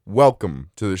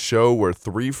Welcome to the show where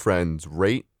three friends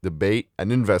rate, debate,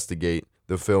 and investigate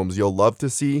the films you'll love to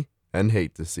see and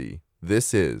hate to see.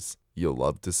 This is You'll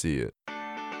Love to See It.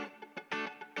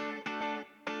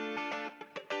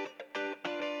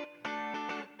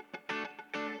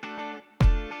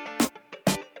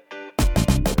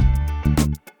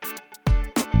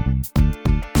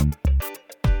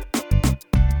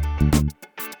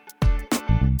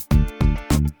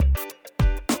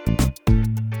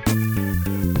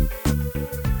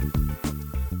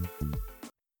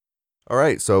 All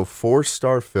right, so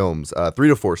 4-star films, 3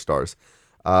 to 4 stars.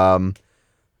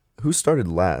 Who started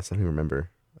last? I don't even remember.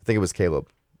 I think it was Caleb.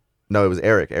 No, it was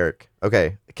Eric.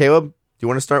 Okay, Caleb, do you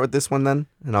want to start with this one then,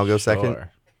 and I'll go second? Sure.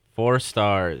 4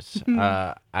 stars.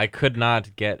 I could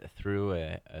not get through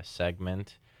a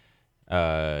segment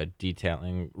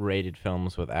detailing rated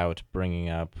films without bringing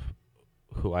up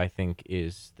who I think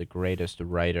is the greatest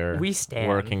writer We stand.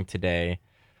 working today.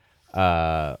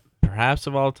 Perhaps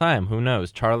of all time, who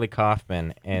knows? Charlie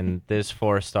Kaufman in this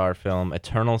 4-star film,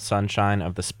 Eternal Sunshine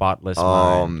of the Spotless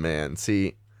Oh Mind. man,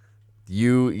 see,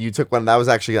 you took one that was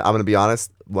actually, I'm gonna be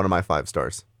honest, one of my 5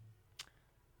 stars.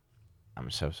 I'm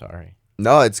so sorry.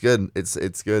 No, it's good.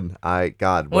 It's good.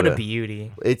 What a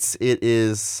beauty. It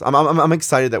is. I'm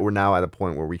excited that we're now at a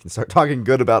point where we can start talking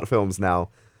good about films now.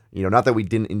 You know, not that we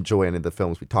didn't enjoy any of the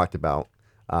films we talked about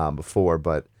before,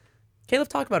 but Caleb,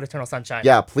 talk about Eternal Sunshine.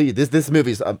 yeah, please. This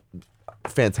movie's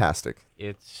fantastic.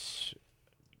 It's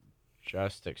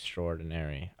just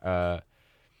extraordinary. I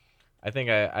think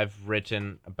I've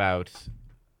written about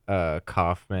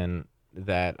Kaufman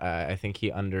that I think he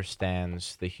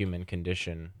understands the human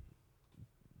condition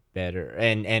better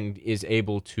and is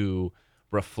able to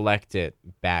reflect it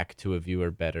back to a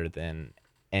viewer better than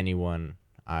anyone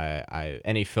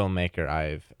any filmmaker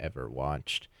I've ever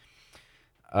watched.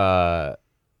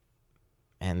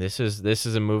 And this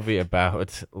is a movie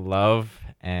about love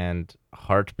and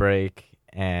heartbreak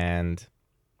and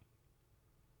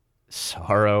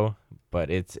sorrow, but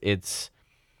it's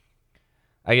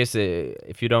I guess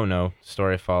if you don't know,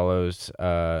 story follows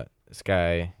this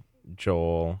guy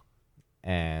Joel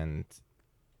and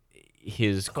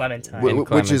his Clementine.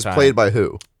 Which is played by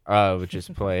who? which is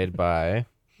played by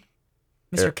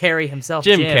Mr. Carey himself,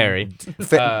 Jim Carrey.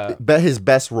 His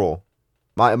best role.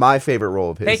 My favorite role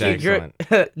of his. Thank you.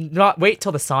 Excellent. Not wait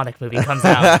till the Sonic movie comes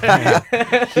out.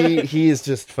 He is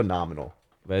just phenomenal.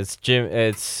 But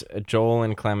it's Joel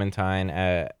and Clementine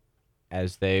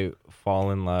as they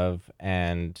fall in love,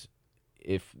 and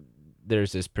if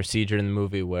there's this procedure in the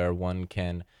movie where one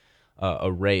can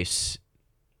erase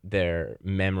their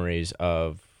memories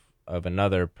of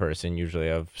another person, usually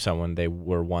of someone they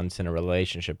were once in a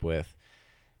relationship with,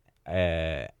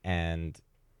 and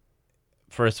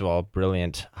first of all,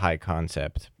 brilliant high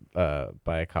concept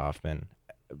by Kaufman,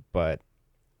 but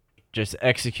just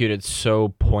executed so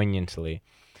poignantly,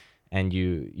 and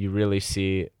you really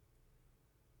see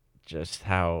just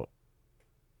how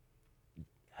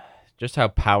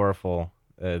powerful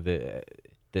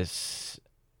this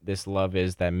love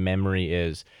is, that memory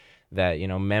is, that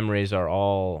memories are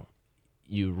all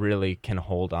you really can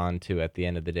hold on to at the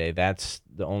end of the day. That's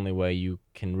the only way you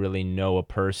can really know a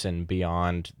person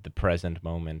beyond the present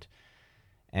moment.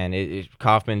 And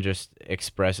Kaufman just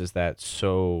expresses that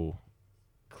so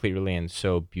clearly and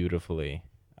so beautifully,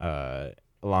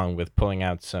 along with pulling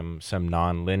out some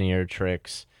non-linear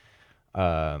tricks,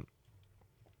 along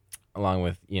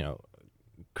with,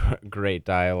 great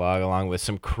dialogue, along with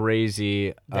some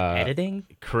crazy Editing?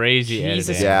 Crazy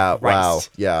Jesus editing. Yeah. Christ.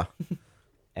 Wow. Yeah.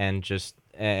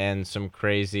 And some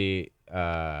crazy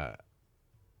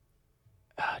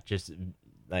just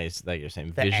like you're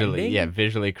saying, The visually ending?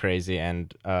 visually crazy,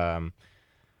 and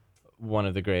one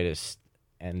of the greatest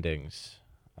endings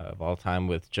of all time,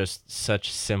 with just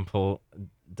such simple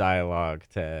dialogue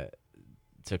to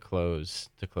close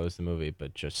the movie,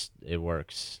 but just it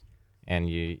works. And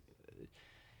if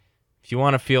you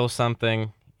want to feel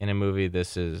something in a movie,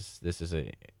 this is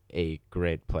a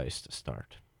great place to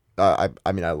start. I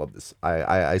mean, I love this.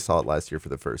 I saw it last year for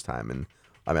the first time, and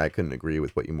I mean, I couldn't agree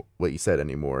with what you said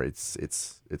anymore. It's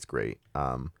great.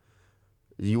 What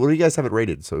do you guys have it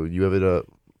rated? So you have it a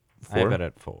 4? I have it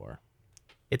at 4.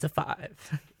 It's a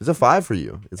 5. It's a 5 for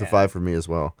you. It's a 5 for me as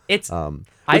well. It's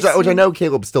Which I know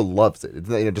Caleb still loves it. It's,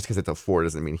 just because it's a 4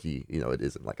 doesn't mean he it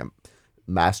isn't like a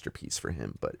masterpiece for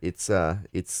him. But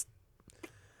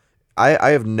I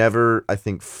have never, I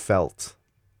think, felt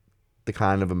the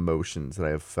kind of emotions that I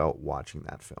have felt watching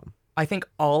that film. I think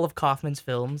all of Kaufman's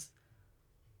films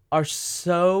are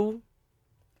so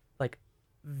like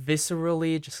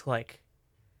viscerally just like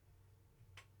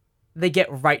they get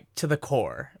right to the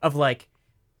core of like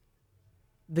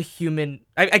the human.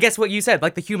 I guess what you said,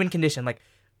 like the human condition, like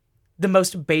the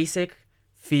most basic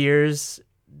fears,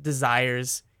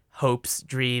 desires, hopes,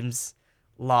 dreams,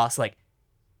 loss, like,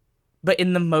 but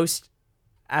in the most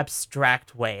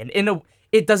abstract way, and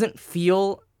it doesn't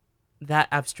feel that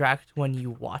abstract when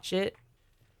you watch it,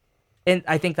 and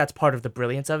I think that's part of the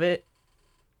brilliance of it.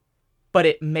 But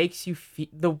it makes you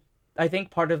feel I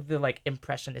think part of the like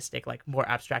impressionistic, like more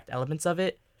abstract elements of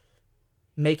it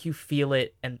make you feel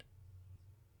it and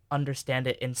understand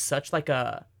it in such like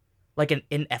an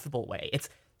ineffable way. It's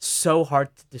so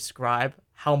hard to describe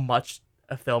how much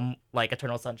a film like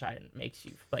Eternal Sunshine makes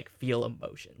you like feel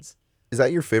emotions. Is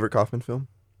that your favorite Kaufman film?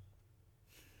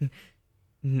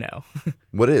 No.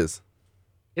 What is?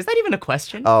 Is that even a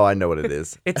question? Oh, I know what it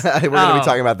is. It's- We're going to oh. be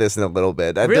talking about this in a little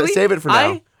bit. Really? Save it for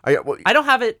now. I don't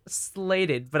have it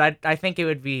slated, but I think it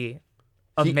would be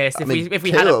amiss if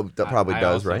we had Caleb probably I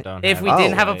does, also right? don't if have we it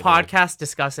didn't have a slated. podcast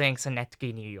discussing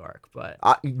Synecdoche, New York. But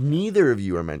Neither of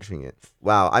you are mentioning it.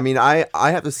 Wow. I mean, I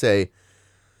have to say,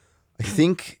 I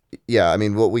think, yeah, I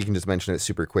mean, well, we can just mention it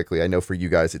super quickly. I know for you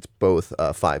guys, it's both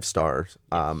 5 stars.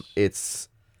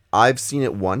 I've seen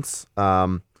it once.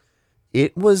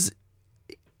 It was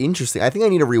interesting. I think I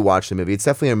need to rewatch the movie. It's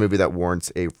definitely a movie that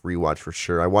warrants a rewatch for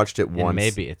sure. I watched it once. And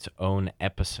maybe its own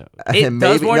episode. it And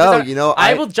does maybe, warrant no, its own- you know,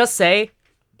 I will just say,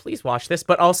 please watch this.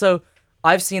 But also,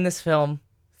 I've seen this film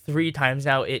 3 times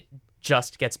now. It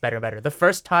just gets better and better. The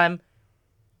first time,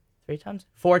 3 times,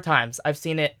 4 times. I've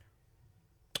seen it.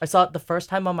 I saw it the first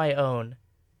time on my own,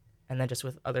 and then just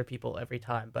with other people every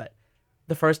time. But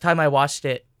the first time I watched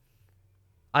it,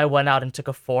 I went out and took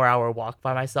a 4-hour walk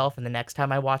by myself, and the next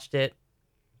time I watched it,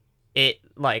 it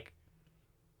like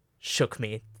shook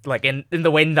me like in the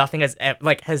way nothing has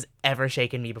ever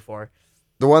shaken me before.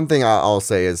 The one thing I'll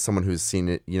say as someone who's seen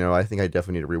it, you know, I think I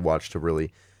definitely need to rewatch to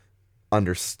really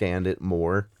understand it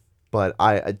more. But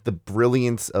the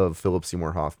brilliance of Philip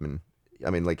Seymour Hoffman, I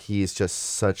mean, like, he is just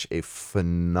such a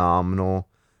phenomenal,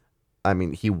 I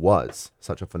mean, he was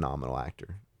such a phenomenal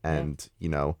actor. And, you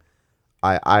know,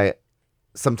 I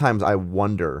sometimes I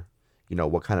wonder, you know,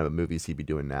 what kind of movies he'd be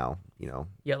doing now, you know.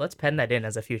 Yeah, let's pen that in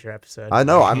as a future episode. I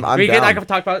know, I'm I down. could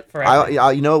talk about it forever.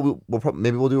 You know,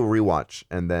 maybe we'll do a rewatch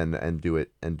and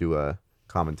do a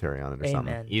commentary on it or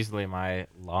something. Amen. Easily my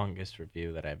longest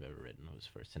review that I've ever written was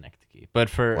for Synecdoche. But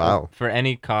for Wow. for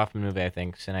any Kaufman movie, I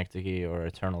think Synecdoche or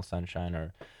Eternal Sunshine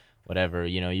or whatever,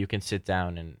 you know, you can sit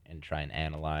down and try and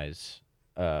analyze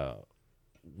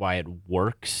why it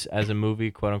works as a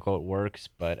movie, quote unquote works.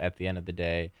 But at the end of the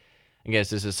day, I guess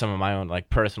this is some of my own like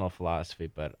personal philosophy,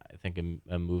 but I think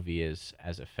a movie is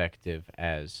as effective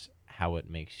as how it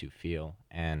makes you feel,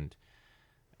 and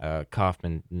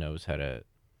Kaufman knows how to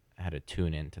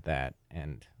tune into that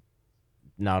and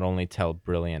not only tell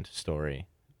brilliant story,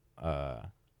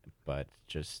 but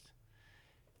just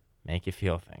make you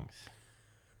feel things.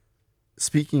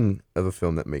 Speaking of a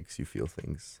film that makes you feel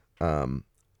things,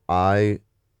 I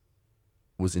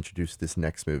was introduced to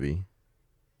this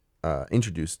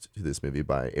movie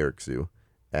by Eric Zu,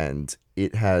 and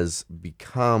it has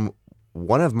become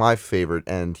one of my favorite,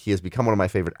 and he has become one of my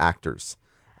favorite actors.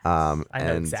 I know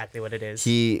and exactly what it is.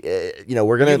 He, you know,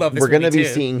 we're You gonna love this be movie too.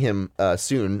 seeing him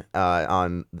soon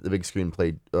on the big screen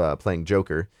playing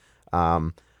Joker.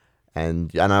 And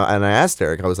I asked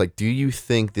Eric, I was like, do you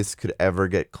think this could ever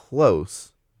get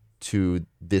close to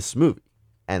this movie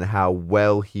and how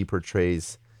well he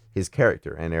portrays his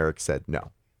character? And Eric said no,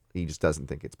 he just doesn't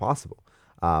think it's possible.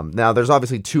 Now there's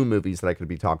obviously 2 movies that I could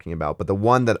be talking about, but the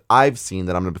one that I've seen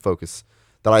that I'm going to focus,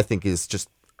 that I think is just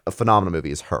a phenomenal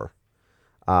movie, is Her.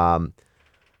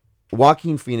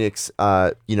 Joaquin Phoenix,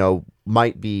 you know,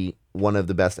 might be one of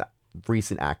the best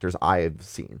recent actors I have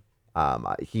seen.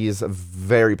 He is a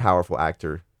very powerful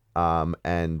actor.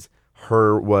 And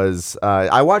Her was,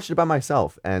 I watched it by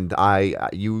myself, and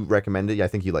you recommended it. I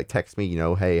think you like text me, you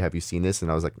know, hey, have you seen this?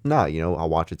 And I was like, nah, you know, I'll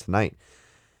watch it tonight.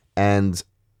 And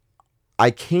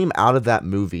I came out of that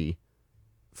movie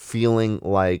feeling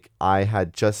like I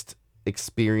had just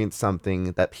experienced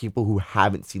something that people who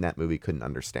haven't seen that movie couldn't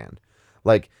understand.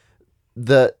 Like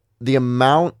the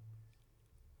amount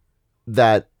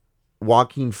that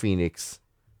Joaquin Phoenix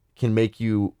can make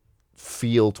you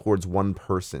feel towards one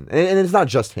person, and it's not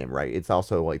just him, right? It's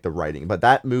also like the writing. But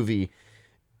that movie,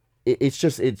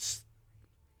 it's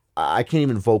I can't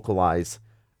even vocalize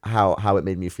how it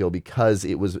made me feel, because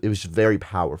it was very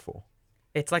powerful.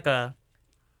 It's like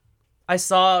I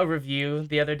saw a review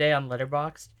the other day on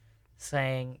Letterboxd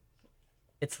saying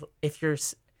it's if you're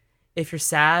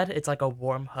sad, it's like a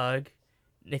warm hug,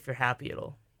 and if you're happy,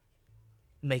 it'll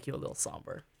make you a little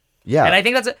somber. Yeah, And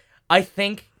I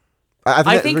think I I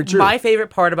that's very think true. my favorite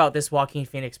part about this Joaquin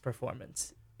Phoenix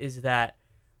performance is that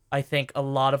I think a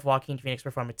lot of Joaquin Phoenix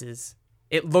performances,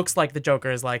 it looks like the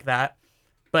Joker is like that,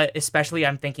 but especially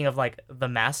I'm thinking of like The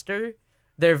Master.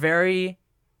 They're very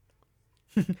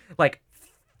like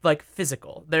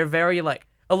physical. They're very like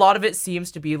a lot of it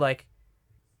seems to be like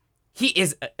he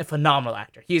is a phenomenal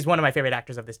actor. He's one of my favorite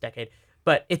actors of this decade,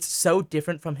 but it's so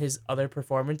different from his other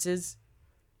performances,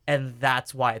 and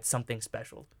that's why it's something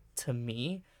special to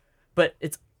me. But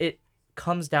it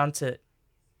comes down to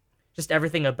just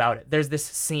everything about it. There's this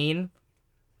scene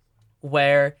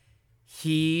where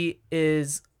he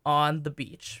is on the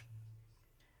beach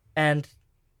and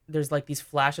there's like these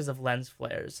flashes of lens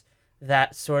flares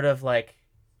that sort of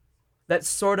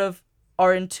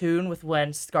are in tune with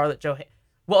when Scarlett Johansson.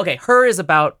 Well, okay, Her is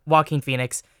about Joaquin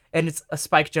Phoenix, and it's a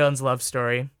Spike Jonze love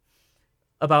story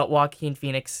about Joaquin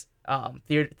Phoenix,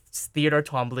 Theodore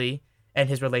Twombly, and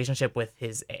his relationship with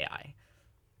his AI,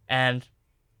 and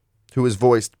Who is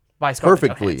voiced by Scarlett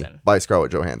perfectly Johansson. by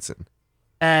Scarlett Johansson.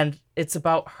 And it's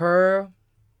about her.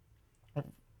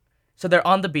 So they're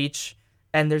on the beach,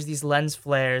 and there's these lens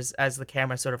flares as the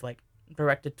camera sort of like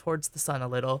directed towards the sun a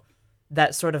little,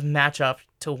 that sort of match up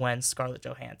to when Scarlett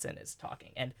Johansson is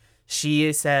talking. And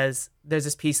she says, there's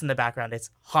this piece in the background, it's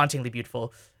hauntingly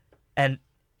beautiful. And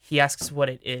he asks what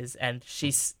it is, and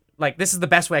she's like, this is the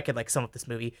best way I could like sum up this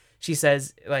movie. She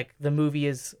says, like, the movie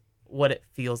is what it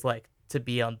feels like to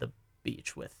be on the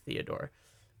beach with Theodore.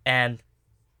 And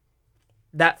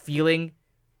that feeling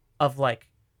of like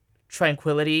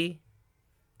tranquility,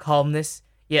 calmness,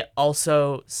 yet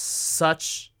also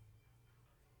such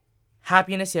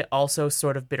happiness, yet also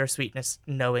sort of bittersweetness,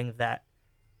 knowing that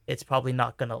it's probably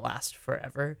not going to last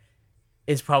forever,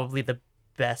 is probably the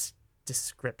best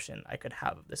description I could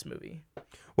have of this movie.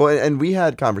 Well, and we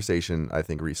had conversation, I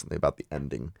think, recently about the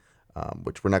ending,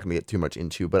 which we're not going to get too much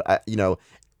into. But,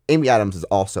 Amy Adams is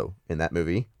also in that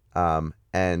movie.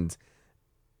 And,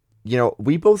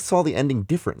 we both saw the ending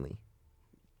differently,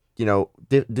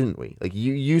 didn't we? Like,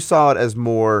 you saw it as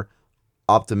more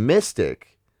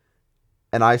optimistic,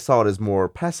 and I saw it as more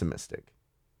pessimistic.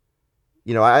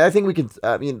 I think we could.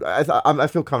 I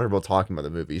feel comfortable talking about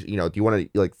the movie. Do you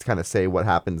want to like kind of say what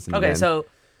happens in the Okay, end? so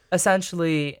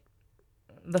essentially,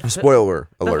 Spoiler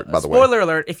alert, by the way. Spoiler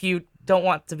alert! If you don't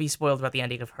want to be spoiled about the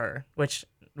ending of Her, which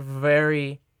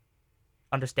very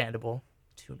understandable,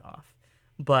 tune off.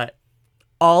 But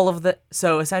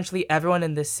so essentially everyone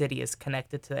in this city is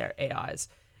connected to their AIs.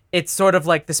 It's sort of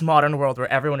like this modern world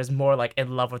where everyone is more like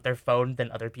in love with their phone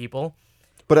than other people.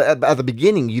 But at the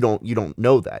beginning, you don't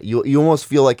know that. You almost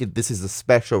feel like this is a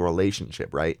special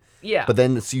relationship, right? Yeah. But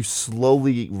then you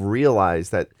slowly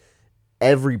realize that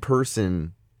every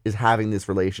person is having this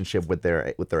relationship with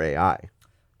their AI.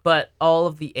 But all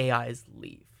of the AIs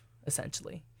leave,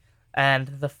 essentially.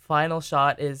 And the final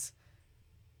shot is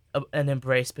an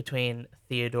embrace between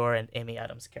Theodore and Amy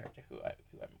Adams' character, who I'm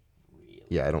really...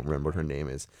 Yeah, I don't remember what her name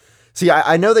is. See,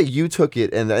 I know that you took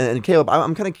it, and Caleb,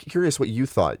 I'm kind of curious what you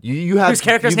thought. You had whose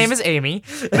character's name is Amy.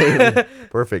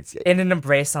 Perfect. In an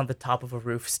embrace on the top of a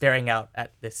roof, staring out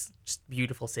at this just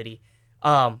beautiful city.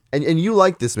 And you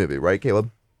liked this movie, right,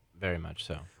 Caleb? Very much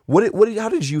so. How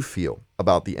did you feel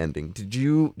about the ending?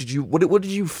 What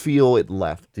did you feel it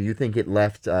left? Do you think it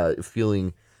left a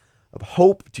feeling of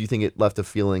hope? Do you think it left a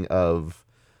feeling of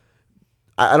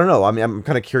I don't know. I mean, I'm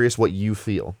kind of curious what you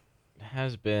feel. It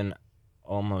has been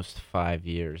almost 5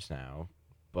 years now,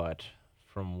 but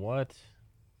from what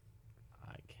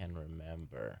I can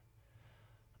remember,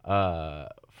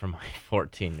 from my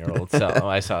 14-year-old self,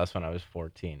 I saw this when I was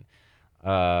 14.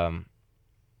 Probably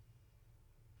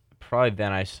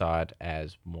then I saw it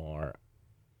as more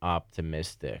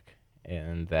optimistic,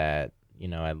 in that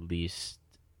at least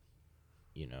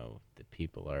the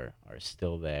people are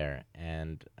still there,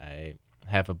 and I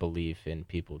have a belief in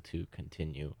people to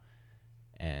continue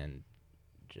and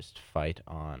just fight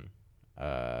on,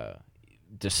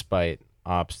 despite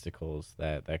obstacles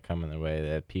that come in their way.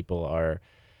 That people are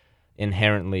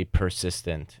inherently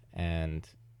persistent, and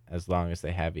as long as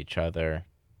they have each other,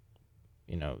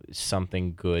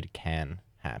 something good can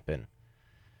happen.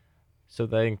 So I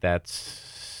think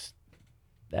that's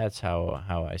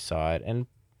how I saw it. And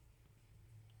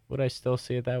would I still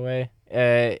see it that way?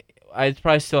 I'd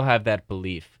probably still have that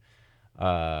belief,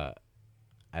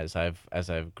 as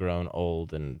I've grown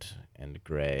old and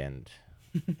gray and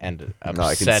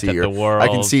upset at the world. I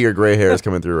can see your gray hairs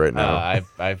coming through right now.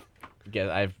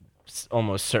 I've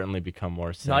almost certainly become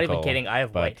more cynical. Not even kidding. I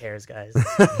have white hairs, guys.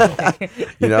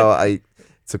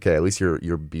 It's okay. At least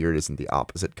your beard isn't the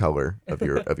opposite color of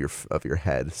your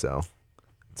head, so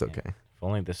it's okay.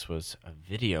 only this was a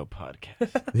video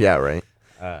podcast. Yeah, right.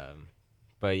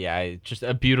 But yeah, just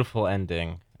a beautiful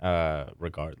ending.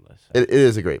 Regardless, It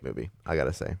is a great movie, I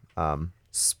gotta say.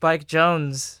 Spike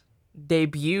Jonze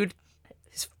debuted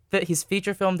his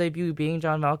feature film debut being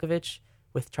John Malkovich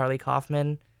with Charlie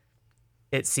Kaufman.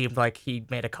 It seemed like he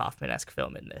made a Kaufman-esque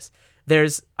film in this.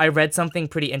 I read something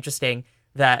pretty interesting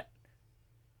that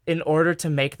in order to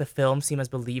make the film seem as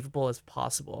believable as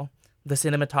possible, the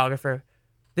cinematographer,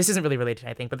 this isn't really related to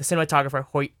anything, but the cinematographer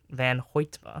Hoyt van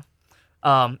Hoytma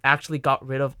actually got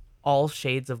rid of all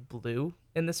shades of blue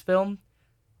in this film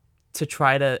to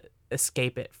try to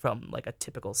escape it from like a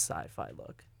typical sci-fi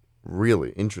look.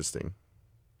 Really interesting.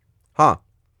 Huh.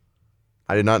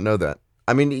 I did not know that.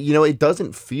 I mean, it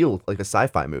doesn't feel like a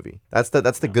sci-fi movie. That's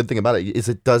the good thing about it, is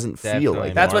it doesn't feel Definitely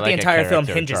like That's that. what the like a entire film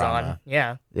character hinges drama. on.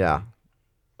 Yeah. Yeah.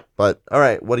 But all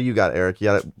right, what do you got, Eric? You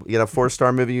got a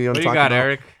 4-star movie you want What to do you talk got, about?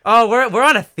 Eric? Oh, we're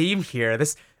on a theme here.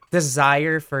 This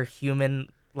desire for human,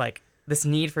 like this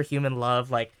need for human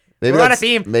love, like Maybe we're on a that's-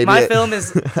 theme. maybe My it- film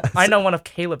is I know one of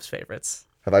Caleb's favorites.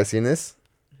 Have I seen this?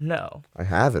 No. I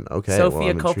haven't. Okay. Sophia well,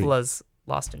 I'm intrigued. Coppola's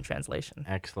Lost in Translation.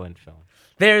 Excellent film.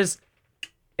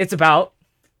 It's about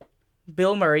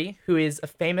Bill Murray, who is a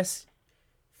famous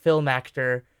film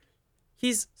actor.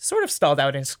 He's sort of stalled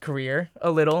out in his career a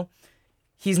little.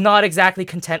 He's not exactly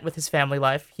content with his family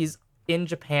life. He's in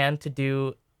Japan to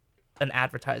do an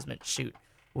advertisement shoot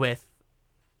with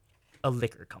a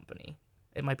liquor company.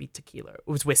 It might be tequila. It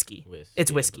was whiskey.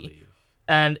 It's I whiskey. believe.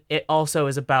 And it also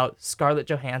is about Scarlett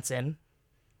Johansson,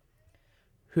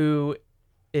 who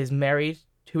is married,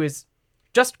 who is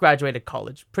just graduated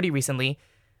college pretty recently,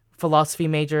 philosophy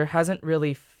major, hasn't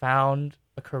really found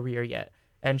a career yet,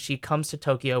 and she comes to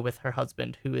Tokyo with her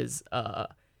husband, who is a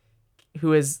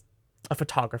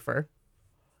photographer,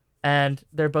 and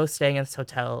they're both staying in this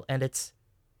hotel, and it's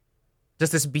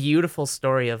just this beautiful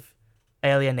story of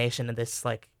alienation and this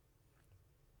like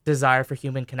desire for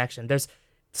human connection. There's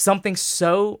something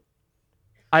so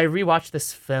I rewatched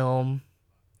this film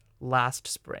last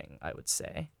spring, I would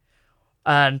say.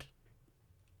 And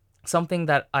something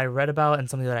that I read about and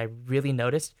something that I really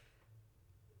noticed,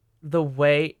 the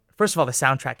way, first of all, the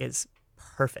soundtrack is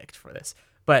perfect for this.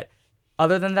 But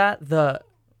other than that,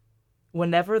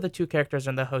 whenever the two characters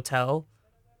are in the hotel,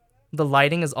 the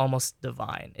lighting is almost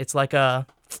divine. It's like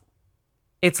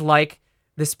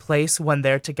this place when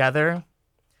they're together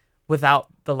without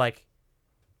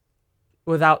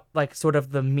sort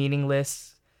of the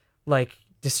meaningless like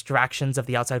distractions of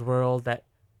the outside world that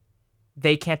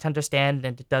they can't understand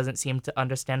and it doesn't seem to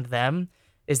understand them,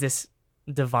 is this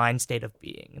divine state of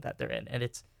being that they're in, and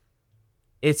it's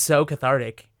so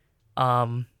cathartic.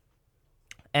 And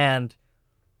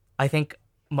I think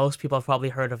most people have probably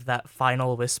heard of that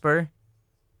final whisper.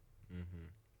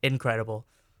 Incredible.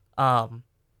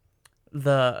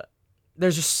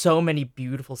 There's just so many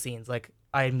beautiful scenes. Like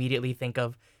I immediately think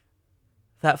of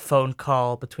that phone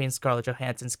call between Scarlett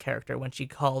Johansson's character when she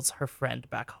calls her friend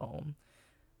back home.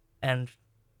 And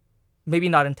maybe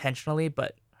not intentionally,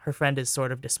 but her friend is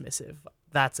sort of dismissive.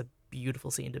 That's a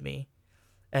beautiful scene to me.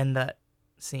 And that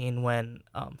scene when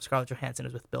Scarlett Johansson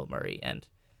is with Bill Murray and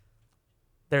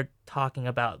they're talking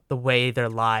about the way their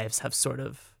lives have sort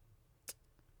of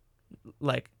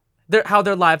like how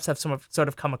their lives have sort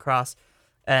of come across,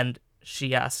 and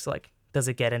she asks like, does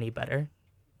it get any better?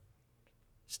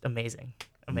 Just amazing.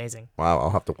 Wow, I'll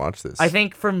have to watch this. I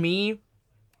think for me,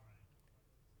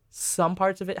 some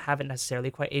parts of it haven't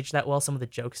necessarily quite aged that well. Some of the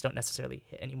jokes don't necessarily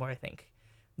hit anymore. I think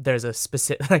there's a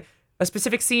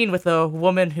specific scene with a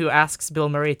woman who asks Bill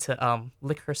Murray to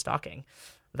lick her stocking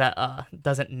that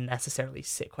doesn't necessarily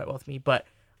sit quite well with me. But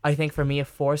I think for me, a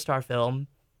 4-star film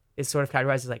is sort of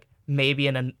categorized as like maybe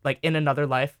in another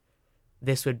life,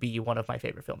 this would be one of my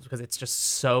favorite films because it's just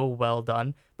so well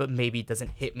done, but maybe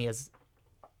doesn't hit me as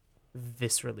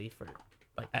viscerally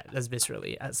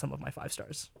as some of my 5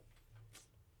 stars.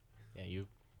 Yeah, you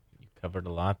covered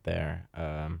a lot there.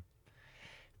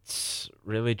 It's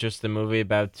really just a movie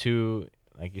about two,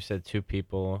 like you said, two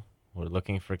people who are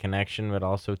looking for connection, but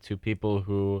also two people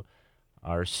who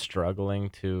are struggling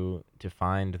to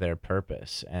find their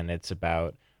purpose. And it's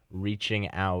about reaching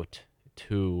out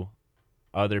to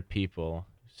other people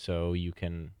so you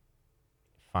can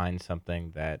find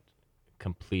something that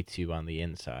completes you on the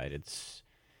inside. It's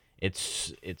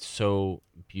so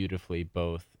beautifully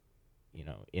both,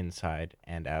 inside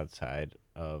and outside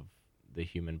of the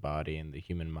human body and the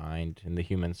human mind and the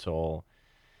human soul.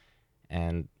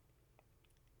 And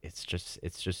it's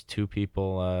just two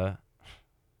people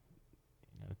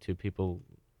two people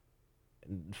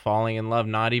falling in love,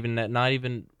 not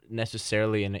even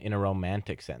necessarily in a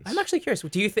romantic sense. I'm actually curious.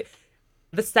 Do you think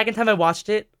The second time I watched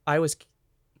it, I was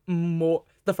more.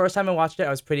 The first time I watched it, I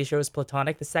was pretty sure it was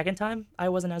platonic. The second time, I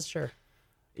wasn't as sure.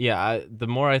 Yeah, the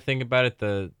more I think about it,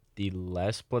 the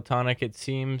less platonic it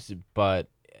seems. But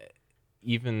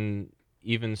even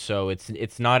even so,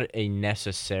 it's not a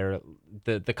necessary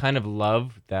the kind of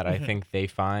love that I think they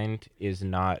find is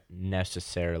not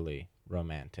necessarily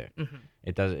romantic.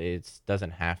 It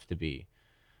doesn't have to be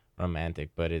romantic,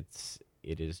 but it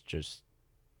is just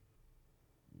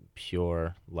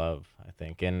pure love, I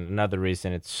think. And another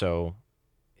reason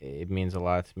it means a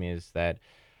lot to me is that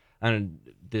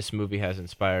this movie has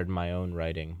inspired my own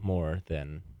writing more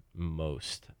than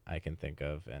most I can think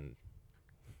of, and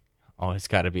always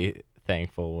got to be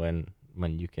thankful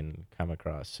when you can come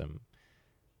across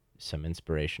some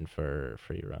inspiration for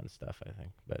your own stuff, I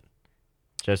think. But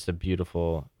just a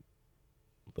beautiful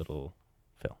little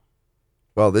film.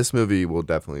 Well, this movie will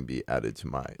definitely be added to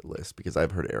my list because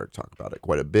I've heard Eric talk about it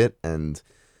quite a bit, and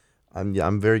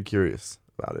I'm very curious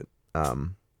about it.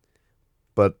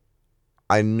 But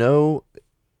I know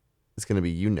it's going to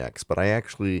be you next, but I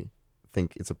actually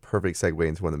think it's a perfect segue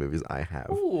into one of the movies I have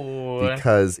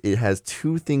because it has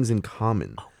two things in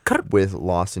common with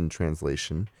Lost in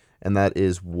Translation, and that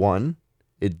is one,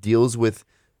 it deals with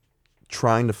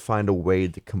trying to find a way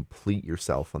to complete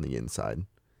yourself on the inside,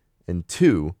 and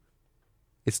two,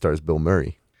 it stars Bill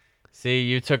Murray. See,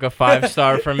 you took a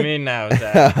 5-star from me now,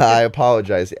 Zach. I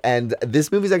apologize. And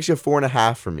this movie is actually a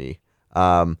 4.5 for me.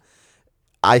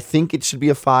 I think it should be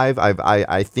a 5.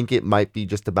 I think it might be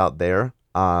just about there.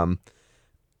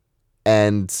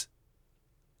 And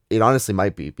it honestly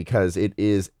might be because it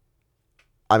is.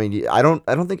 I mean, I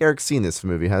don't think Eric's seen this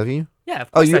movie. Have you? Yeah,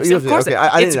 of course. Of course, okay.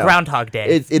 I it's didn't know. Groundhog Day.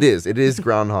 It is. It is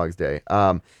Groundhog's Day.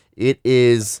 It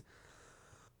is.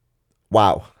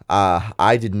 Wow.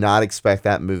 I did not expect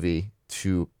that movie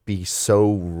to be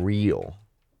so real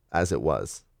as it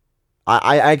was.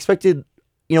 I expected,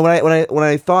 when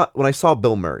I saw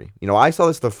Bill Murray, I saw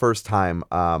this the first time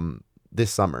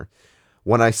this summer.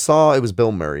 When I saw it was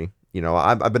Bill Murray,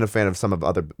 I've been a fan of some of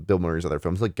Bill Murray's other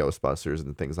films like Ghostbusters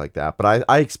and things like that, but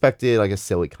I expected like a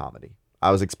silly comedy.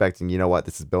 I was expecting,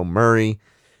 this is Bill Murray.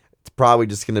 It's probably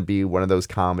just going to be one of those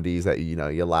comedies that,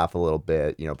 you laugh a little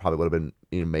bit, probably would have been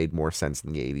made more sense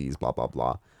in the 80s, blah, blah,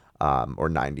 blah, or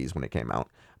 90s when it came out.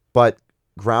 But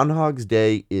Groundhog's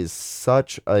Day is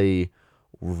such a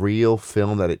real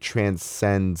film that it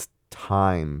transcends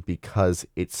time because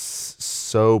it's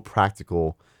so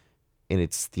practical in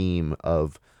its theme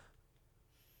of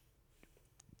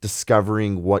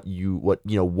discovering what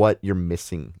you're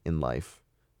missing in life.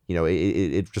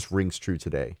 It just rings true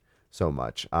today so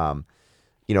much.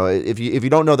 If you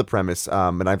don't know the premise,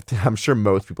 and I'm sure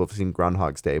most people have seen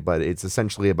Groundhog's Day, but it's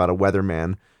essentially about a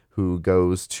weatherman who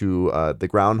goes to the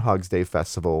Groundhog's Day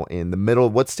festival in the middle.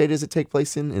 What state does it take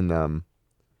place in?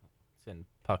 It's in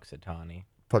Puxatawny.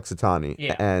 Puxatawny.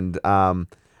 Yeah. And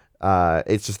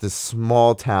it's just this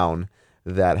small town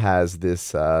that has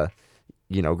this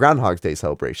Groundhog's Day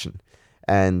celebration.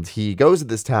 And he goes to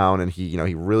this town and he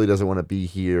really doesn't want to be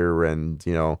here, and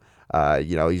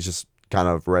he's just kind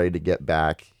of ready to get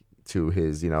back to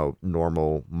his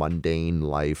normal mundane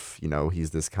life.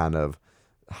 He's this kind of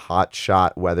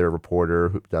hotshot weather reporter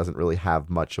who doesn't really have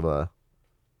much of a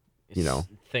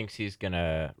thinks he's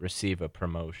gonna receive a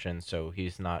promotion, so he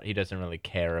doesn't really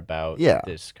care about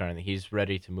this currently. He's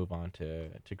ready to move on to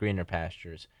greener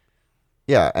pastures.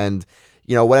 Yeah, and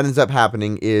what ends up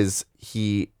happening is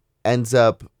he ends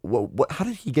up how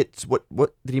did he get what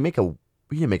did he make a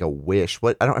he didn't make a wish.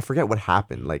 I forget what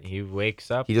happened. Like he wakes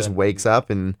up. He just wakes up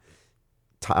and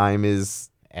time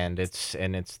is and it's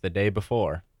the day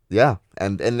before. Yeah,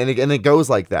 and it goes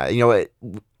like that.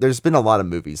 There's been a lot of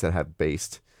movies that have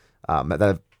based that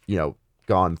have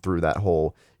gone through that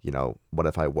whole what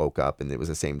if I woke up and it was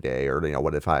the same day, or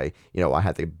what if I I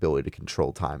had the ability to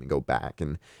control time and go back,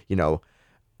 and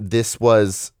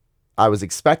I was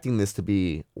expecting this to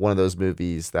be one of those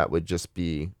movies that would just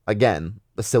be, again,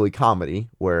 a silly comedy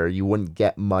where you wouldn't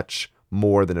get much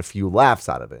more than a few laughs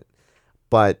out of it.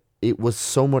 But it was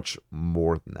so much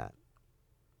more than that.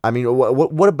 I mean,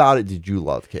 what about it did you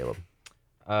love, Caleb?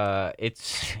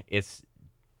 It's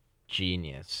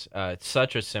genius. It's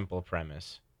such a simple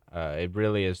premise. It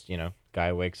really is,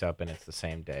 guy wakes up and it's the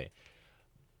same day.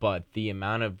 But the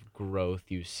amount of growth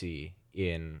you see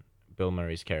in Bill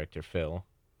Murray's character, Phil,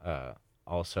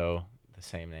 also the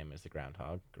same name as the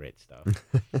groundhog, great stuff,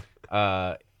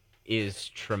 is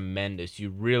tremendous.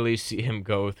 You really see him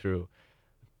go through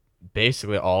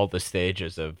basically all the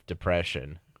stages of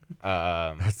depression.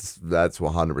 That's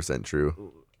 100%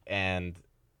 true. And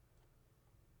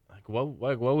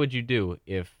what would you do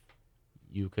if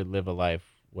you could live a life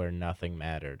where nothing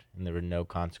mattered and there were no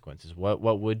consequences, what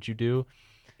would you do?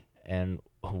 And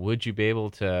would you be able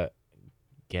to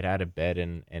get out of bed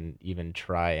and even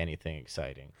try anything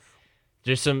exciting?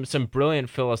 Just some brilliant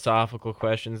philosophical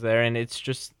questions there, and it's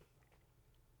just,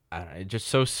 I don't know, it's just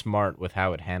so smart with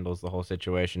how it handles the whole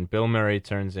situation. Bill Murray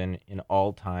turns in an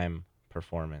all-time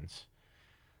performance.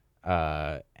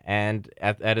 And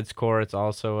at its core, it's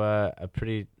also a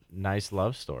pretty nice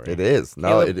love story. It is.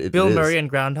 No, it Bill is. Murray in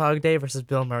Groundhog Day versus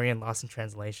Bill Murray in Lost in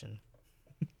Translation.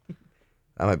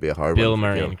 That might be a hard Bill one.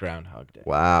 Murray in Groundhog Day.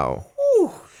 Wow.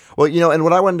 Well, and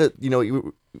what I wanted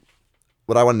to,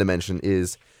 what I wanted to mention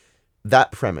is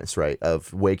that premise, right,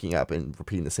 of waking up and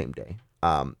repeating the same day.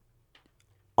 On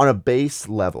a base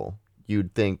level,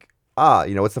 you'd think,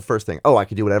 what's the first thing? Oh, I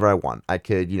could do whatever I want. I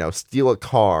could, steal a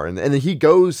car. And then he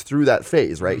goes through that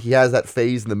phase, right? He has that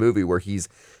phase in the movie where he's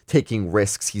taking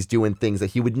risks. He's doing things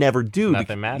that he would never do.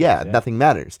 Nothing matters. Yeah, nothing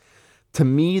matters. To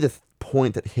me, the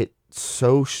point that hit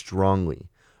so strongly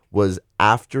was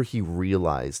after he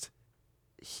realized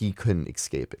he couldn't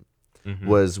escape it. Mm-hmm.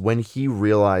 Was when he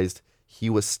realized he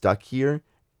was stuck here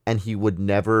and he would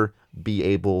never be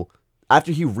able.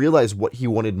 After he realized what he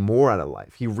wanted more out of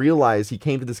life, he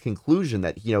came to this conclusion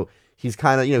that, he's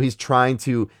kind of, he's trying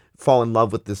to fall in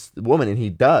love with this woman, and he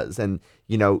does. And,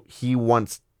 he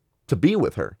wants to be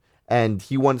with her, and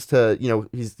he wants to,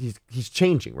 he's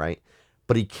changing, right?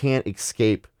 But he can't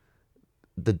escape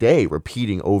the day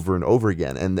repeating over and over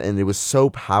again. And it was so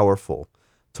powerful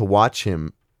to watch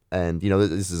him. And,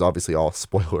 this is obviously all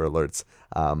spoiler alerts.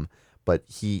 But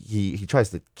he tries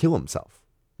to kill himself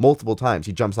multiple times.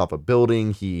 He jumps off a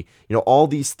building. He, all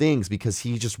these things because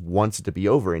he just wants it to be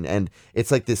over. And it's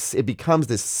like this, it becomes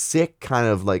this sick kind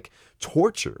of like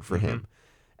torture for him.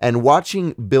 And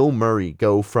watching Bill Murray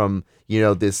go from,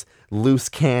 this loose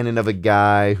cannon of a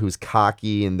guy who's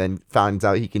cocky and then finds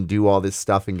out he can do all this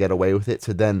stuff and get away with it,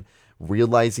 to then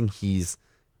realizing he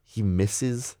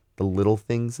misses the little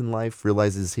things in life,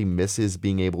 realizes he misses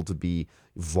being able to be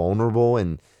vulnerable,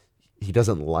 and he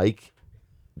doesn't like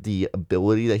the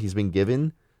ability that he's been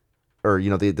given, or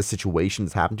the situation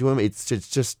that's happened to him. It's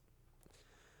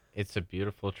a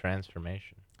beautiful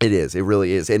transformation. It is. It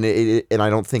really is. And and I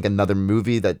don't think another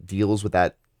movie that deals with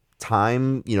that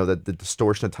time, the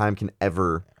distortion of time, can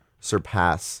ever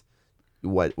surpass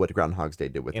what Groundhog's Day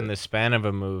did with it. In the span of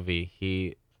a movie,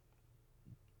 he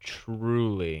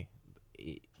truly,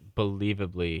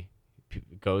 believably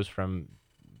goes from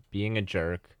being a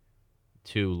jerk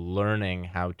to learning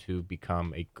how to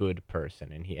become a good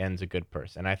person, and he ends a good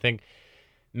person. I think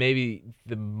maybe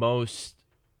the most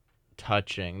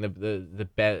touching, the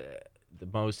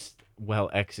most well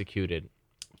executed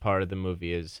part of the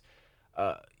movie is,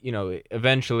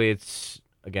 eventually it's,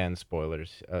 again,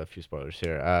 spoilers, a few spoilers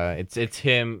here. It's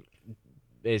him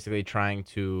basically trying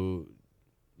to,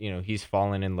 he's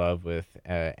fallen in love with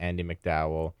Andie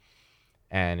MacDowell,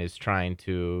 and is trying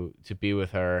to be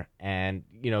with her, and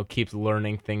keeps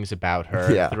learning things about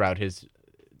her throughout his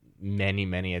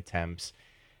many attempts,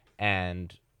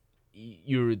 and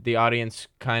the audience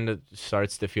kind of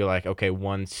starts to feel like, okay,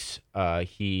 once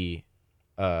he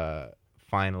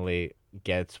finally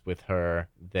gets with her,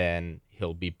 then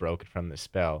he'll be broken from the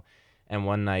spell. And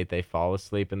one night they fall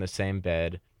asleep in the same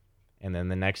bed, and then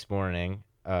the next morning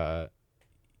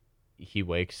he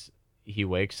wakes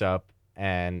up,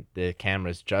 and the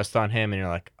camera's just on him, and you're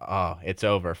like, oh, it's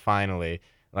over, finally.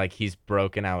 Like, he's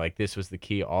broken out. Like, this was the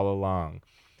key all along.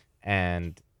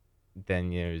 And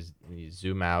then you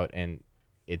zoom out, and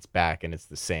it's back, and it's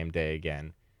the same day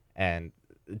again. And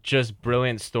just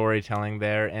brilliant storytelling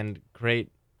there, and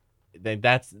great.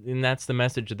 That's the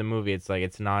message of the movie. It's like,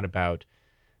 it's not about.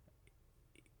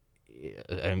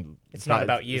 It's not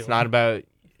about you.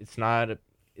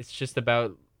 It's just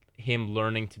about him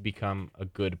learning to become a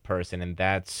good person, and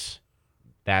that's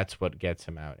what gets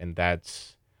him out, and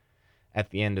that's, at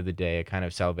the end of the day, a kind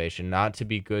of salvation. Not to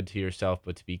be good to yourself,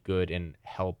 but to be good and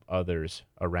help others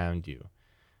around you.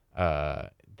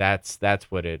 That's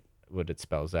what it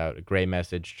spells out. A great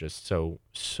message, just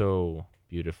so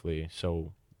beautifully,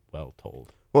 so well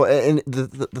told. Well, and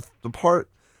the part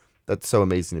that's so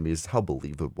amazing to me is how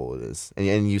believable it is.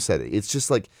 And you said it. It's just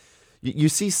like, you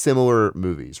see similar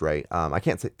movies, right? I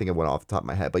can't think of one off the top of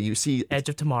my head, but you see Edge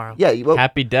of Tomorrow. Yeah, well,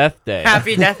 Happy Death Day.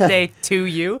 Happy Death Day to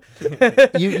you.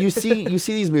 you see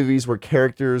these movies where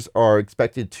characters are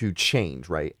expected to change,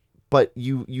 right? But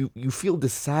you feel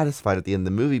dissatisfied at the end of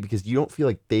the movie because you don't feel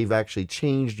like they've actually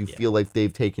changed. You feel like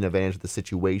they've taken advantage of the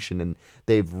situation and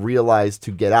they've realized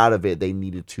to get out of it they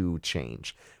needed to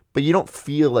change. But you don't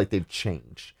feel like they've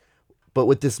changed. But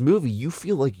with this movie, you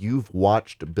feel like you've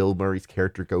watched Bill Murray's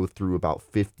character go through about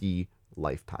 50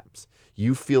 lifetimes.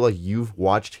 You feel like you've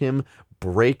watched him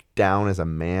break down as a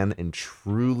man and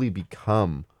truly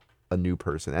become a new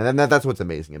person. And that's what's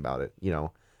amazing about it. You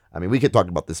know, I mean, we could talk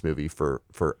about this movie for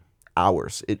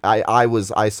hours.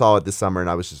 I saw it this summer and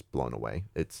I was just blown away.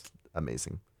 It's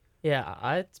amazing.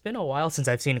 Yeah, it's been a while since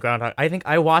I've seen Groundhog. I think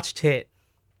I watched it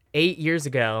 8 years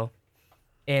ago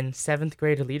in 7th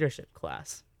grade leadership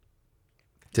class.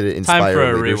 Did it Time inspire for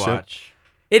a leadership? rewatch.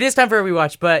 It is time for a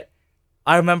rewatch, but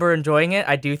I remember enjoying it.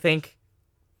 I do think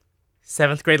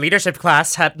 7th grade leadership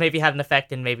class had an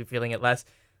effect in maybe feeling it less.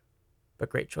 But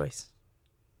great choice.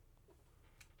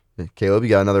 Caleb, you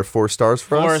got another 4 stars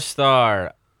for us?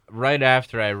 4-star. Right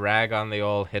after I rag on the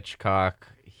old Hitchcock,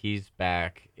 he's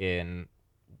back in.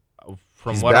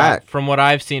 From what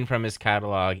I've seen from his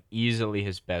catalog, easily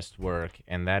his best work,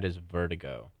 and that is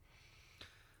Vertigo.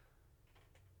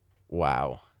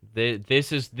 Wow,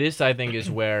 this I think is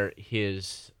where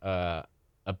his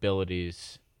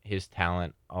abilities, his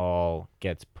talent, all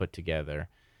gets put together.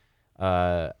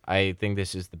 I think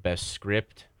this is the best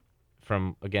script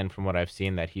from what I've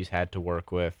seen that he's had to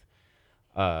work with.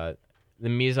 The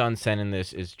mise-en-scène in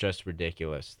this is just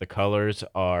ridiculous. The colors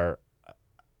are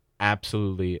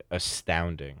absolutely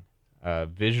astounding.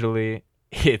 Visually,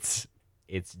 it's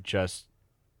just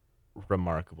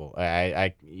remarkable.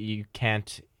 You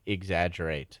can't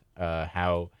exaggerate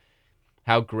how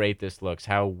great this looks,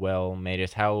 how well made it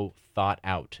is, how thought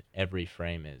out every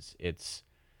frame is. It's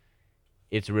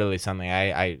really something.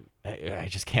 I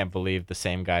just can't believe the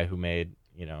same guy who made,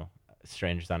 you know,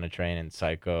 Strangers on a Train and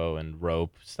Psycho and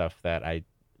Rope, stuff that I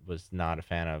was not a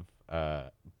fan of,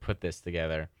 put this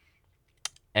together.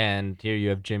 And here you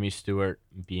have Jimmy Stewart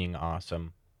being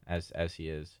awesome as he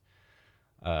is.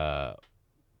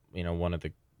 You know, one of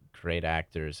the great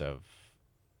actors of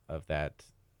that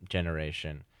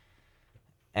generation.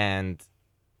 And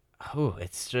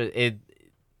it's just it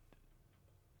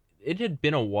had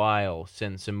been a while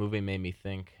since a movie made me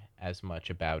think as much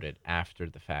about it after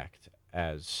the fact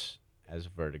as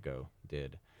Vertigo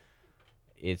did.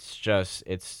 It's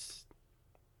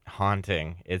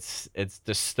haunting. It's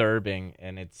disturbing,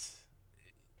 and it's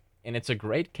a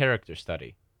great character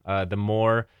study. The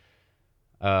more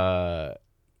the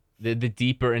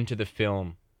deeper into the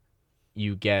film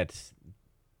you get,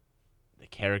 the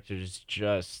characters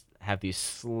just have these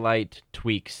slight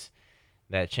tweaks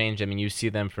that change. I mean, you see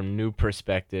them from new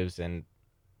perspectives, and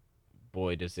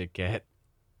boy, does it get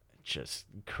just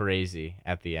crazy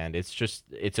at the end.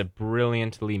 It's a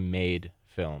brilliantly made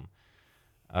film.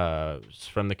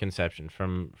 From the conception,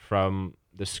 from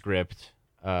the script,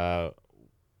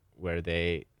 where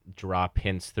they drop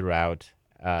hints throughout,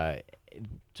 to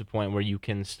the point where you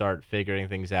can start figuring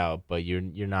things out, but you're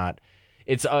not.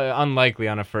 It's unlikely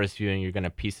on a first viewing you're gonna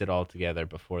piece it all together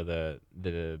before the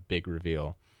big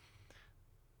reveal.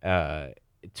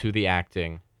 To the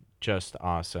acting, just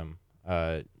awesome.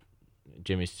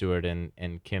 Jimmy Stewart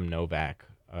and Kim Novak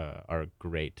are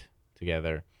great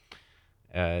together.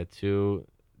 To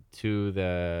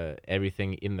the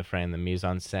everything in the frame, the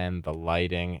mise-en-scène, the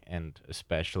lighting, and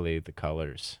especially the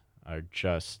colors are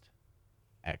just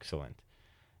excellent.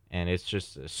 And it's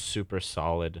just a super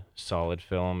solid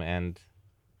film, and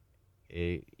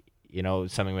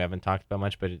something we haven't talked about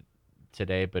much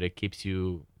today, but it keeps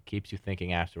you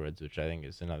thinking afterwards, which I think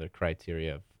is another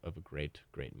criteria of a great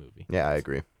movie. Yeah, I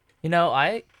agree. You know,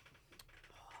 I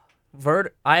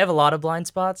have a lot of blind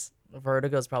spots.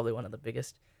 Vertigo is probably one of the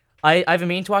biggest. I've been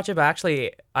meaning to watch it, but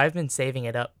actually I've been saving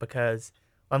it up because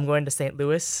I'm going to St.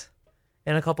 Louis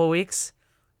in a couple weeks.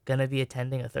 Gonna be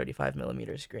attending a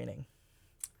 35mm screening.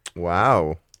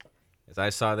 Wow. As I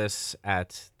saw this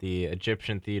at the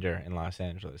Egyptian Theater in Los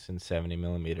Angeles in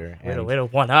 70mm. Way to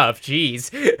one up,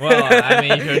 jeez. Well, I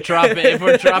mean, if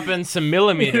we're dropping some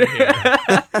millimeter here,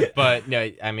 but no,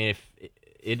 I mean, if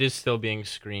it is still being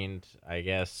screened, I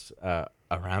guess,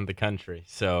 around the country.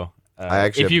 So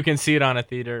if you can see it on a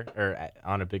theater or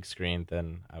on a big screen,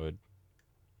 then I would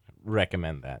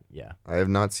recommend that. Yeah, I have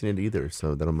not seen it either,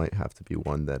 so that might have to be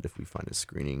one that if we find a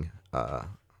screening, I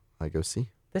go see.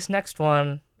 This next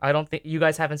one, I don't think you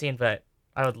guys haven't seen, but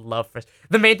I would love for.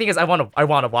 The main thing is I want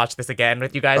to watch this again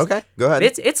with you guys. Okay, go ahead.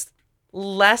 It's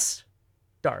less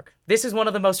dark. This is one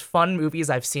of the most fun movies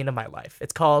I've seen in my life.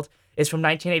 It's from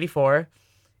 1984.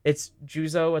 It's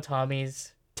Juzo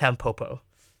Itami's Tampopo.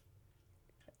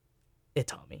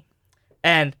 Itami.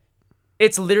 And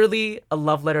it's literally a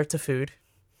love letter to food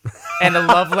and a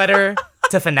love letter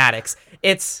to fanatics.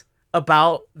 It's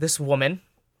about this woman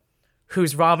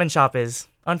whose ramen shop is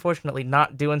unfortunately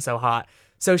not doing so hot.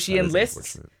 So she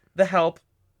enlists the help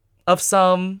of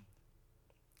some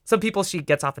people she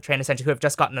gets off a train essentially who have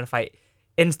just gotten in a fight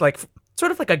in like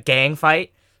sort of like a gang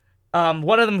fight.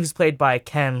 One of them who's played by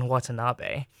Ken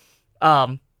Watanabe.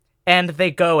 And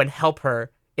they go and help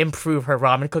her improve her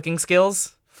ramen cooking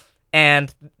skills.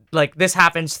 And like this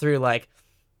happens through like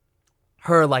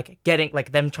her like getting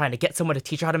like them trying to get someone to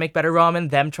teach her how to make better ramen,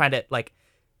 them trying to like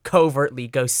covertly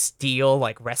go steal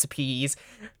like recipes.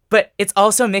 But it's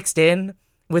also mixed in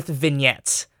with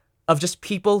vignettes of just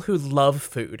people who love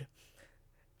food.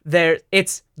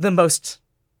 It's the most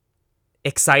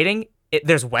exciting.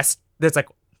 There's like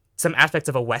some aspects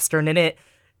of a Western in it.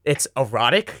 It's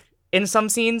erotic in some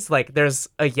scenes. Like there's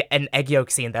an egg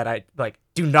yolk scene that I like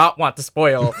do not want to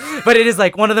spoil, but it is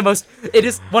like one of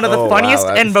the funniest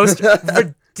and most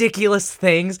ridiculous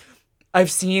things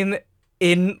I've seen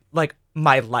in like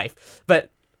my life. But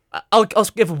I'll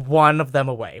give one of them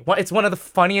away. It's one of the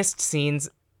funniest scenes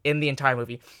in the entire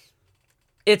movie.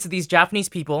 It's these Japanese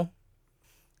people.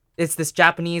 It's this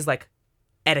Japanese like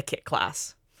etiquette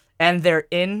class, and they're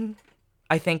in,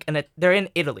 I think, they're in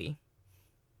Italy.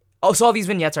 Oh, so all these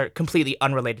vignettes are completely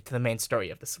unrelated to the main story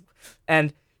of this,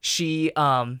 and they're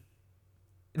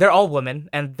all women,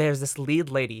 and there's this lead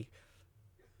lady.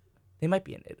 They might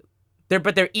be in Italy.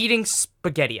 They're eating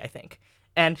spaghetti, I think,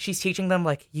 and she's teaching them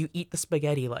like you eat the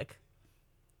spaghetti like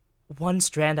one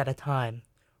strand at a time,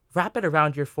 wrap it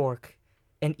around your fork,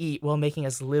 and eat while making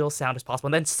as little sound as possible.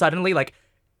 And then suddenly, like,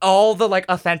 all the like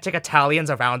authentic Italians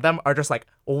around them are just like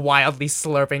wildly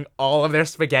slurping all of their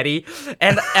spaghetti,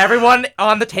 and everyone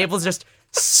on the table is just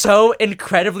so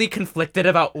incredibly conflicted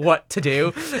about what to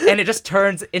do, and it just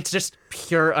turns into just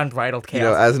pure unbridled chaos. You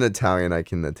know, as an Italian, I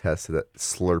can attest to that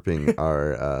slurping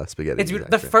our spaghetti. It's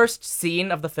the first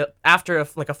scene of the film after a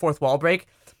fourth wall break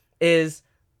is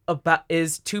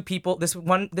two people.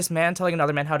 This man telling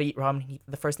another man how to eat ramen.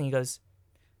 The first thing he goes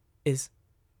is,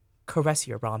 "Caress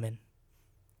your ramen.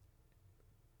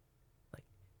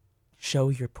 Show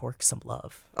your pork some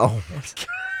love. Oh my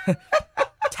God.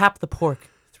 Tap the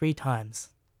pork 3 times.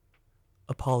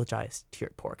 Apologize to your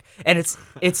pork." And it's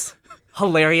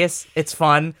hilarious. It's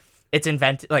fun. It's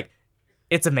invented. Like,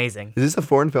 it's amazing. Is this a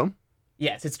foreign film?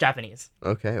 Yes, it's Japanese.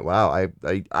 Okay, wow.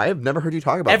 I have never heard you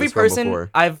talk about Every this film person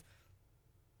before. I've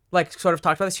like sort of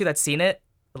talked about this to that's seen it,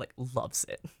 like loves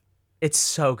it. It's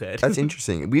so good. That's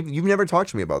interesting. You've never talked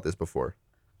to me about this before.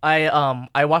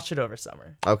 I watched it over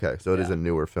summer. Okay, so it is a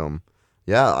newer film.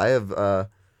 Yeah, I have.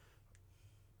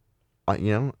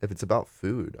 If it's about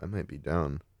food, I might be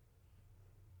down.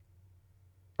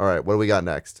 All right, what do we got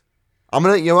next? I'm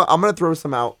gonna throw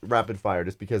some out rapid fire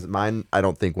just because mine I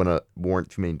don't think want to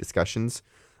warrant too many discussions.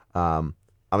 I'm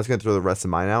just gonna throw the rest of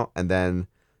mine out, and then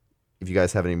if you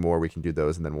guys have any more, we can do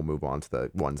those, and then we'll move on to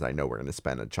the ones I know we're gonna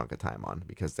spend a chunk of time on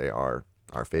because they are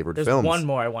our favorite There's films. one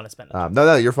more I want to spend.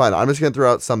 No, you're fine. I'm just gonna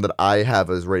throw out some that I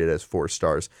have as rated as 4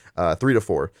 stars, 3 to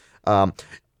 4.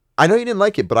 I know you didn't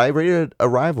like it, but I rated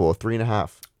Arrival a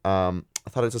 3.5. I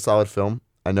thought it's a solid film.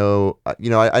 I know,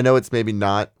 I know it's maybe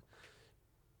not.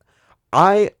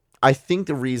 I think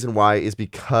the reason why is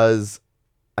because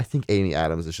I think Amy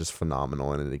Adams is just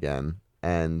phenomenal in it again,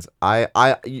 and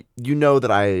you know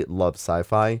that I love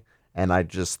sci-fi, and I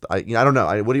don't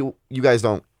know. You guys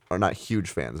are not huge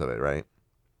fans of it, right?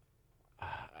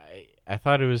 I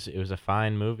thought it was a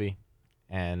fine movie,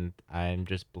 and I'm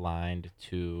just blind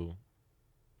to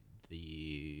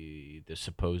the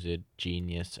supposed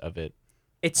genius of it.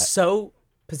 It's so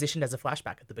positioned as a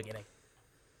flashback at the beginning.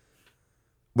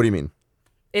 What do you mean?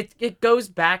 It goes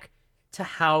back to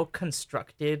how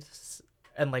constructed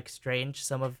and like strange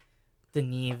some of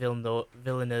Denis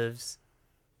Villeneuve's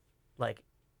like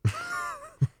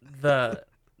the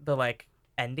like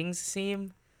endings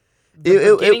seem.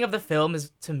 The beginning of the film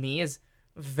is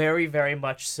very, very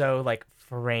much so like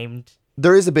framed.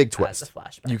 There is a big twist. As a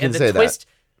flashback. You can and the say twist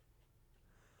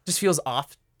just feels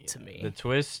off to me. The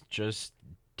twist just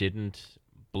didn't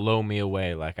blow me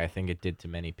away like I think it did to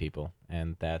many people,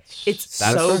 and that's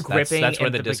so gripping. That's where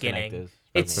in the beginning. disconnect is.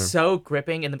 It's so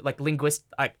gripping in the like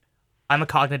I'm a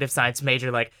cognitive science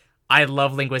major. Like I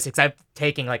love linguistics. I'm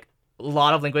taking like a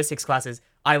lot of linguistics classes.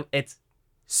 It's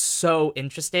so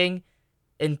interesting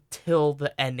until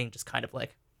the ending just kind of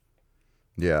like.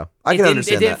 Yeah, I can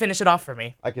understand that. It didn't finish it off for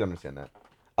me. I can understand that.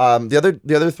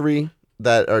 The other 3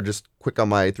 that are just quick on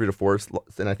my 3 to 4s,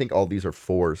 and I think all these are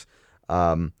 4s.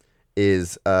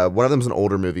 Is one of them is an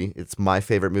older movie. It's my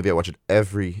favorite movie. I watch it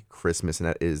every Christmas, and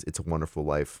that is It's a Wonderful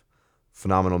Life.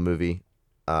 Phenomenal movie,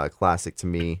 classic to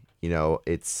me.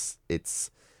 It's it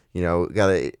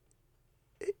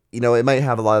might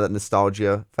have a lot of that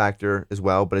nostalgia factor as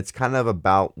well, but it's kind of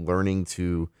about learning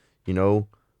to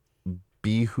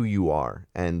be who you are,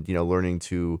 and learning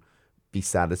to be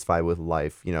satisfied with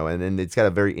life, and then it's got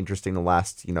a very interesting, the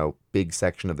last, big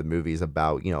section of the movie is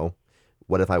about,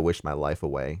 what if I wished my life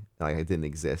away, like it didn't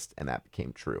exist and that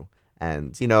became true.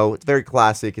 And it's very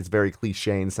classic, it's very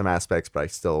cliche in some aspects, but I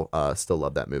still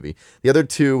love that movie. The other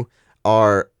two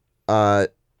are I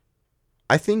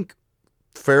think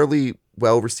fairly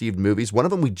well received movies. One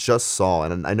of them we just saw,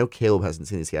 and I know Caleb hasn't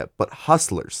seen this yet, but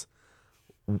Hustlers.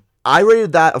 I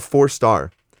rated that a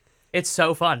 4-star. It's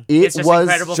so fun. It It's just was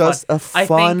incredible just fun. a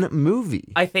fun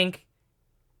movie. I think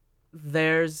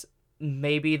there's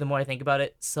maybe, the more I think about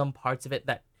it, some parts of it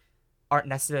that aren't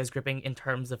necessarily as gripping in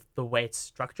terms of the way it's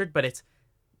structured, but it's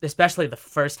especially the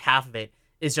first half of it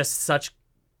is just such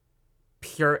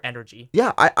pure energy.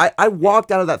 Yeah, I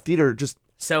walked out of that theater just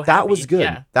So that happy. was good.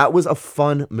 Yeah. That was a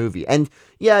fun movie. And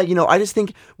yeah, I just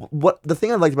think what the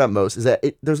thing I liked about most is that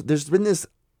there's been this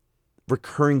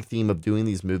recurring theme of doing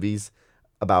these movies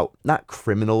about not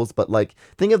criminals, but like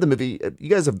think of the movie. You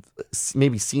guys have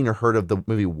maybe seen or heard of the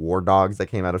movie War Dogs that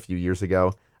came out a few years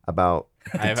ago about.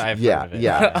 I've heard Yeah, of it.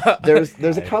 yeah.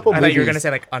 There's a couple. I movies. thought you were gonna say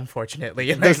like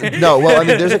unfortunately. No, well, I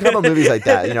mean, there's a couple movies like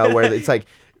that, where it's like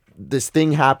this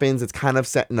thing happens. It's kind of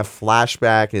set in a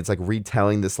flashback, and it's like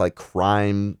retelling this like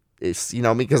crime. It's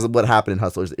because what happened in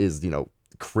Hustlers is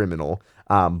criminal.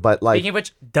 But like Speaking of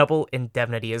which, Double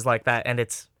Indemnity is like that, and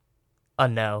it's a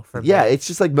no for me. yeah, it's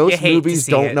just like most hate to movies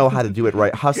see don't it. know how to do it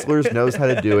right. Hustlers knows how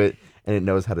to do it, and it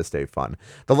knows how to stay fun.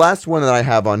 The last one that I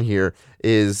have on here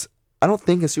is, I don't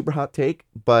think a super hot take,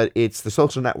 but it's The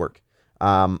Social Network.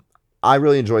 I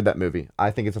really enjoyed that movie. I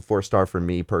think it's a 4-star for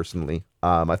me personally.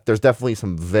 There's definitely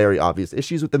some very obvious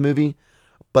issues with the movie,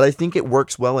 but I think it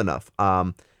works well enough.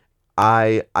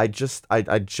 I just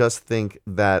think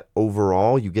that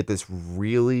overall you get this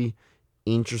really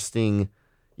interesting.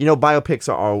 Biopics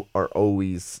are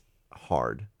always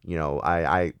hard.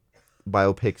 I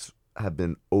biopics have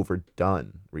been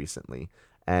overdone recently,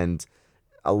 and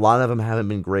a lot of them haven't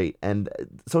been great. And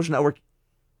Social Network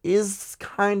is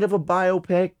kind of a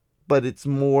biopic, but it's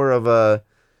more of a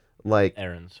like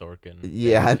Aaron Sorkin.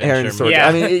 yeah, Adventure Aaron movie. Sorkin. Yeah.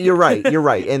 I mean, you're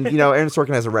right. And Aaron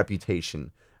Sorkin has a reputation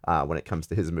when it comes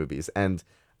to his movies, and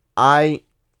I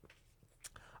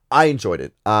enjoyed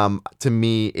it. To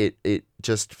me, it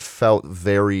just felt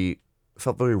very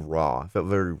raw, felt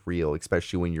very real,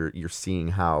 especially when you're seeing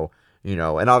how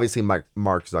and obviously Mark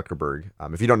Zuckerberg.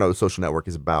 If you don't know, the Social Network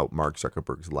is about Mark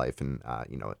Zuckerberg's life and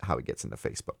how he gets into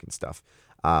Facebook and stuff.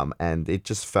 And it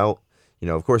just felt,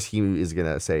 of course he is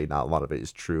gonna say not a lot of it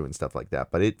is true and stuff like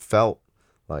that, but it felt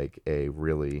like a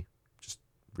really just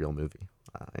real movie.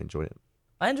 I enjoyed it.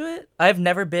 I enjoy it. I've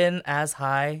never been as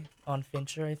high on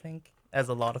Fincher, I think, as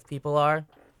a lot of people are,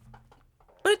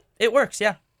 but it works.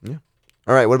 Yeah.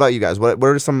 All right, what about you guys? What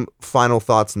are some final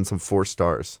thoughts and some 4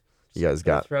 stars you guys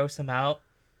got? Throw some out,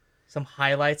 some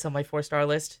highlights on my 4-star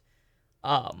list.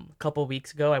 A couple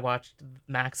weeks ago, I watched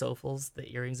Max Ophuls' The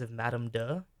Earrings of Madame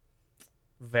De.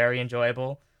 Very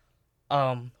enjoyable.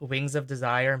 Wings of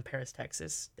Desire in Paris,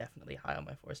 Texas. Definitely high on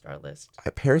my 4-star list.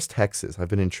 Paris, Texas. I've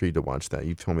been intrigued to watch that.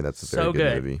 You told me that's a very So good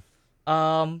good. movie.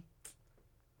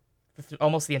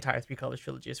 Almost the entire Three Colors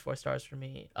trilogy is 4 stars for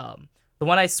me. The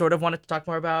one I sort of wanted to talk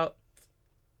more about,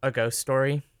 A Ghost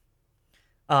Story.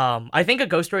 I think A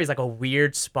Ghost Story is like a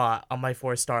weird spot on my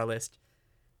 4-star list.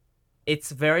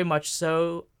 It's very much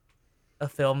so a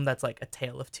film that's like a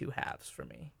tale of two halves for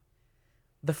me.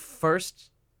 The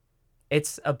first,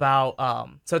 it's about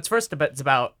it's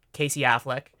about Casey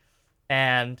Affleck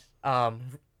and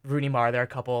Rooney Mara. They're a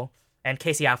couple, and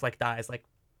Casey Affleck dies like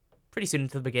pretty soon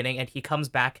into the beginning, and he comes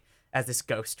back as this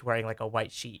ghost wearing like a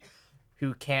white sheet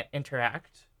who can't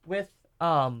interact with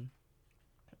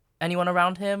anyone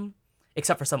around him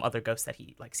except for some other ghosts that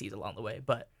he like sees along the way,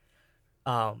 but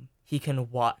he can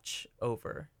watch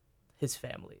over his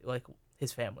family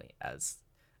as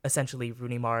essentially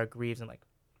Rooney Mara grieves and like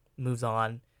moves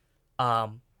on.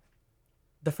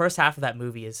 The first half of that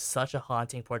movie is such a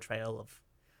haunting portrayal of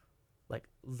like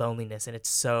loneliness, and it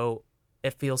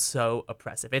feels so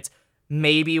oppressive. It's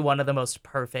maybe one of the most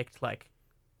perfect like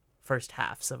first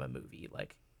halves of a movie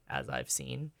like as I've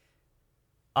seen.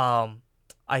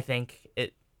 I think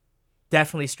it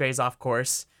definitely strays off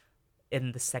course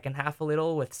in the second half a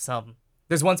little with some.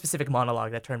 There's one specific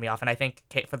monologue that turned me off, and I think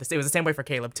it was the same way for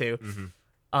Caleb too.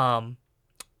 Mm-hmm.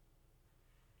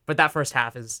 But that first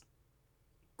half is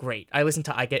great. I listen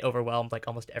to I Get Overwhelmed like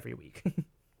almost every week.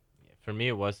 For me,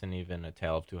 it wasn't even a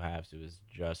tale of two halves. It was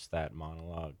just that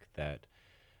monologue that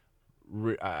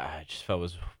I just felt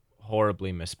was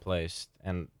horribly misplaced,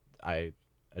 and I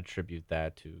attribute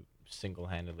that to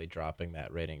single-handedly dropping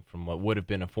that rating from what would have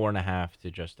been a 4.5 to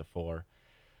just a 4.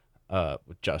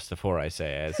 just before I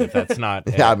say, as if that's not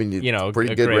Yeah, I mean, it's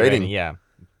pretty a good great rating. Yeah,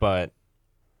 but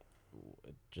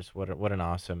just what an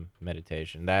awesome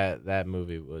meditation. That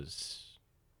movie was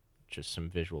just some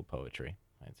visual poetry,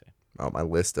 I'd say. My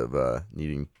list of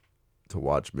needing to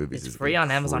watch movies It's is free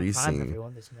on Amazon Prime, increasing.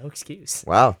 everyone. There's no excuse.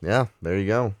 Wow, yeah, there you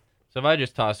go. So if I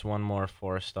just toss one more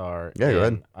 4-star, Yeah,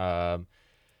 go ahead.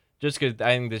 Just because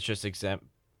I think this just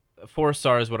 4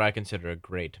 stars is what I consider a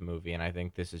great movie, and I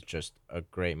think this is just a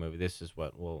great movie. This is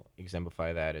what will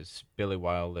exemplify that is Billy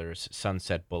Wilder's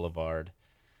Sunset Boulevard.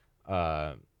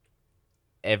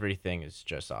 Everything is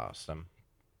just awesome.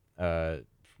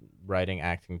 Writing,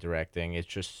 acting, directing, it's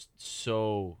just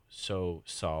so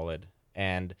solid.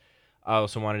 And I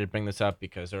also wanted to bring this up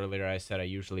because earlier I said I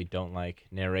usually don't like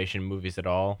narration movies at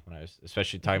all. When I was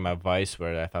especially talking about Vice,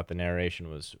 where I thought the narration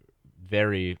was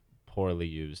very poorly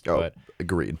used. Oh, But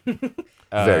agreed.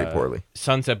 Very poorly.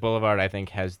 Sunset Boulevard, I think,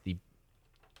 has the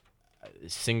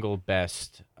single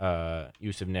best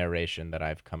use of narration that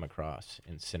I've come across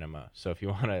in cinema. So if you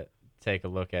want to take a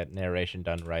look at narration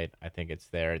done right, I think it's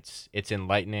there. It's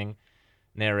enlightening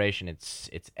narration. It's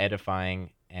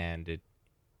edifying, and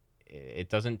it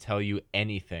doesn't tell you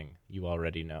anything you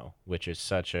already know, which is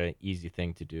such an easy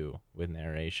thing to do with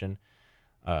narration.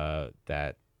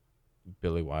 That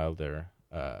Billy Wilder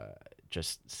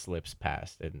just slips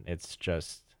past, and it's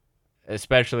just,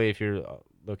 especially if you're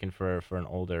looking for an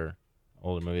older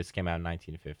movie. This came out in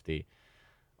 1950.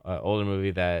 Older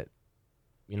movie that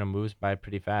moves by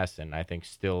pretty fast, and I think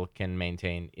still can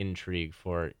maintain intrigue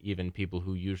for even people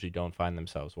who usually don't find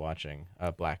themselves watching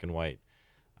black and white.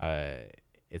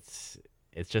 It's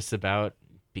just about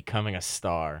becoming a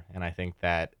star, and I think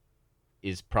that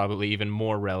is probably even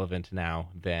more relevant now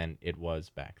than it was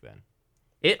back then.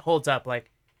 It holds up.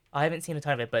 Like, I haven't seen a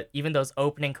ton of it, but even those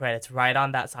opening credits right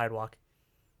on that sidewalk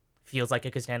feels like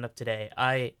it could stand up today.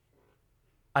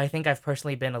 I think I've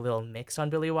personally been a little mixed on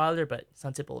Billy Wilder, but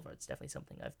Sunset Boulevard is definitely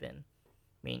something I've been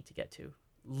meaning to get to.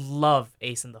 Love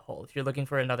Ace in the Hole. If you're looking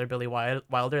for another Billy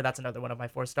Wilder, that's another one of my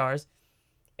 4 stars.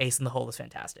 Ace in the Hole is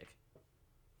fantastic.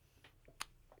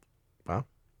 Wow.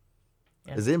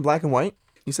 Yeah. Is it in black and white,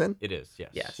 you said? It is,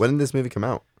 yes. Yes. When did this movie come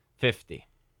out? 50.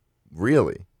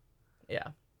 Really? Yeah.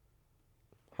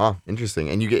 Huh, interesting.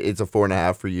 And it's a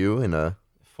 4.5 for you and a...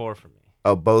 4 for me.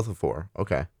 Oh, both a 4.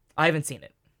 Okay. I haven't seen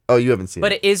it. Oh, you haven't seen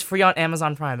But it. it is free on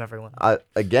Amazon Prime, everyone.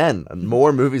 Again,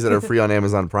 more movies that are free on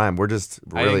Amazon Prime. We're just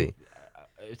really...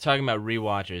 Talking about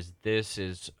rewatches, this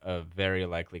is a very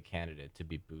likely candidate to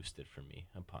be boosted for me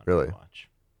upon Really? rewatch.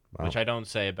 Wow. Which I don't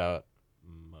say about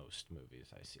most movies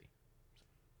I see.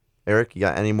 Eric, you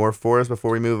got any more for us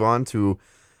before we move on to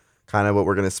kind of what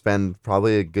we're going to spend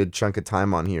probably a good chunk of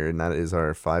time on here, and that is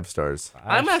our 5 stars.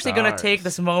 I'm actually going to take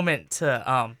this moment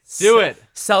to Do it.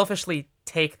 Selfishly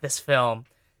take this film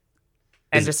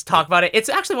and just talk about it. It's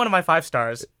actually one of my 5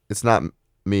 stars. It's not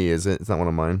me, is it? It's not one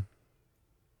of mine?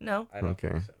 No. I don't Okay.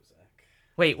 think so, Zach.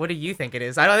 Wait, what do you think it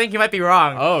is? I don't think you might be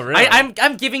wrong. Oh, really?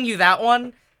 I'm giving you that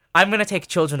one. I'm going to take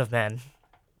Children of Men.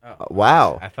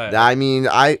 Wow. I mean,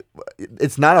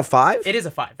 it's not a 5? It is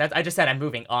a 5. I just said I'm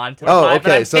moving on to the Oh, 5.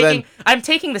 but okay, I'm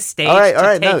taking the stage All right,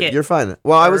 to take no, it. you're fine.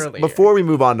 Well, earlier. before we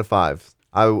move on to 5,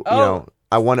 I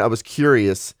was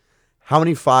curious, how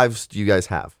many 5s do you guys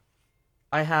have?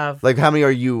 I have Like, how many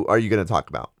are you going to talk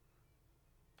about?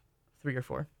 3 or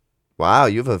 4. Wow,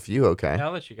 you have a few. Okay. I'll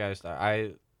let you guys start.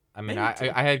 I mean, Maybe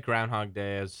 2. I had Groundhog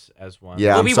Day as one.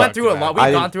 Yeah, Well, I'm we sorry. went through a lot. I We've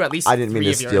didn't- gone through at least I didn't mean 3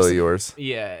 to of steal yours.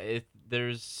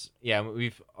 yours.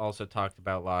 We've also talked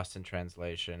about Lost in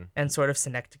Translation And sort of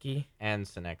Synecdoche. and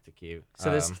Synecdoche. So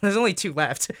there's only 2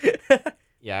 left.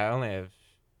 Yeah, I only have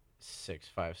 6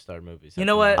 5-star movies. You at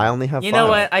know the what? moment. I only have 5. You know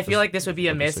what? I feel Just like this would be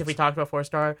a look at miss if 6. we talked about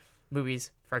 4-star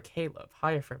movies for Caleb.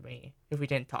 Higher for me if we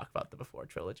didn't talk about the Before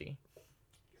trilogy.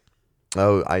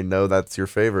 Oh, I know that's your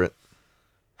favorite.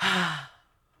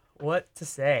 What to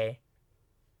say?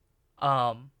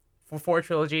 Before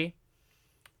trilogy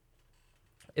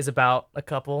is about a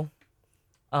couple.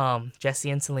 Jesse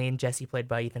and Celine. Jesse played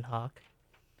by Ethan Hawke.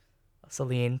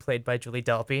 Celine played by Julie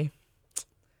Delpy.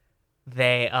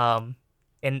 They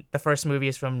in the first movie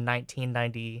is from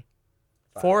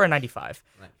 1994 or 95.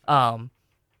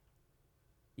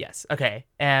 Yes. Okay.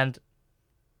 And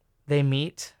they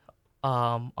meet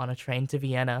on a train to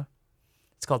Vienna.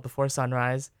 It's called Before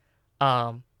Sunrise.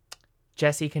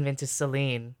 Jesse convinces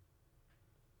Celine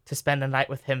to spend a night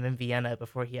with him in Vienna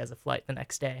before he has a flight the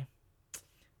next day.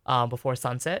 Before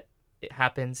sunset, it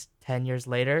happens 10 years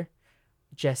later.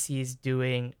 Jesse's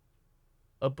doing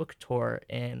a book tour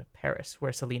in Paris,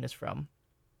 where Celine is from.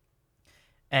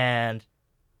 And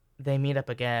they meet up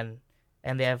again,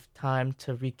 and they have time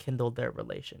to rekindle their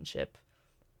relationship.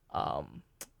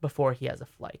 before he has a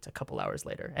flight a couple hours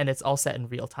later, and it's all set in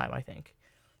real time, I think.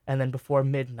 And then Before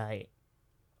Midnight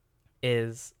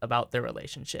is about their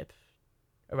relationship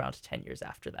around 10 years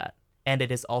after that, and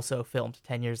it is also filmed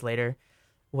 10 years later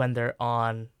when they're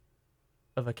on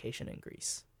a vacation in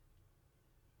Greece.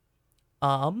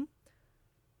 Wow,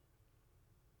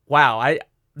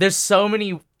 there's so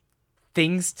many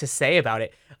things to say about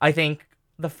it. I think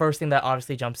the first thing that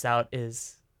obviously jumps out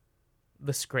is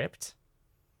the script.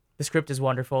 The script is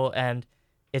wonderful, and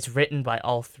it's written by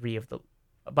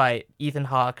by Ethan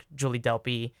Hawke, Julie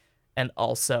Delpy, and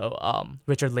also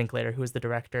Richard Linklater, who is the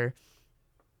director.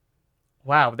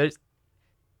 Wow,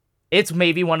 it's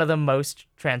maybe one of the most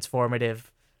transformative,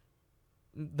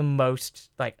 the most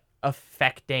like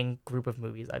affecting group of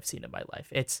movies I've seen in my life.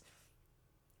 It's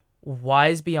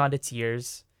wise beyond its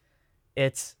years.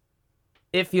 It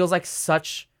feels like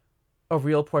such a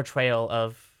real portrayal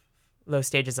of those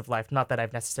stages of life. Not that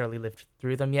I've necessarily lived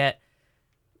through them yet.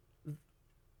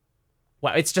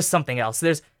 Wow, it's just something else.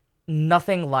 There's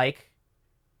nothing like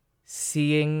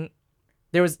seeing.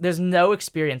 There's no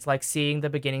experience like seeing the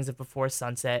beginnings of Before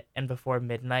Sunset and Before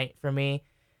Midnight for me,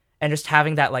 and just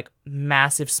having that like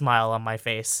massive smile on my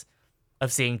face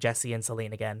of seeing Jesse and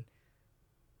Celine again.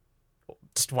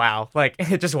 Just wow, like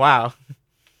just wow.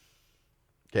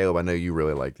 Caleb, I know you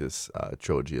really like this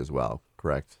trilogy as well,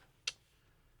 correct?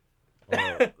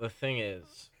 Well, the thing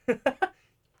is,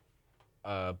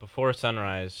 Before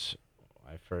Sunrise,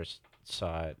 I first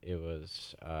saw it. It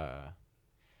was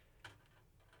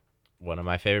one of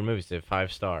my favorite movies. Did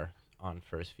 5-star on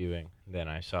first viewing. Then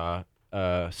I saw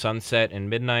Sunset and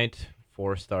Midnight,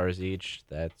 4 stars each.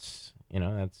 That's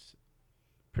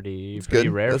pretty good.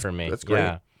 rare for me. That's great.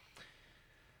 Yeah.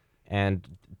 And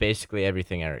basically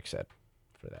everything Eric said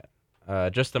for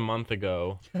that. Just a month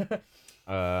ago,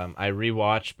 I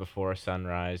rewatched Before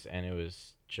Sunrise, and it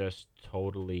was just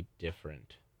totally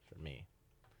different for me,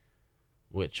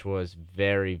 which was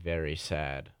very, very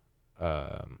sad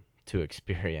to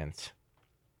experience.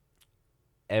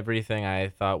 Everything I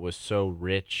thought was so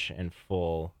rich and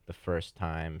full the first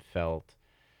time felt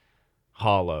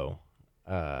hollow.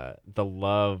 The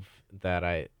love that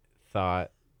I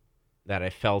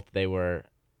felt they were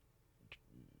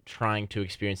trying to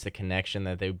experience, the connection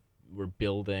that they were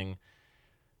building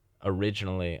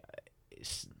originally,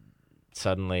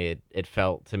 suddenly it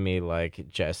felt to me like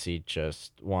Jesse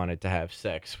just wanted to have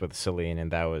sex with Celine,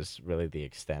 and that was really the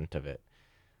extent of it.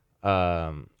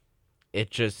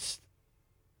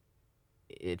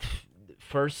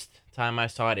 First time I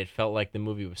saw it, it felt like the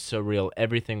movie was so real.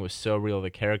 Everything was so real. The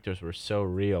characters were so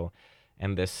real.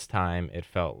 And this time it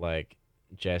felt like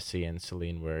Jesse and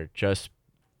Celine were just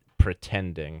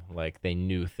pretending like they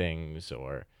knew things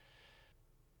or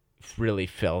really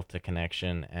felt a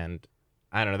connection. And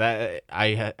I don't know, that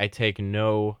I take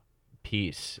no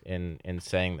peace in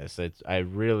saying this. I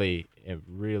really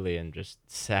am just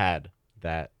sad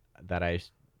that I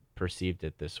perceived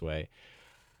it this way.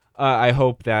 I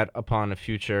hope that upon a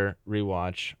future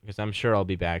rewatch, because I'm sure I'll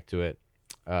be back to it,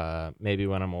 maybe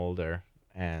when I'm older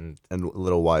and a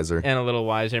little wiser.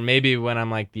 Maybe when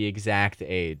I'm like the exact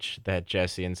age that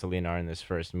Jesse and Celine are in this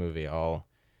first movie, I'll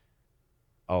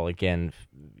again,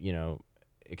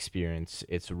 experience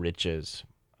its riches,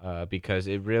 because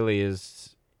it really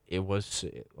is. It was,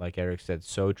 like Eric said,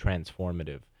 so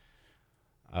transformative,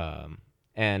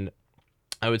 and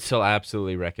I would still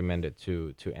absolutely recommend it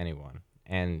to anyone.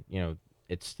 And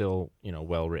it's still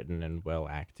well written and well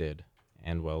acted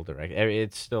and well directed.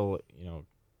 It's still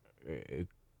a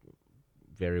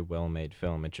very well made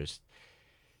film. It just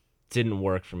didn't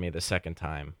work for me the second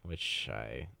time, which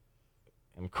I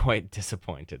am quite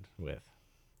disappointed with.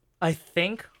 I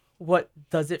think what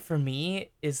does it for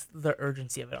me is the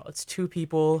urgency of it all. It's two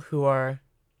people who are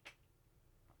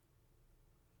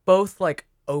both like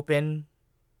open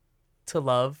to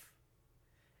love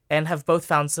and have both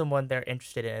found someone they're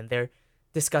interested in, and they're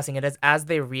discussing it as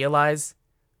they realize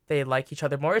they like each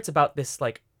other more. It's about this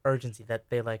like urgency that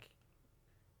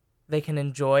they can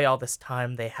enjoy all this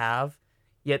time they have,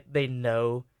 yet they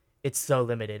know it's so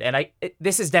limited. And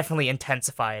this is definitely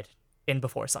intensified in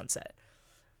Before Sunset.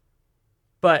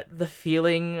 But the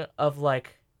feeling of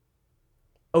like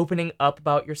opening up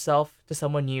about yourself to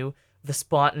someone new, the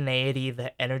spontaneity,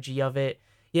 the energy of it,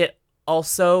 yet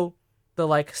also the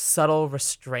like subtle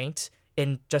restraint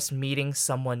in just meeting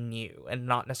someone new and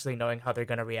not necessarily knowing how they're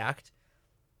going to react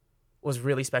was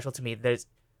really special to me. There's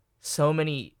so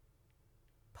many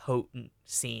potent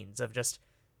scenes of just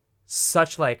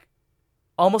such like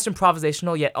almost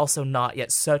improvisational, yet also not, yet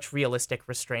such realistic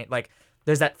restraint. Like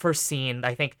there's that first scene,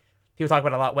 I think people talk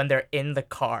about a lot, when they're in the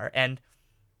car and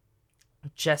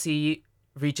Jesse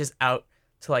reaches out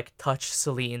to like touch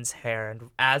Celine's hair, and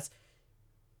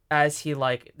as he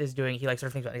like is doing, he like sort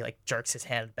of thinks about it, he like jerks his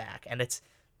hand back, and it's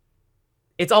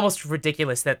almost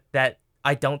ridiculous that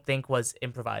I don't think was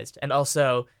improvised. And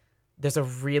also, there's a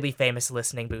really famous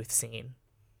listening booth scene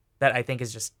that I think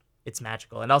is just it's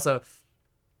magical. And also,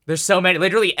 there's so many,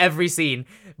 literally every scene.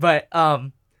 But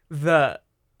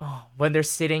when they're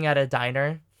sitting at a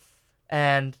diner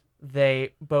and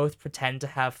they both pretend to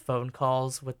have phone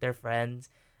calls with their friends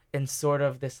in sort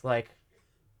of this like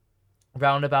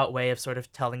roundabout way of sort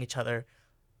of telling each other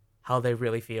how they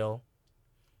really feel.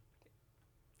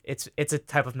 It's a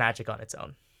type of magic on its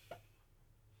own.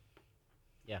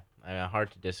 Yeah, hard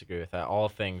to disagree with that. All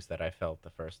things that I felt the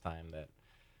first time that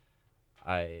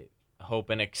I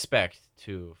hope and expect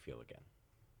to feel again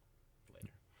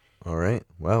later. All right.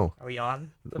 Well, Are we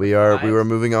on? we were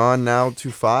moving on now to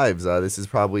fives. This is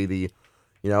probably the,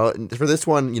 for this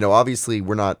one, obviously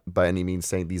we're not by any means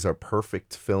saying these are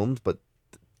perfect films, but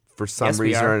for some Yes, we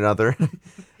reason are. or another,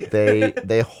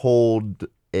 they hold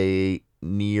a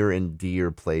near and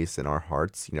dear place in our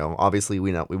hearts. Obviously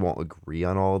we won't agree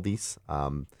on all of these.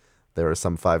 There are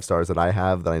some 5 stars that I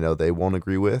have that I know they won't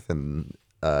agree with, and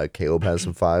Caleb has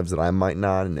some 5s that I might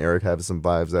not, and Eric has some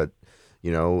 5s that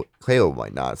Caleb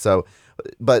might not. So,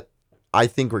 but I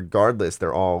think regardless,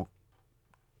 they're all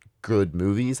good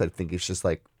movies. I think it's just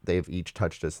like they've each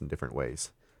touched us in different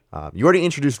ways. You already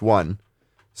introduced one,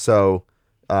 so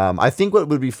I think what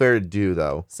would be fair to do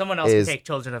though. Someone else is, can take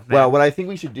Children of Men. Well, what I think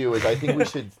we should do is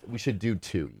we should do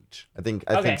 2 each. I think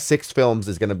Okay. 6 films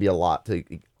is going to be a lot to.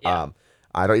 Yeah.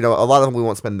 I don't a lot of them we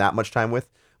won't spend that much time with,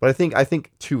 but I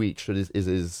think 2 each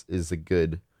is a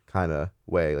good kind of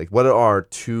way. Like, what are our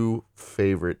 2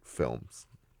 favorite films?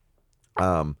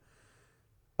 Yeah.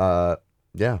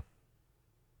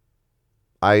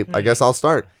 I guess I'll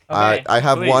start. Okay, I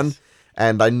have please. one,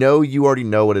 and I know you already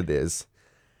know what it is.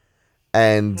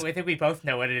 And I think we both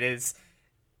know what it is.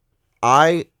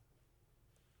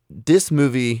 this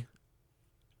movie,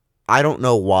 I don't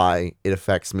know why it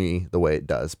affects me the way it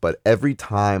does, but every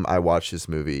time I watch this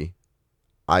movie,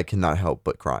 I cannot help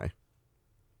but cry.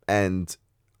 And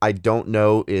I don't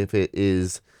know if it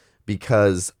is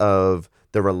because of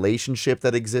the relationship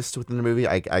that exists within the movie.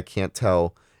 I can't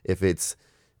tell if it's...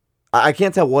 I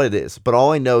can't tell what it is, but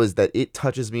all I know is that it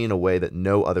touches me in a way that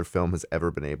no other film has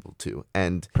ever been able to.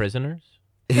 And Prisoners?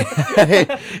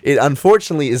 it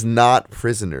unfortunately is not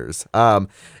Prisoners.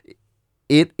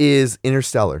 It is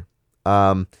Interstellar.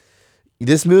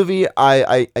 This movie,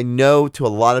 I know to a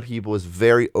lot of people is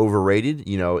very overrated.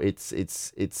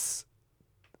 It's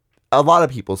a lot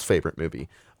of people's favorite movie.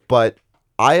 But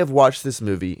I have watched this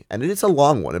movie, and it is a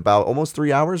long one, about almost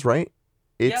 3 hours, right?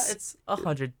 It's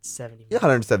 170 minutes.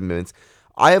 107 minutes.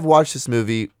 I have watched this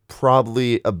movie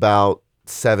probably about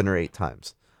 7 or 8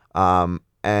 times.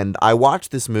 And I watch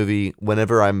this movie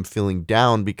whenever I'm feeling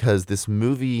down because this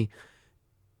movie,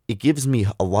 it gives me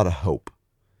a lot of hope.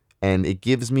 And it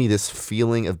gives me this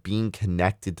feeling of being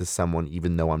connected to someone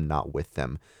even though I'm not with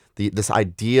them. This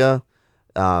idea,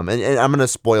 and I'm going to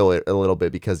spoil it a little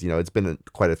bit because, it's been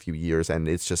quite a few years and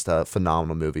it's just a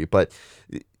phenomenal movie. But,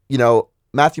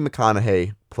 Matthew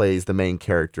McConaughey plays the main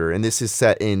character, and this is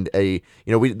set in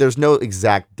there's no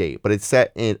exact date, but it's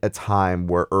set in a time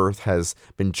where Earth has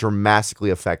been dramatically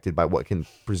affected by what can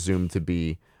presume to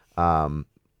be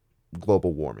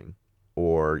global warming,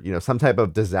 or some type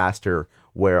of disaster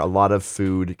where a lot of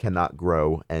food cannot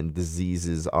grow and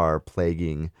diseases are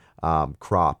plaguing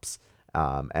crops,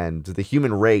 and the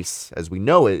human race, as we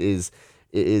know it, is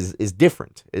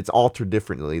different. It's altered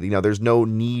differently. There's no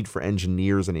need for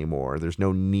engineers anymore. There's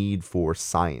no need for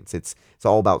science. It's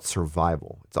all about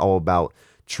survival. It's all about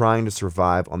trying to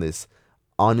survive on this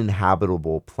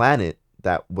uninhabitable planet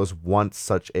that was once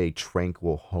such a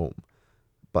tranquil home,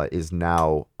 but is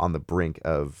now on the brink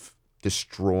of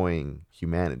destroying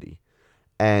humanity.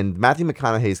 And Matthew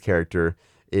McConaughey's character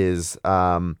is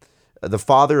the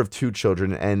father of 2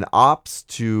 children and opts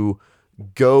to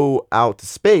go out to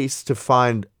space to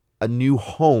find a new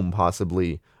home,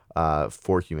 possibly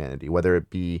for humanity, whether it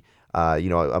be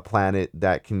a planet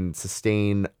that can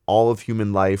sustain all of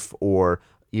human life, or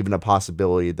even a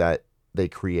possibility that they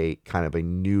create kind of a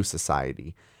new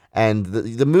society. And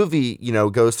the movie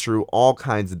goes through all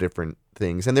kinds of different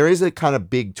things, and there is a kind of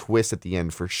big twist at the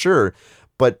end for sure,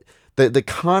 but the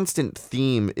constant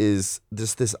theme is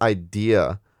just this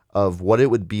idea of what it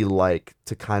would be like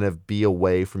to kind of be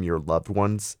away from your loved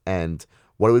ones, and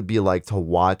what it would be like to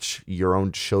watch your own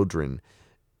children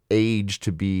age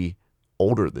to be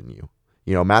older than you.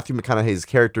 Matthew McConaughey's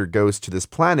character goes to this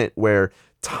planet where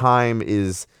time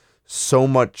is so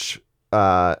much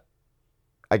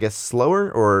I guess,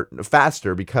 slower or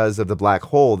faster because of the black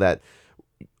hole that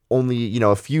only,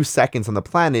 a few seconds on the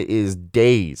planet is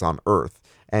days on Earth.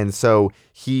 And so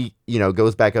he,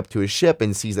 goes back up to his ship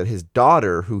and sees that his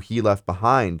daughter, who he left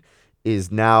behind,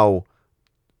 is now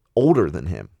older than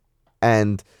him.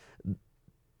 And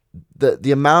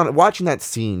the amount, watching that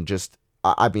scene, just,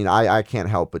 I mean, I can't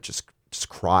help but just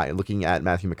cry looking at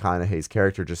Matthew McConaughey's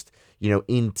character, just,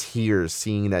 in tears,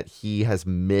 seeing that he has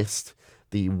missed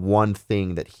the one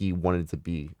thing that he wanted to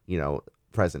be,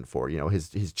 present for,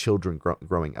 his children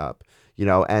growing up,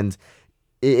 and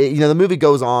the movie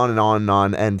goes on and on and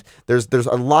on, and there's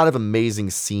a lot of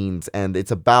amazing scenes, and it's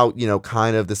about,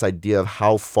 kind of this idea of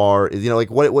how far,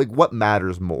 what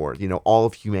matters more, all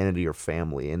of humanity or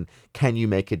family, and can you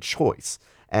make a choice?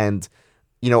 And,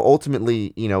 ultimately,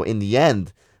 in the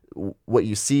end, what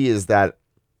you see is that,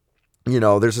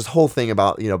 there's this whole thing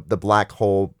about, the black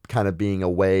hole kind of being a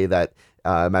way that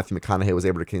Matthew McConaughey was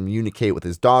able to communicate with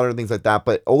his daughter and things like that.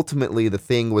 But ultimately, the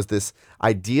thing was this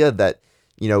idea that,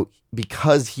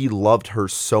 because he loved her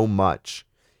so much,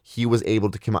 he was able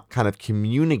to kind of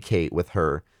communicate with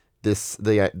her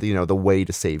the way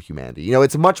to save humanity.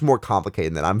 It's much more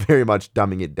complicated than that. I'm very much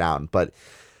dumbing it down. But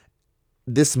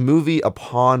this movie,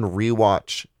 upon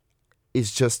rewatch,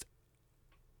 is just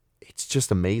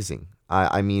amazing.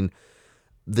 I mean,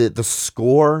 the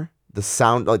score, the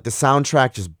sound, like the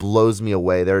soundtrack just blows me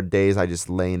away. There are days I just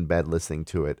lay in bed listening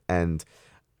to it. And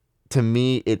to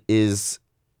me, it is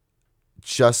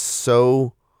just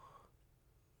so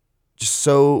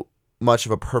much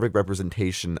of a perfect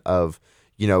representation of,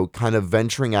 kind of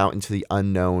venturing out into the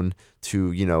unknown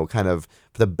to, kind of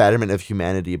for the betterment of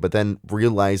humanity, but then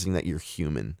realizing that you're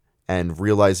human and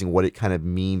realizing what it kind of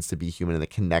means to be human and the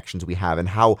connections we have, and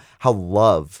how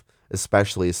love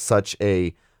especially is such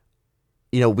a,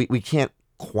 we can't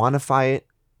quantify it.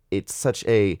 It's such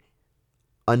a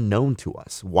unknown to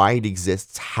us, why it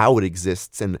exists, how it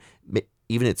exists, and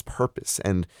even its purpose.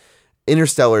 And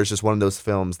Interstellar is just one of those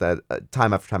films that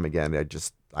time after time again,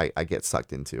 I get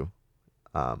sucked into.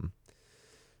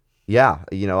 Yeah,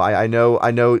 I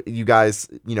know you guys,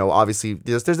 obviously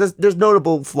there's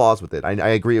notable flaws with it. I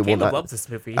agree. It will Caleb not. loves this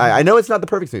movie. I know it's not the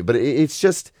perfect movie, but it's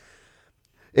just,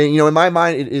 in my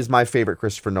mind, it is my favorite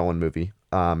Christopher Nolan movie.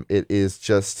 It's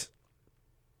just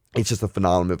a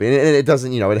phenomenal movie, and it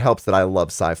doesn't, it helps that I love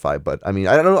sci-fi. But I mean,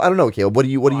 I don't know, Caleb. What do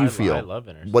you feel? I love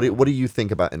Interstellar. What do you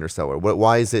think about Interstellar?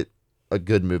 Why is it a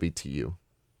good movie to you?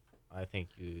 I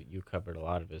think you covered a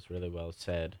lot of it. It's really well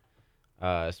said.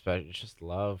 Especially just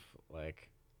love, like,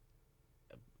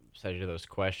 especially those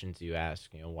questions you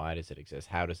ask. Why does it exist?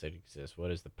 How does it exist?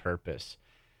 What is the purpose?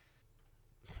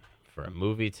 For a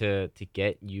movie to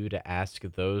get you to ask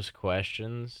those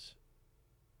questions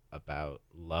about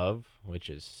love, which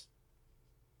is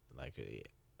like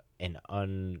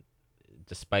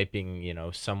despite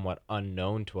being somewhat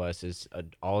unknown to us, is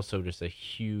also just a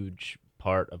huge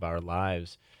part of our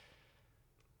lives.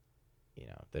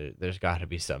 There's got to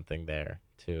be something there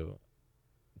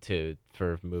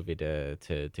for a movie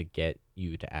to get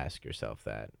you to ask yourself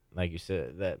that. Like you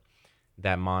said, that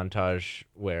montage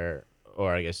where,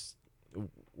 or I guess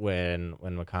when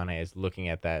McConaughey is looking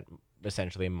at that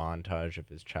essentially montage of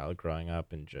his child growing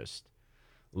up and just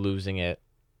losing it.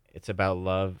 It's about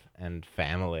love and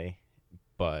family,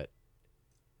 but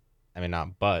I mean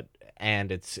not but,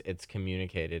 and it's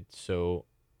communicated so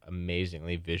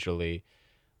amazingly visually,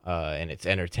 and it's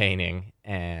entertaining,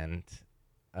 and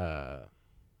like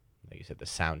you said, the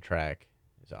soundtrack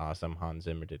is awesome. Hans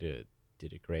Zimmer did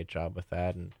a great job with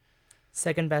that, and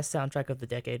Second best soundtrack of the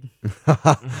decade.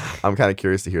 I'm kind of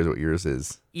curious to hear what yours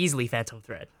is. Easily Phantom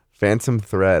Thread. Phantom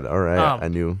Thread. All right, I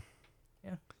knew.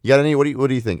 Yeah. You got any? What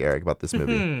do you think, Eric, about this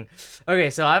movie? Okay,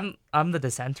 so I'm the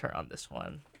dissenter on this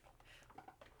one.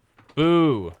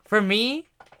 boo. For me,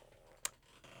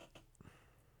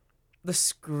 the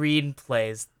screenplay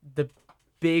is the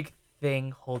big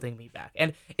thing holding me back.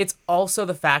 And it's also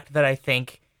the fact that I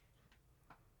think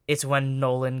it's when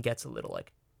Nolan gets a little,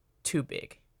 like, too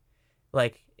big.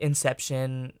 Like,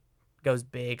 Inception goes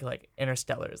big, like,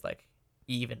 Interstellar is, like,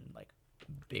 even, like,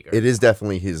 bigger. It is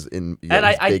definitely his and his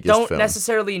I biggest don't film.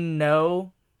 necessarily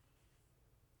know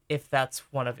if that's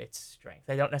one of its strengths.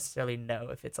 I don't necessarily know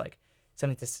if it's, like,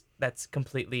 something that's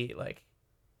completely, like,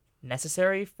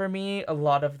 necessary for me. A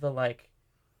lot of the, like,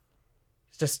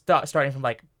 just starting from,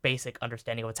 like, basic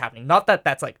understanding of what's happening. Not that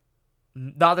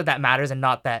that matters, and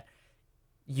not that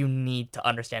you need to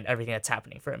understand everything that's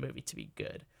happening for a movie to be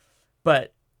good.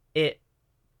 But it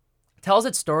tells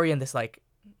its story in this, like,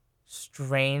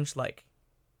 strange, like,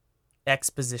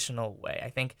 expositional way. I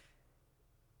think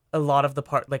a lot of the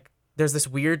part, like, there's this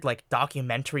weird like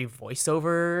documentary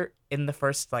voiceover in the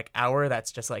first like hour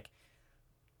that's just like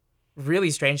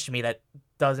really strange to me that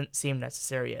doesn't seem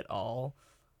necessary at all.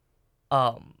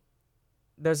 Um,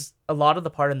 there's a lot of the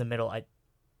part in the middle I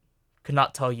could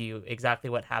not tell you exactly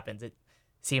what happens. It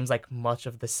seems like much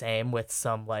of the same with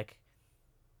some like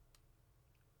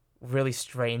really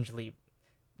strangely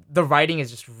the writing is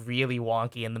just really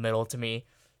wonky in the middle to me.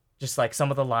 Just like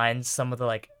some of the lines, some of the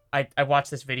like I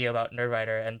watched this video about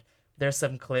Nerdwriter and there's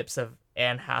some clips of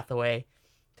Anne Hathaway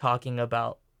talking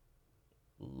about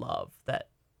love that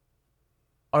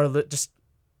just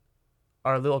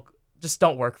are a little just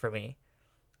don't work for me.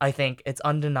 I think it's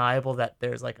undeniable that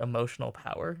there's like emotional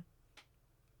power,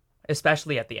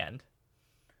 especially at the end.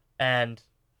 And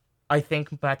I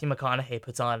think Matthew McConaughey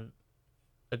puts on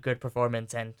a good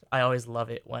performance, and I always love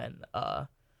it when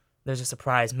there's a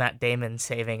surprise Matt Damon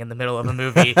saving in the middle of a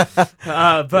movie.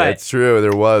 But it's true.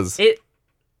 There was. it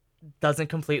doesn't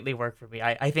completely work for me.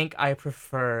 I think I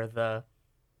prefer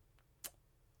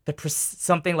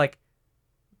something like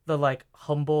the like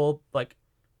humble like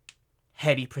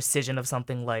heady precision of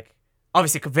something like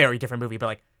obviously a very different movie, but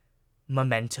like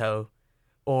Memento,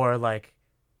 or like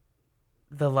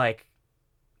the like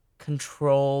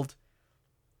controlled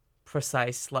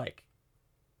precise like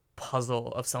puzzle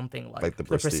of something like Like the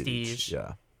Prestige.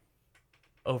 Yeah.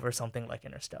 over something like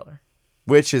Interstellar.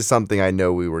 Which is something I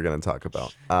know we were going to talk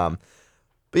about.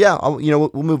 But yeah, we'll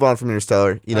move on from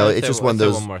Interstellar. It's just one of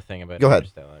those. One more thing about Go ahead.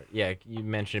 Interstellar. Yeah, you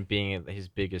mentioned being his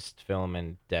biggest film,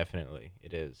 and definitely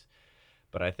it is.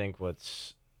 But I think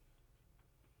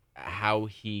how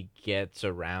he gets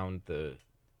around the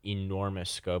enormous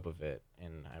scope of it,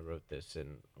 and I wrote this,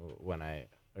 and when I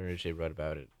originally wrote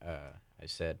about it, I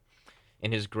said,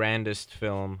 in his grandest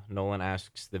film, Nolan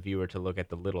asks the viewer to look at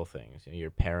the little things, your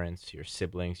parents, your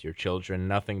siblings, your children,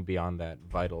 nothing beyond that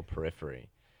vital periphery.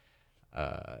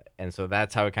 And so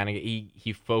that's how it kind of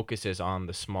he focuses on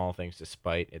the small things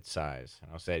despite its size.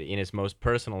 And I'll say in his most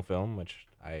personal film, which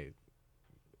I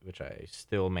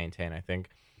still maintain, I think,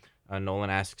 Nolan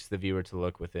asks the viewer to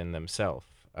look within themselves.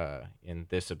 In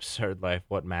this absurd life,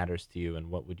 what matters to you,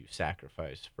 and what would you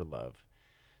sacrifice for love?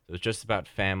 So it's just about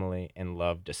family and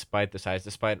love, despite the size,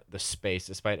 despite the space,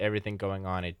 despite everything going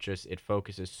on. It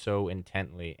focuses so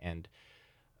intently and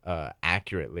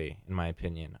accurately, in my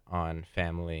opinion, on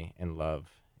family and love.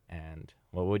 And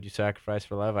what would you sacrifice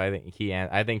for love? I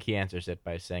think he answers it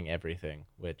by saying everything,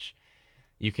 which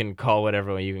you can call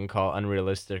whatever you can call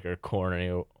unrealistic or corny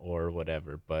or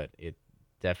whatever, but it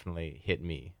definitely hit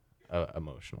me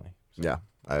emotionally. So. Yeah,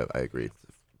 I agree. It's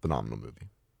a phenomenal movie.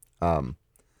 All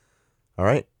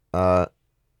right,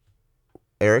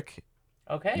 Eric.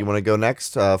 Okay. You want to go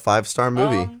next? 5-star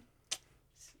movie.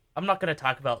 I'm not gonna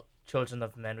talk about Children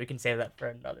of Men. We can save that for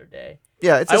another day.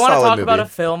 Yeah, it's a I want to solid talk movie. about a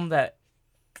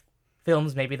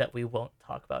films maybe that we won't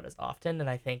talk about as often, and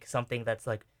I think something that's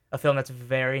like a film that's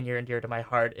very near and dear to my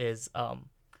heart is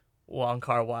Wong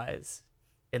Kar-wai's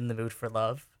In the Mood for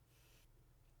Love.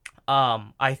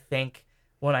 I think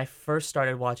when I first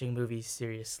started watching movies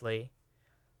seriously,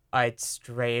 I'd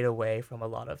strayed away from a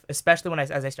lot of, especially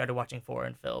as I started watching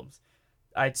foreign films,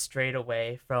 I'd strayed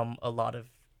away from a lot of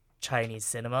Chinese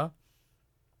cinema.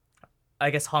 I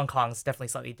guess Hong Kong's definitely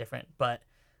slightly different, but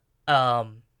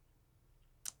I'd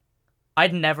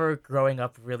never growing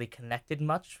up really connected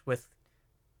much with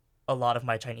a lot of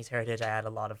my Chinese heritage. I had a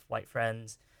lot of white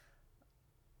friends.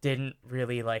 Didn't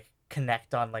really like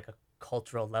connect on like a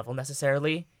cultural level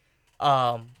necessarily.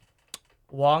 Wong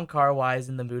Kar-wai's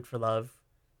In the Mood for Love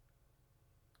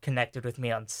connected with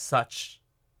me on such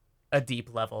a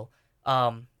deep level.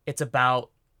 It's about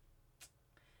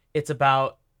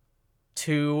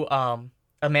two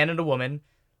a man and a woman,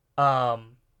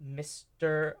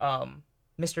 Mr.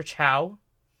 Chow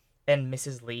and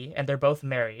Mrs. Lee, and they're both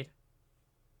married.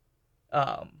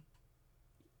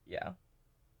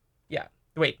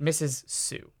 Wait, Mrs.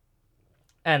 Sue.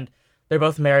 And they're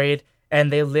both married,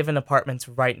 and they live in apartments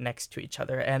right next to each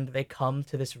other, and they come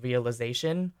to this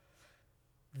realization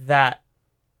that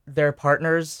their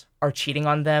partners are cheating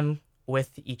on them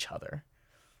with each other.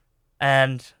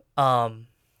 And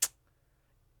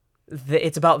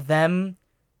it's about them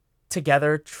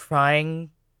together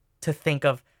trying to think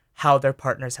of how their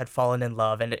partners had fallen in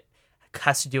love, and it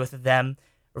has to do with them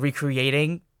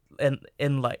recreating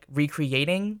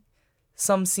recreating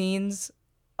some scenes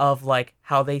of like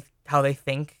how they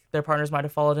think their partners might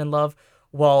have fallen in love,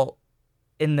 while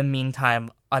in the meantime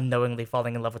unknowingly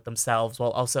falling in love with themselves,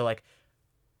 while also like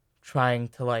trying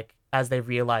to like, as they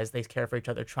realize they care for each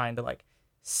other, trying to like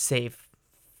save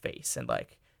face and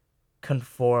like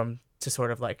conform to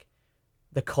sort of like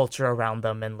the culture around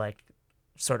them and like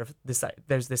sort of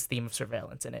there's this theme of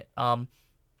surveillance in it.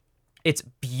 It's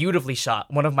beautifully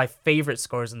shot, one of my favorite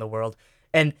scores in the world,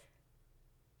 and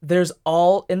there's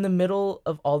all in the middle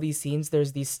of all these scenes.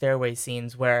 There's these stairway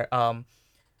scenes where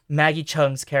Maggie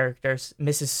Cheung's character,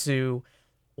 Mrs. Sue,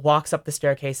 walks up the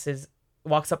staircase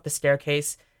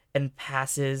and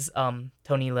passes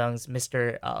Tony Leung's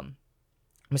Mr.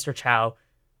 Chow.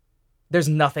 There's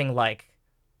nothing like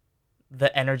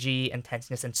the energy and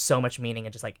tenseness and so much meaning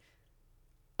and just like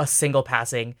a single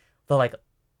passing. The like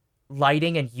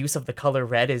lighting and use of the color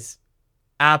red is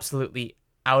absolutely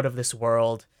out of this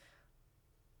world.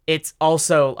 It's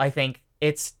also, I think,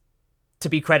 it's to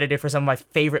be credited for some of my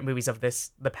favorite movies of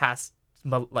the past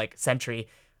like century.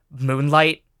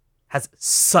 Moonlight has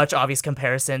such obvious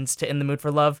comparisons to In the Mood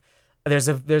for Love. There's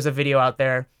a video out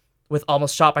there with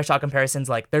almost shot by shot comparisons.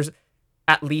 Like there's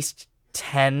at least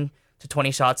 10 to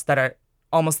 20 shots that are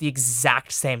almost the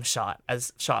exact same shot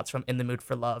as shots from In the Mood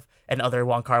for Love and other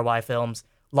Wong Kar-wai films.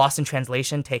 Lost in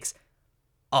Translation takes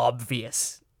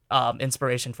obvious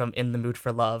inspiration from In the Mood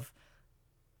for Love.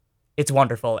 It's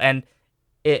wonderful, and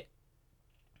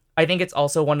I think it's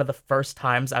also one of the first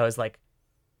times I was like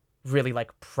really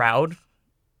like proud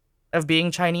of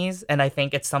being Chinese, and I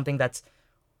think it's something that's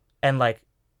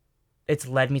it's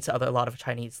led me to a lot of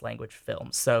Chinese language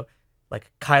films. So like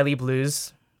Kylie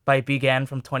Blues by Bi Gan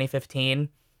from 2015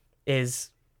 is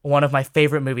one of my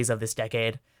favorite movies of this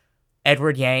decade.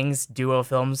 Edward Yang's duo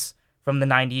films from the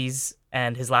 90s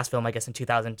and his last film, I guess, in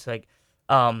 2000, like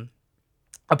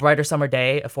A Brighter Summer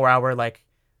Day, a 4-hour like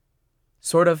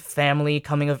sort of family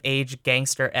coming of age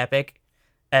gangster epic,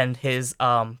 and his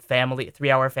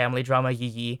 3-hour family drama Yi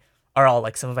Yi are all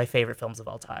like some of my favorite films of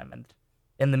all time, and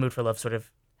In the Mood for Love sort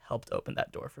of helped open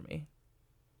that door for me.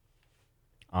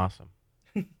 Awesome.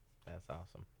 That's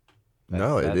awesome.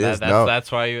 No, it is.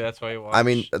 That's why you watch. I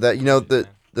mean,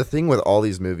 the thing with all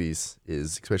these movies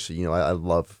is, especially, I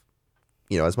love,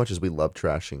 as much as we love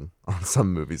trashing on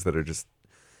some movies that are just,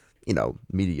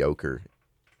 mediocre,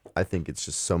 I think it's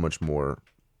just so much more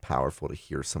powerful to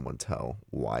hear someone tell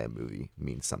why a movie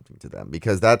means something to them,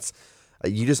 because that's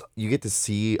you get to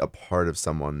see a part of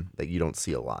someone that you don't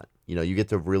see a lot. You get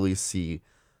to really see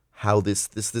how this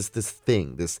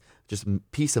thing, this just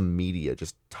piece of media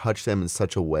just touched them in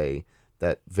such a way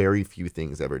that very few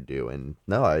things ever do. And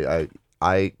no,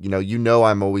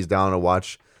 I'm always down to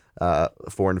watch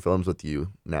foreign films with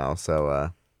you now.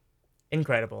 So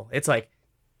incredible. It's like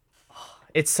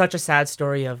it's such a sad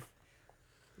story of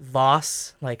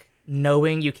loss, like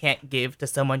knowing you can't give to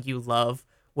someone you love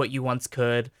what you once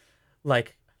could,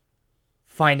 like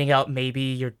finding out maybe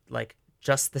you're like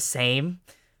just the same,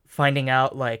 finding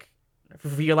out like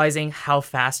realizing how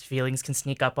fast feelings can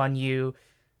sneak up on you,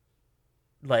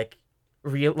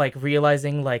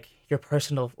 realizing like your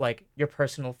personal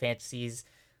fantasies.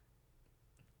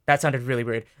 That sounded really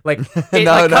weird.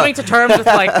 Coming to terms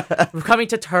with coming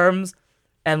to terms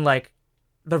and like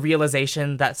the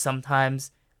realization that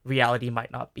sometimes reality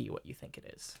might not be what you think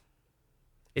it is.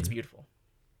 It's beautiful.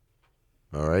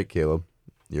 All right, Caleb,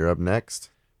 you're up next.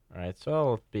 All right, so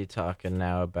I'll be talking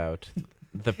now about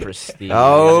The Prestige.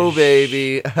 Oh,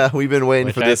 baby. We've been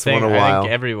waiting for this one a while. I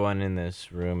think everyone in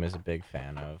this room is a big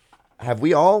fan of. Have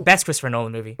we all? Best Christopher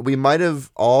Nolan movie. We might have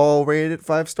all rated it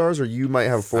 5 stars, or you might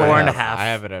have 4.5. I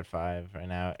have it at 5 right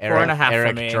now. 4.5 Eric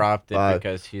for me. dropped it 5.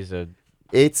 because he's a.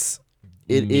 It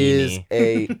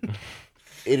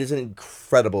is an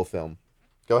incredible film.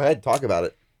 Go ahead, talk about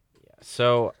it.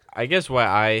 So I guess why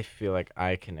I feel like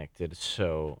I connected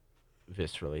so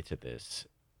viscerally to this.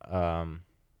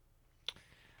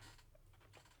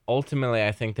 Ultimately,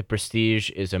 I think The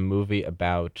Prestige is a movie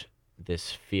about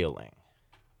this feeling.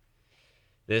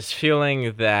 This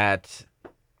feeling that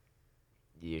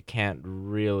you can't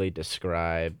really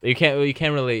describe. You can't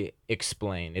really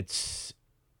explain. It's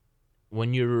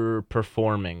when you're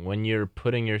performing, when you're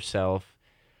putting yourself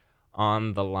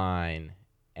on the line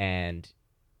and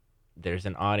there's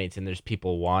an audience and there's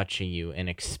people watching you and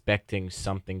expecting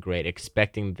something great,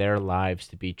 expecting their lives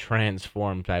to be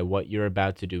transformed by what you're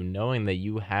about to do, knowing that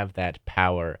you have that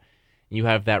power, you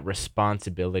have that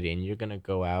responsibility, and you're going to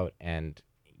go out and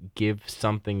give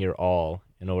something your all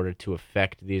in order to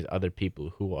affect these other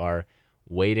people who are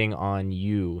waiting on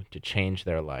you to change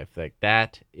their life. Like,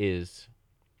 that is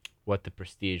what The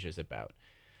Prestige is about.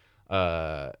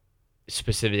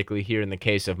 Specifically here in the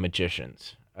case of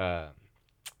magicians.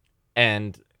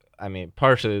 And I mean,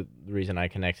 partially the reason I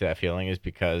connect to that feeling is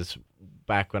because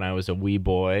back when I was a wee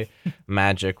boy,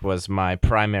 magic was my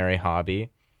primary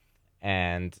hobby.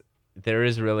 And there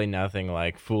is really nothing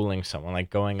like fooling someone, like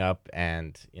going up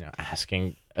and,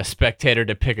 asking a spectator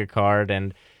to pick a card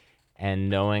and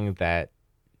knowing that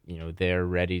they're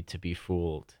ready to be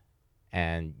fooled,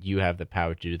 and you have the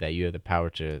power to do that. You have the power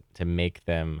to make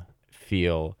them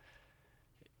feel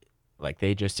like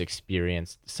they just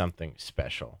experienced something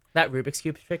special. That Rubik's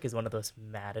Cube trick is one of those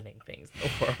maddening things in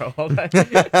the world.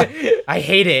 I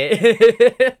hate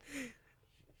it.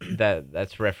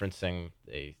 That's referencing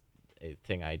a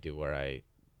thing I do where I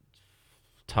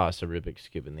toss a Rubik's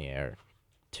Cube in the air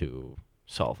to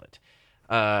solve it.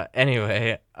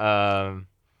 Anyway,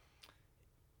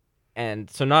 and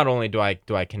so not only do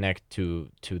I connect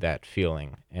to that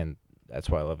feeling, and that's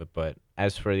why I love it, but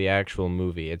as for the actual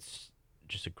movie, it's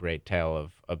just a great tale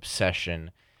of obsession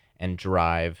and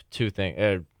drive. Two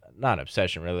things, not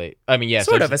obsession really. I mean, yes,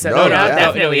 Sort of obsession. No, Yeah, yeah.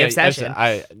 definitely yeah, obsession.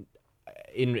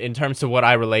 In terms of what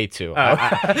I relate to, Oh.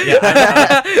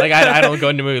 I don't go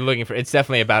into a movie looking for. It's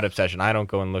definitely about obsession. I don't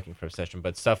go in looking for obsession,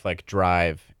 but stuff like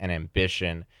drive and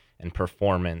ambition and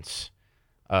performance,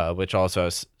 which also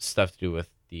has stuff to do with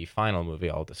the final movie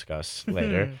I'll discuss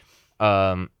later.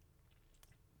 But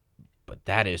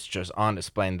that is just on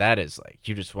display, and that is like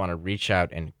you just want to reach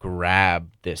out and grab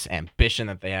this ambition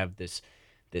that they have, this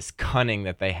cunning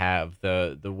that they have,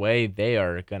 the way they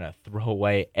are gonna throw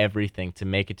away everything to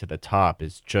make it to the top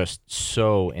is just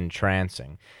so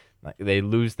entrancing. Like they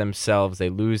lose themselves, they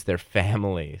lose their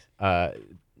family,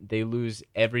 they lose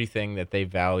everything that they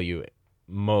value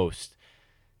most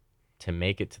to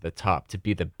make it to the top, to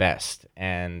be the best.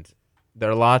 And there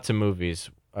are lots of movies,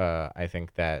 I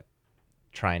think, that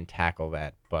try and tackle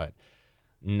that, but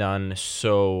none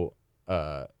so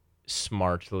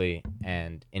smartly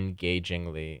and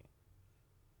engagingly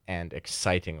and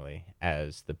excitingly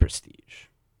as The Prestige.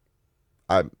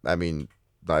 I mean,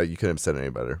 you couldn't have said it any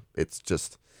better. It's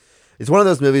one of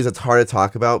those movies that's hard to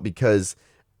talk about because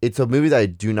it's a movie that I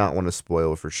do not want to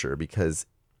spoil for sure. Because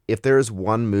if there is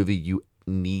one movie you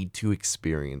need to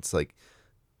experience, like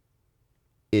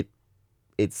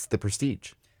it's The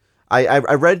Prestige. I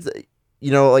read,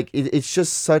 like it's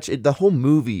just such the whole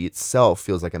movie itself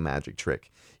feels like a magic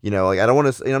trick. Like I don't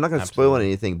want to, I'm not going to spoil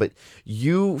anything, but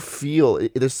you feel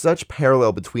there's such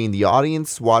parallel between the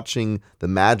audience watching the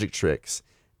magic tricks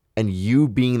and you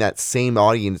being that same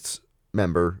audience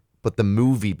member, but the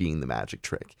movie being the magic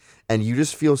trick. And you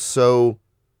just feel so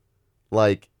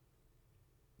like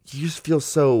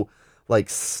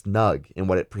snug in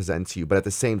what it presents you. But at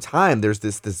the same time, there's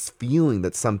this feeling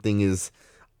that something is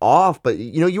off. But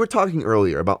you were talking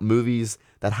earlier about movies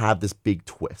that have this big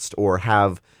twist or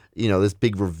have this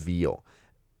big reveal,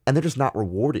 and they're just not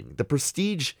rewarding. The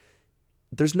Prestige,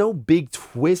 there's no big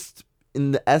twist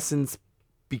in the essence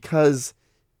because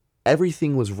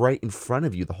everything was right in front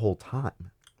of you the whole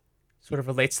time. Sort of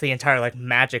relates to the entire like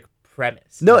magic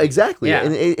premise. No, exactly. Yeah.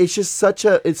 And it's just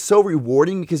it's so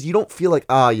rewarding because you don't feel like,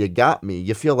 you got me.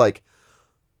 You feel like,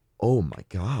 oh my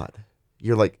God.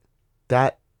 You're like,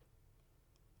 that,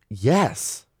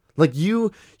 yes. Like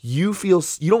you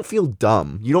don't feel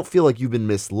dumb. You don't feel like you've been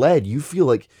misled. You feel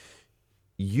like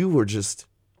you were just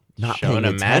not Showing paying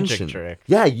a attention. magic trick.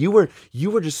 Yeah, you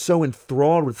were just so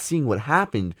enthralled with seeing what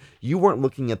happened. You weren't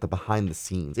looking at the behind the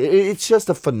scenes. It's just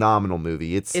a phenomenal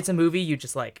movie. It's a movie you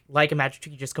just like a magic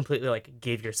trick. You just completely like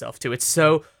gave yourself to. It's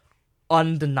so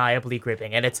undeniably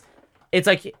gripping, and it's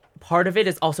like part of it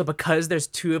is also because there's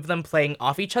two of them playing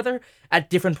off each other at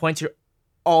different points. You're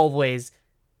always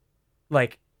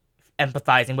like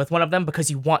empathizing with one of them because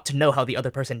you want to know how the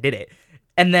other person did it,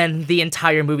 and then the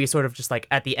entire movie sort of just like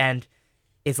at the end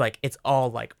is like it's all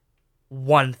like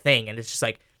one thing, and it's just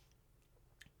like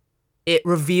it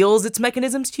reveals its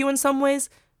mechanisms to you in some ways,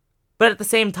 but at the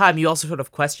same time you also sort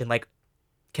of question like,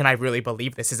 can I really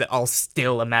believe this? Is it all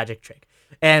still a magic trick?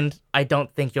 And I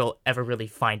don't think you'll ever really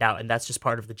find out, and that's just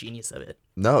part of the genius of it.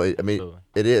 No, Absolutely.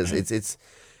 it is. It's.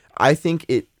 I think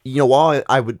it. While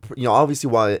I would, obviously,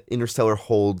 while Interstellar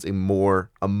holds a more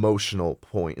emotional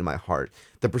point in my heart,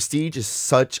 The Prestige is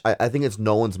such. I think it's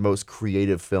Nolan's most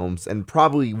creative films, and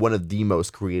probably one of the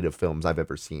most creative films I've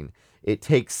ever seen. It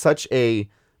takes such a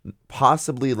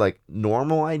possibly like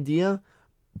normal idea,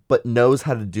 but knows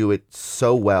how to do it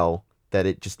so well that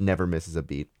it just never misses a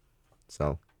beat.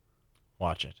 So,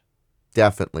 Watch it.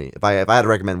 definitely, if I had to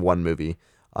recommend one movie.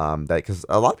 Because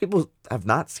a lot of people have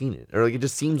not seen it, or like it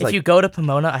just seems If like you go to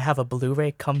Pomona, I have a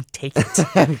Blu-ray. Come take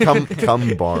it.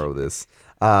 come borrow this.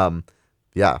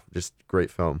 Yeah, just great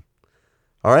film.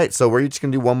 All right, so we're each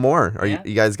gonna do one more.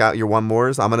 You guys got your one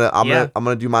mores? I'm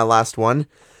gonna do my last one.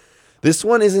 This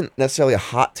one isn't necessarily a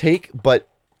hot take, but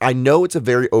I know it's a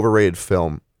very overrated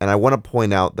film, and I want to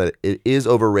point out that it is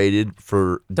overrated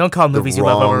for Don't call movies you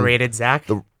love overrated, Zach.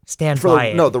 Stand by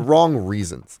it. the wrong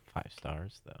reasons. 5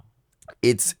 stars though.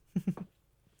 It's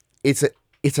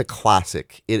a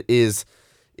classic. It is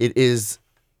It is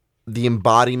the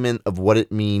embodiment of what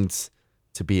it means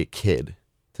to be a kid,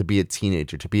 to be a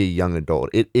teenager, to be a young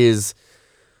adult. It's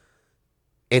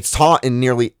taught in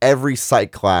nearly every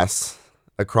psych class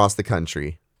across the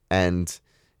country. And,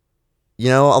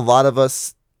 a lot of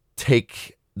us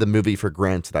take the movie for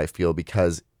granted, I feel,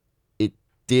 because it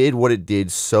did what it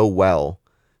did so well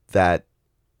that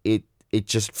it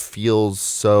just feels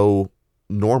so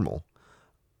normal.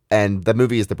 And the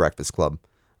movie is The Breakfast Club.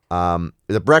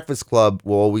 The Breakfast Club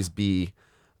will always be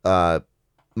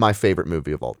my favorite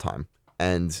movie of all time.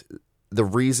 And the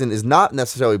reason is not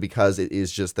necessarily because it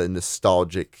is just a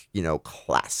nostalgic,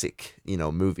 classic,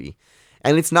 movie.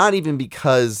 And it's not even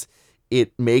because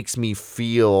it makes me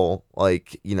feel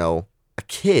like, a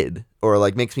kid, or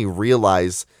like makes me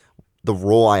realize the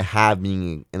role I have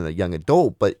being a young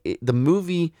adult. But the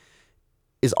movie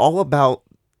is all about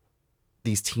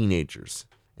these teenagers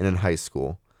in high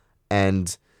school,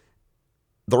 and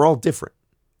they're all different.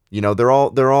 They're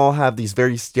all have these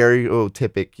very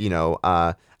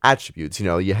stereotypic, attributes.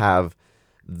 You have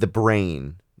the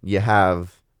brain, you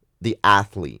have the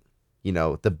athlete,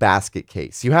 the basket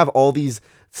case. You have all these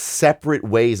separate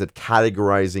ways of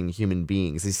categorizing human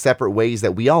beings, these separate ways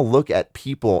that we all look at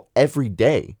people every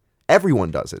day.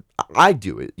 Everyone does it. I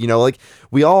do it. Like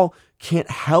we all can't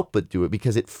help but do it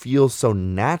because it feels so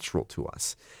natural to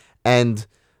us. And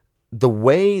the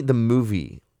way the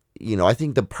movie, I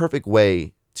think the perfect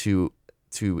way to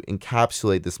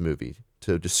encapsulate this movie,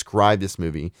 to describe this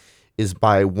movie, is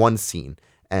by one scene.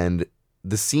 And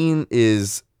the scene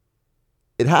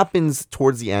it happens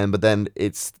towards the end, but then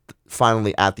it's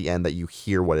finally at the end that you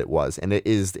hear what it was. And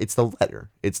it's the letter.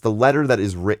 It's the letter that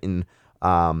is written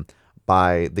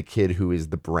by the kid who is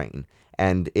the brain.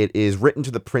 And it is written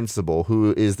to the principal,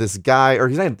 who is this guy, or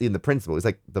he's not even the principal, he's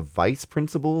like the vice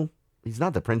principal. He's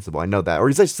not the principal, I know that. Or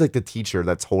he's just like the teacher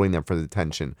that's holding them for the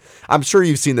detention. I'm sure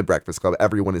you've seen The Breakfast Club.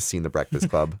 Everyone has seen The Breakfast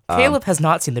Club. Caleb has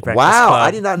not seen The Breakfast Club. Wow,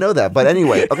 I did not know that. But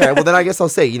anyway, okay, well then I guess I'll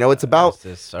say, it's about...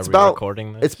 Are we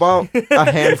recording this? It's about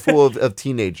a handful of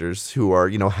teenagers who are,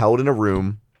 held in a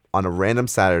room on a random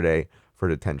Saturday for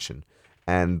detention.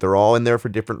 And they're all in there for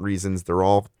different reasons. They're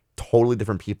all totally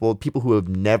different people who have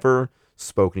never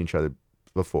spoken to each other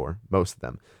before, most of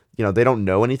them. They don't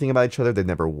know anything about each other. They've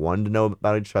never wanted to know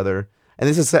about each other. And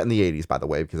this is set in the 80s, by the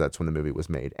way, because that's when the movie was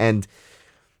made. And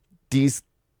these,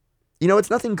 it's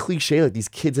nothing cliche like these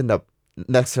kids end up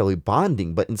necessarily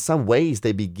bonding, but in some ways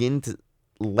they begin to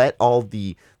let all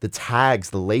the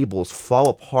tags, the labels fall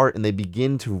apart, and they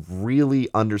begin to really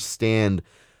understand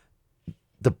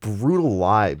the brutal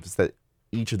lives that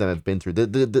each of them have been through,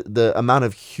 the amount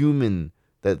of human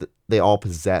that they all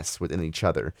possess within each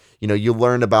other. You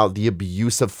learn about the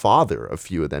abusive father, a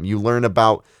few of them. You learn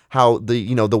about how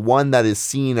the one that is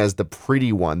seen as the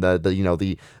pretty one,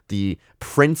 the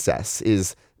princess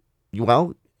is,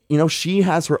 she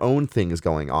has her own things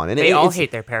going on. And they all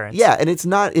hate their parents. Yeah, and it's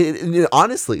not,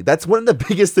 honestly, that's one of the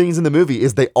biggest things in the movie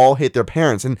is they all hate their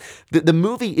parents. And the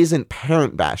movie isn't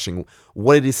parent bashing.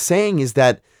 What it is saying is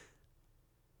that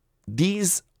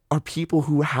these are people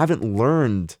who haven't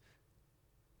learned,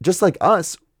 just like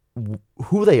us,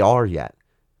 who they are yet,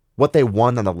 what they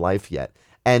want out of life yet.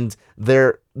 And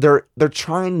they're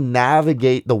trying to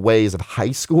navigate the ways of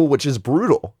high school, which is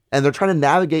brutal. And they're trying to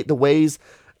navigate the ways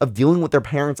of dealing with their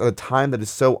parents at a time that is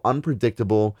so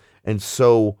unpredictable and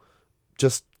so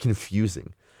just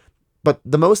confusing. But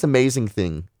the most amazing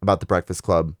thing about The Breakfast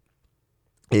Club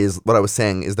is what I was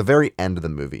saying is the very end of the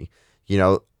movie.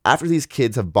 After these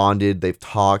kids have bonded, they've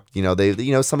talked,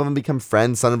 some of them become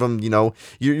friends, some of them,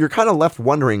 you're kind of left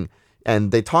wondering,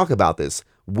 and they talk about this,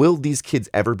 will these kids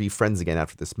ever be friends again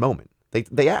after this moment?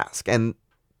 They ask, and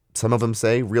some of them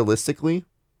say, realistically,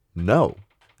 no.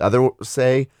 Others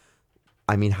say,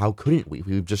 how couldn't we?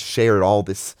 We've just shared all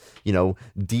this,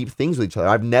 deep things with each other.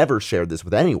 I've never shared this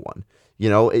with anyone.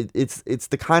 It's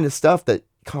the kind of stuff that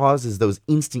causes those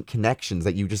instant connections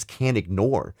that you just can't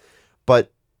ignore.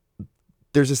 But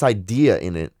there's this idea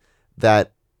in it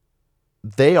that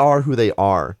they are who they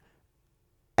are.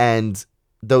 And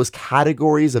those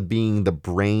categories of being the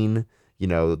brain,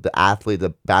 the athlete,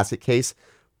 the basket case,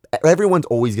 everyone's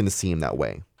always going to see him that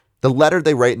way. The letter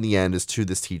they write in the end is to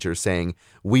this teacher saying,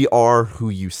 we are who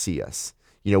you see us.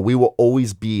 We will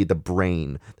always be the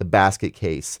brain, the basket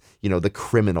case, the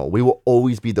criminal. We will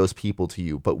always be those people to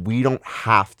you, but we don't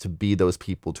have to be those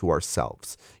people to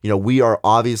ourselves. We are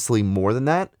obviously more than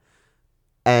that.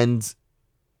 And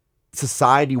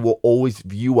society will always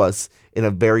view us in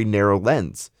a very narrow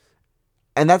lens.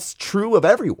 And that's true of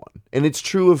everyone. And it's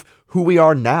true of who we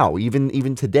are now,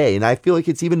 even today. And I feel like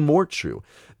it's even more true.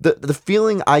 The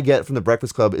feeling I get from The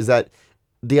Breakfast Club is that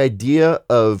the idea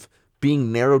of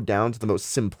being narrowed down to the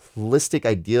most simplistic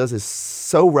ideas is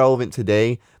so relevant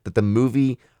today that the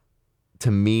movie,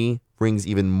 to me, rings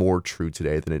even more true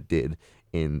today than it did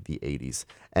in the 80s.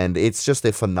 And it's just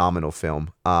a phenomenal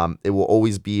film. It will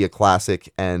always be a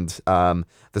classic. And the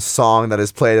song that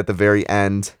is played at the very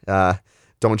end,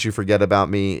 Don't You Forget About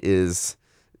Me, is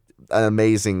an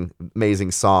amazing,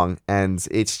 amazing song. And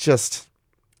it's just,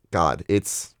 God,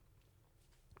 it's,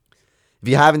 if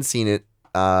you haven't seen it,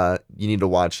 you need to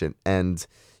watch it. And,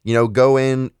 go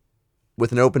in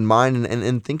with an open mind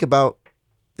and think about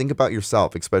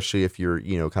yourself, especially if you're,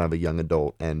 kind of a young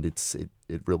adult, and it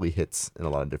really hits in a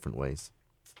lot of different ways.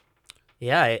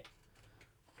 Yeah, it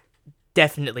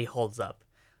definitely holds up.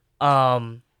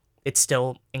 It's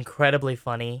still incredibly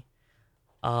funny.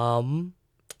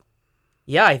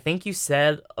 Yeah, I think you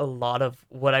said a lot of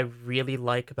what I really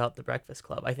like about The Breakfast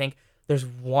Club. I think there's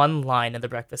one line in The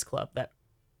Breakfast Club that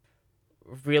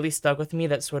really stuck with me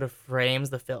that sort of frames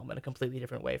the film in a completely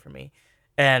different way for me.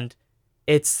 And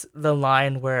it's the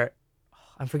line where,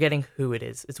 I'm forgetting who it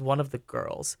is. It's one of the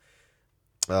girls.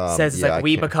 Says it's yeah,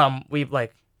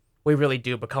 like, we really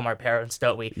do become our parents,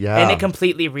 don't we? Yeah. And it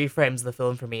completely reframes the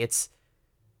film for me. It's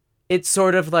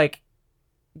sort of like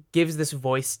gives this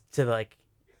voice to like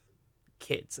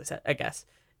kids, I guess.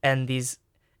 And these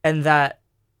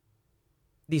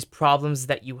problems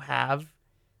that you have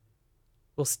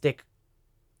will stick.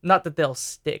 Not that they'll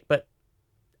stick, but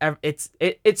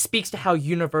it speaks to how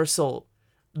universal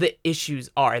the issues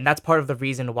are, and that's part of the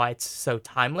reason why it's so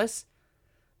timeless.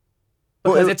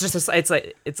 Because it's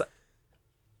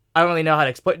I don't really know how to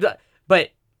explain,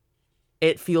 but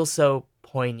it feels so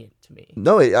poignant to me.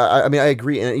 No, I mean, I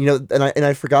agree, and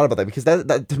I forgot about that, because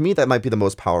that to me, that might be the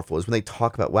most powerful, is when they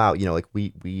talk about, wow, like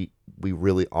we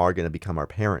really are going to become our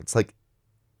parents. Like,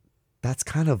 that's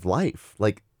kind of life.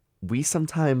 Like, we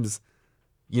sometimes,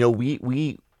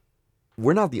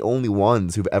 we're not the only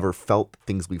ones who've ever felt the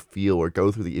things we feel or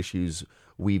go through the issues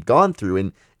we've gone through,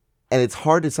 and it's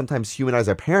hard to sometimes humanize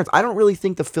our parents. I don't really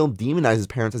think the film demonizes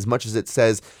parents as much as it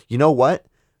says, you know what?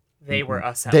 They were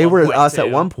us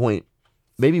at one point.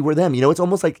 Maybe we're them. It's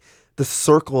almost like the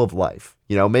circle of life.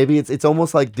 Maybe it's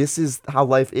almost like this is how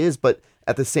life is, but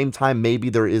at the same time, maybe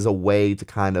there is a way to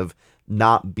kind of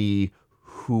not be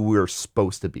who we're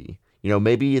supposed to be.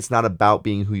 Maybe it's not about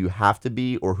being who you have to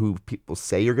be or who people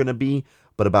say you're going to be,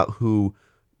 but about who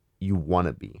you want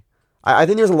to be. I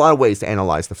think there's a lot of ways to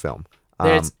analyze the film.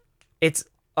 It's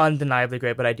undeniably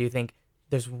great, but I do think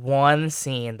there's one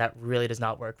scene that really does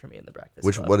not work for me in The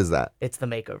Breakfast Club. What is that? It's the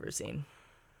makeover scene.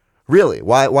 Really?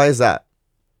 Why is that?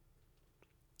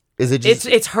 Is it just...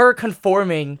 It's her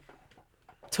conforming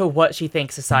to what she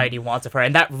thinks society wants of her,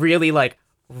 and that really like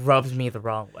rubs me the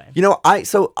wrong way.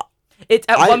 It's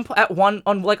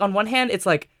on one hand, it's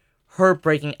like her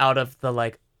breaking out of the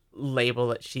like label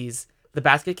that she's the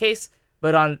basket case,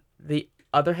 but on the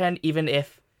other hand, even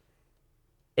if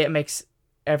it makes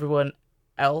everyone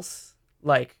else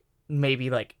like maybe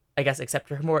like I guess accept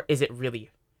her more, is it really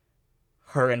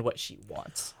her and what she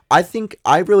wants? I think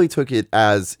I really took it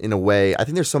as, in a way, I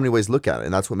think there's so many ways to look at it,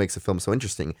 and that's what makes the film so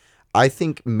interesting. I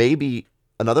think maybe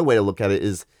another way to look at it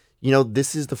is,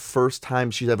 this is the first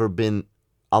time she's ever been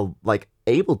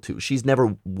able to. She's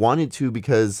never wanted to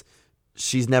because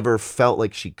she's never felt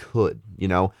like she could,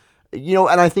 and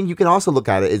I think you can also look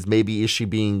at it as maybe, is she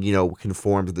being,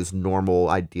 conformed to this normal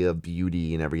idea of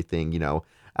beauty and everything, and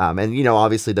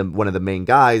obviously one of the main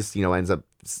guys, ends up,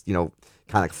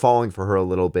 kind of falling for her a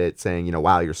little bit, saying,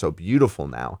 wow, you're so beautiful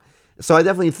now. So I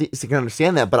definitely can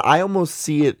understand that, but I almost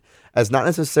see it as not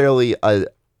necessarily a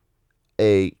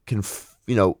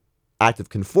act of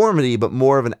conformity, but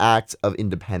more of an act of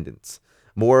independence,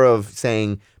 more of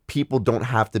saying people don't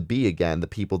have to be, again, the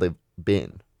people they've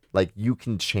been. Like, you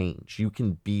can change, you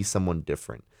can be someone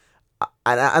different.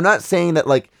 I'm not saying that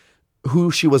like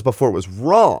who she was before was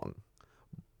wrong,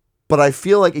 but I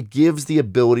feel like it gives the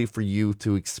ability for you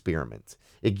to experiment.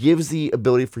 It gives the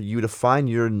ability for you to find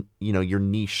your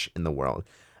niche in the world.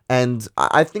 And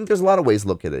I think there's a lot of ways to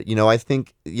look at it. I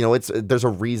think, there's a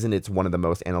reason it's one of the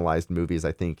most analyzed movies,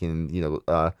 I think, in,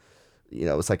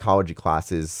 psychology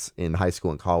classes in high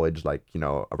school and college, like,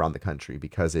 around the country,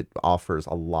 because it offers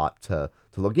a lot to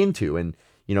look into, and,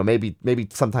 maybe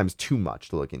sometimes too much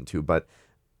to look into. But,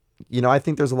 I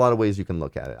think there's a lot of ways you can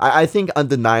look at it. I think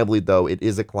undeniably, though, it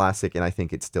is a classic, and I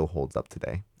think it still holds up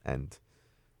today. And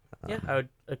yeah, I would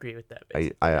agree with that.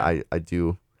 I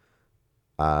do.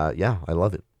 Yeah, I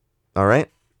love it. All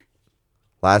right.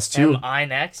 Last two. Am I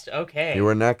next? Okay. You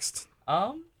were next.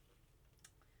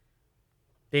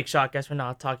 Big shock, guess we're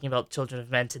not talking about Children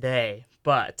of Men today,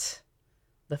 but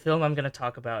the film I'm going to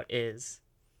talk about is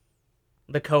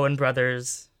the Coen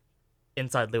brothers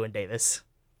inside Llewyn Davis.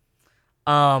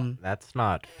 That's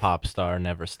not pop star,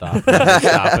 never stop, never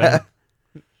stopping.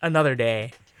 Another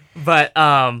day. But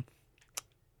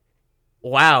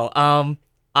wow.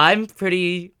 I'm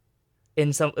pretty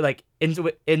in some like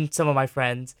in some of my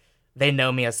friends, they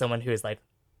know me as someone who is like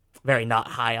very not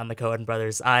high on the Coen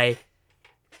brothers. I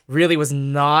really was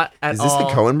not at all. Is this the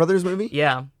Coen brothers movie?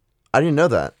 Yeah. I didn't know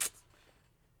that.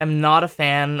 I'm not a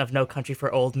fan of No Country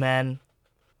for Old Men.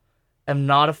 I'm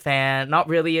not a fan, not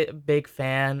really a big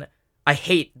fan. I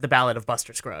hate The Ballad of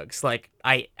Buster Scruggs. Like,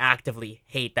 I actively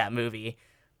hate that movie.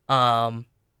 They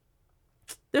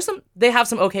have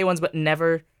some okay ones, but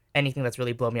never anything that's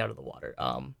really blown me out of the water.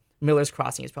 Miller's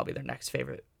Crossing is probably their next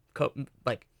favorite,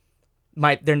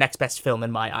 their next best film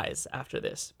in my eyes after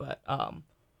this. But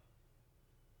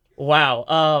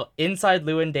wow, Inside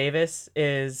Llewyn Davis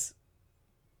is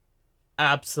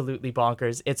absolutely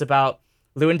bonkers. It's about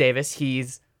Llewyn Davis.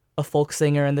 He's a folk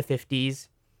singer in the 50s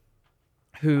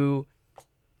who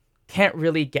can't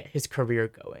really get his career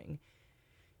going.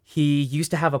 He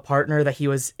used to have a partner that he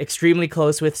was extremely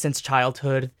close with since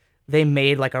childhood. They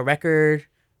made like a record,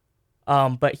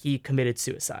 but he committed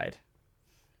suicide.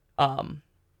 And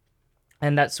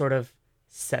that sort of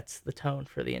sets the tone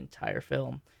for the entire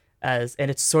film, and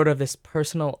it's sort of this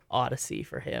personal odyssey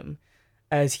for him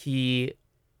as he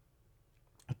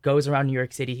goes around New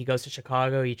York City. He goes to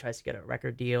Chicago. He tries to get a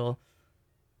record deal,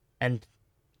 and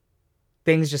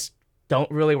things just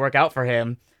don't really work out for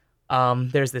him.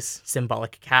 There's this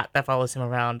symbolic cat that follows him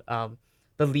around.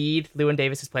 The lead, Llewyn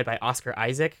Davis, is played by Oscar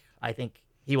Isaac. I think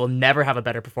he will never have a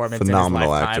better performance Phenomenal in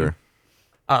his lifetime.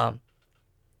 actor.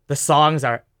 The songs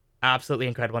are absolutely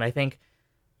incredible, and I think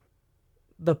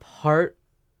the part,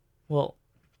 well,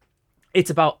 it's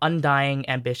about undying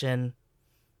ambition.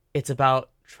 It's about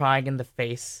trying in the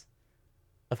face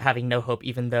of having no hope,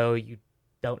 even though you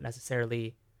don't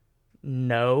necessarily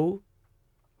know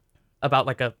about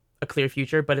like a clear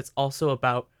future, but it's also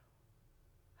about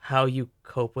how you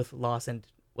cope with loss and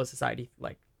what society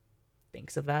like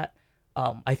thinks of that.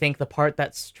 I think the part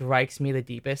that strikes me the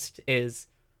deepest is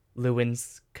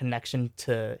Llewyn's connection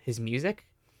to his music.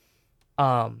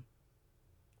 I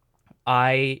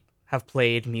have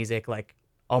played music like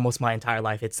almost my entire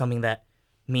life. It's something that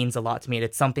means a lot to me, and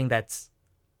it's something that's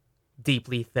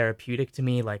deeply therapeutic to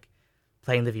me, like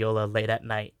playing the viola late at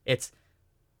night. It's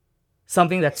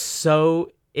something that's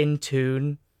so in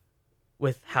tune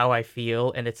with how I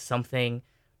feel, and it's something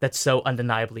that's so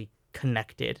undeniably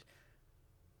connected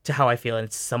to how I feel, and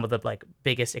it's some of the like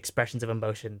biggest expressions of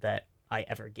emotion that I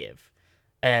ever give.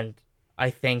 And I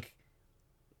think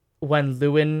when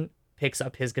Llewyn picks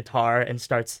up his guitar and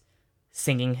starts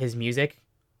singing his music,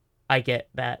 I get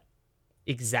that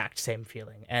exact same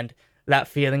feeling, and that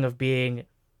feeling of being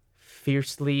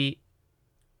fiercely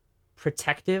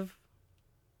protective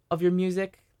of your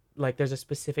music. Like there's a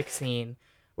specific scene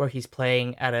where he's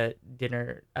playing at a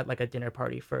dinner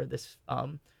party for this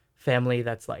family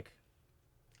that's like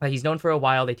he's known for a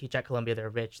while. They teach at Columbia. They're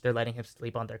rich. They're letting him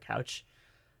sleep on their couch,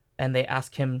 and they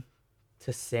ask him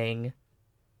to sing,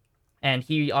 and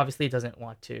he obviously doesn't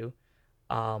want to.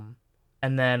 And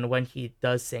then when he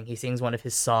does sing, he sings one of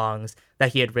his songs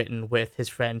that he had written with his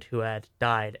friend who had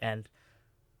died, and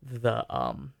the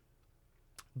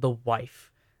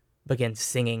wife begins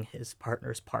singing his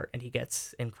partner's part, and he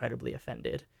gets incredibly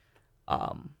offended.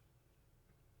 And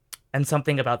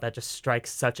something about that just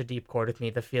strikes such a deep chord with me.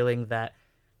 The feeling that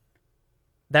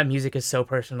music is so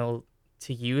personal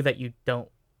to you that you don't,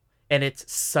 and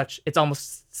it's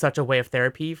almost such a way of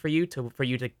therapy for you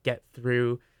to get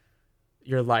through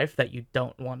your life, that you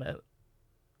don't want to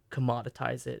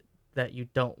commoditize it, that you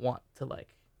don't want to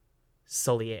like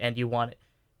sully it, and you want it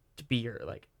to be your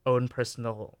like own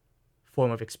personal form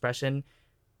of expression.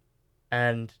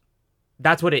 And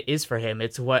that's what it is for him.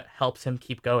 It's what helps him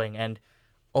keep going, and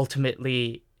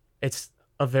ultimately it's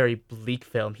a very bleak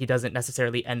film. He doesn't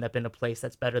necessarily end up in a place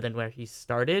that's better than where he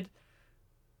started,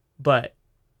 but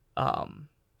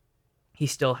he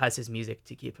still has his music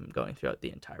to keep him going throughout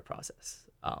the entire process.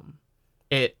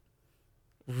 It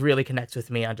really connects with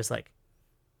me on just like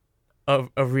a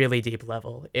really deep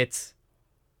level. It's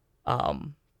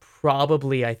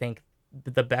probably, I think,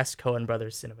 the best Coen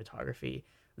Brothers cinematography.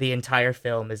 The entire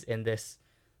film is in this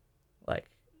like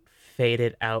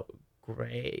faded out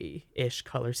gray-ish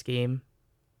color scheme.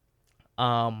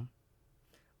 The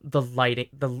lighting,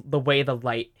 the way the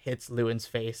light hits Llewyn's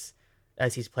face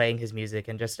as he's playing his music,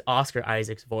 and just Oscar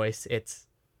Isaac's voice,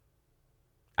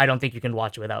 I don't think you can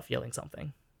watch it without feeling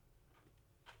something.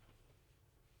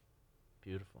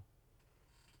 Beautiful.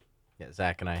 Yeah,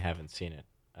 Zach and I haven't seen it.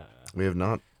 We have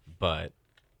not. But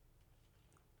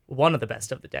one of the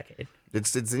best of the decade.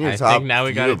 It's in your I top think now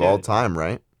we few gotta of do all it. time,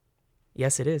 right?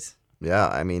 Yes, it is. Yeah,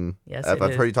 I mean, Yes, I've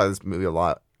heard you talk this movie a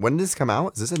lot. When did this come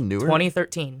out? Is this a newer?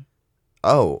 2013.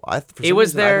 Oh, for It some was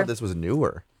reason I their- thought this was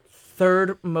newer.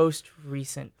 Third most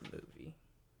recent movie.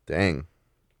 Dang.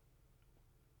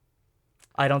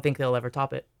 I don't think they'll ever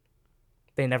top it.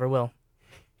 They never will.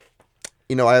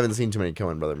 You know, I haven't seen too many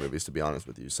Coen Brother movies, to be honest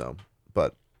with you. So,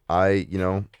 but I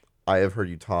have heard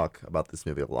you talk about this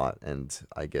movie a lot, and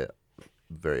I get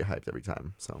very hyped every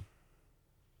time. So,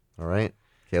 all right,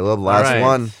 Caleb, last All right,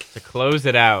 one. to close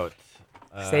it out.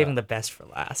 Saving the best for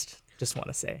last. Just want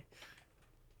to say.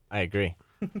 I agree.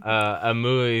 A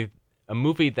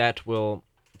movie that will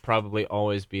probably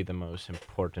always be the most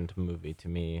important movie to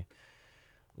me.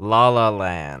 La La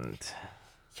Land.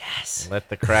 Yes. Let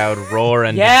the crowd roar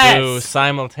and Yes! boo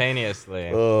simultaneously.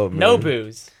 Oh man. No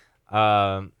booze.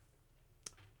 I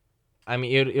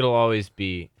mean, it'll always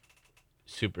be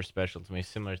super special to me,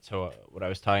 similar to what I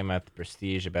was talking about, the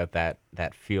Prestige, about that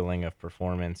feeling of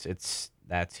performance.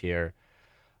 That's here.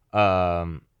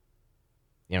 Eric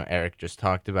just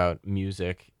talked about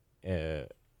music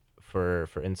for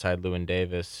Inside Llewyn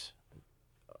Davis.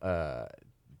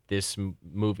 This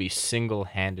movie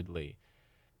single-handedly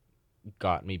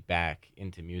got me back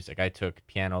into music. I took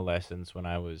piano lessons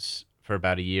for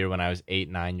about a year when I was 8,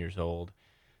 9 years old,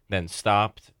 then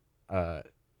stopped.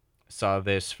 Saw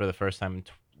this for the first time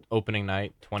opening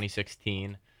night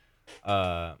 2016.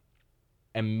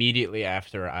 Immediately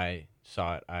after I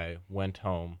saw it, I went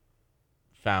home,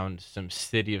 found some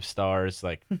City of Stars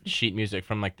like sheet music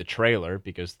from like the trailer,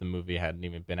 because the movie hadn't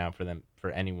even been out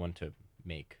for anyone to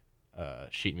make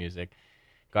sheet music.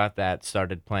 Got that,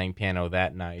 started playing piano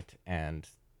that night, and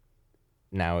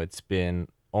now it's been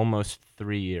almost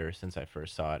 3 years since I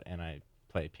first saw it, and I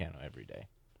play piano every day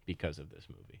because of this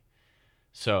movie.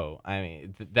 So, I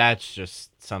mean, that's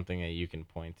just something that you can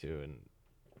point to, and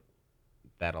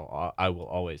I will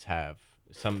always have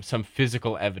some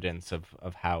physical evidence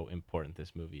of how important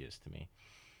this movie is to me.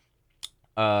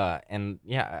 And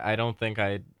yeah, I don't think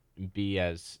I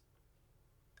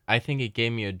think it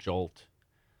gave me a jolt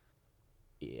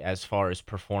as far as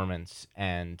performance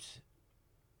and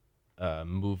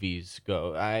movies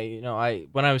go.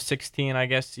 When I was 16, I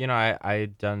guess,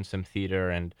 I'd done some theater,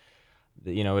 and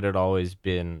it had always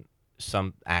been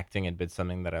acting had been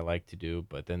something that I liked to do,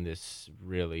 but then this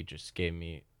really just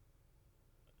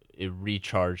it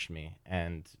recharged me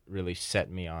and really set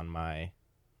me on my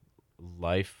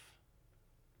life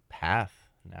path.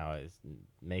 Now,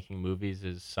 making movies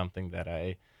is something that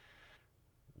I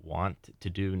want to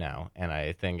do now, and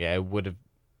I think it would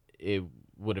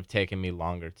have taken me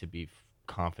longer to be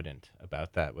confident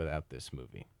about that without this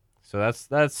movie. So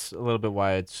that's a little bit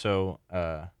why it's so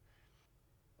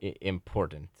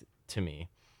important to me.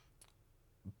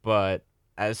 But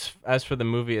as for the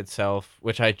movie itself,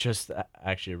 which I just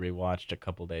actually rewatched a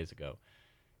couple days ago,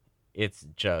 it's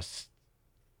just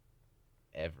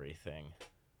everything.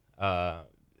 To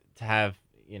have,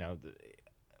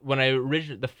 when I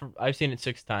originally I've seen it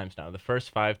 6 times now. The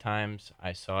first 5 times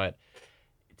I saw it,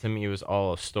 to me it was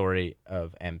all a story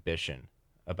of ambition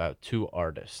about 2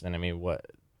 artists, and I mean, what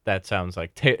that sounds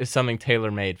like something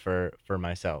tailor-made for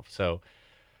myself. So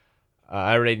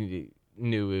I already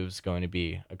knew it was going to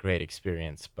be a great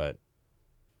experience, but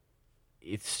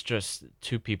it's just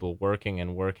 2 people working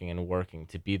and working and working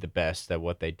to be the best at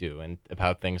what they do, and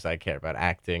about things I care about,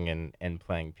 acting and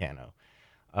playing piano.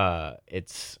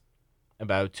 It's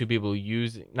about 2 people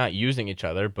not using each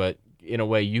other, but in a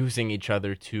way using each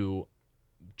other to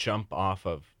jump off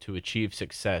of, to achieve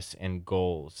success and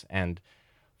goals and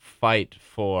fight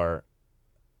for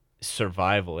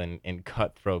survival in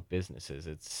cutthroat businesses.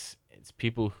 It's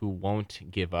people who won't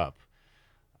give up,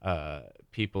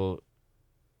 people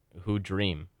who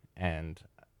dream, and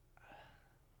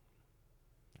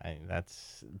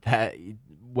that's that.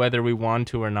 Whether we want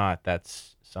to or not,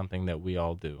 that's something that we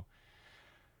all do.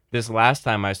 This last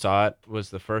time I saw it was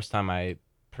the first time I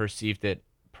perceived it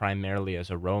primarily as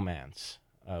a romance,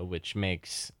 which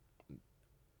makes,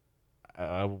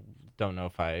 I don't know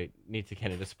if I need to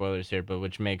get into spoilers here, but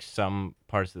which makes some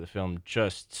parts of the film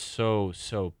just so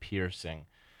piercing.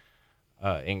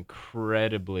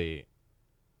 Incredibly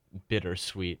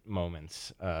bittersweet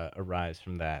moments arise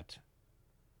from that.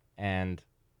 And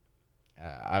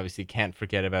obviously can't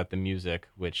forget about the music,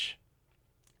 which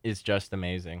is just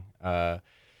amazing.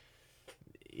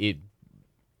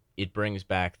 It brings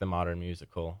back the modern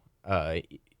musical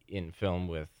in film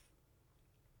with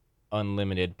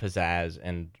unlimited pizzazz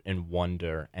and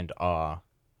wonder and awe,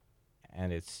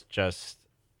 and it's just,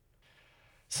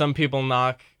 some people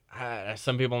knock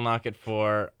it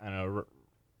for, I don't know,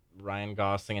 Ryan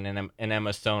Gosling and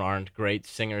Emma Stone aren't great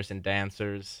singers and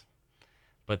dancers,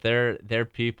 but they're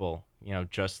people,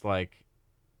 just like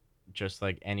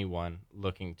anyone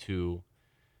looking to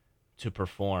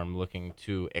perform, looking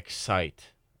to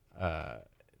excite. Uh,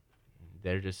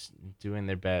 they're just doing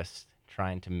their best,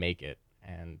 trying to make it,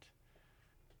 and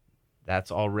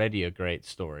that's already a great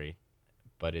story.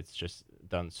 But it's just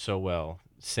done so well.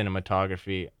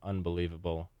 Cinematography,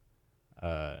 unbelievable.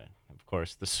 Of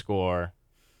course, the score,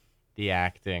 the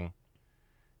acting,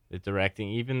 the directing,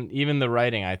 even the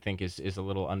writing, I think is a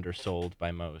little undersold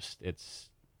by most. It's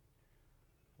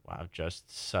wow,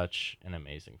 just such an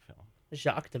amazing film.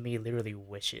 Jacques Demy literally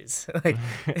wishes, like,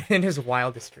 in his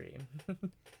wildest dream.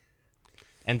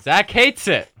 And Zach hates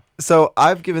it. So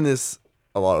I've given this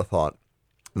a lot of thought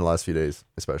in the last few days,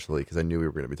 especially because I knew we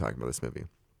were going to be talking about this movie.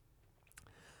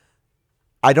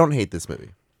 I don't hate this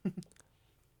movie.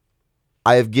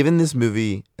 I have given this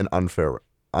movie an unfair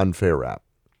rap.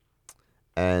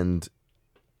 And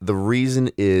the reason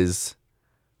is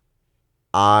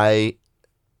I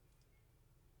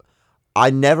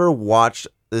never watched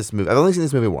this movie. I've only seen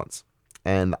this movie once.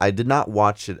 And I did not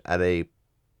watch it at a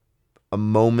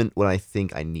moment when I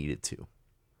think I needed to.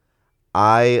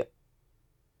 I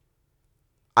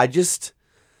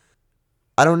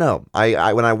don't know.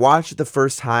 I when I watched it the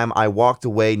first time, I walked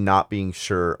away not being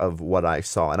sure of what I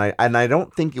saw. And I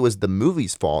don't think it was the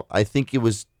movie's fault. I think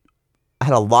it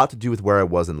had a lot to do with where I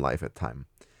was in life at the time.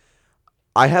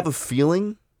 I have a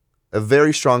feeling, a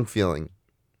very strong feeling,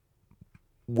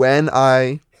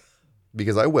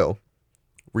 because I will,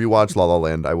 rewatch La La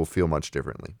Land, I will feel much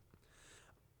differently.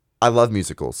 I love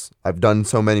musicals. I've done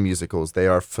so many musicals. They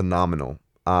are phenomenal.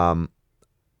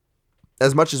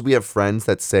 As much as we have friends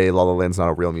that say La La Land's not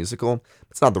a real musical,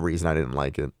 it's not the reason I didn't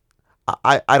like it.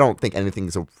 I don't think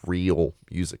anything's a real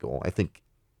musical. I think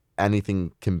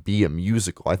anything can be a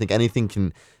musical. I think anything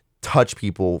can touch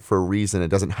people for a reason. It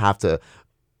doesn't have to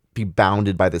be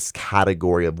bounded by this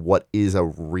category of what is a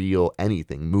real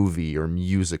anything, movie or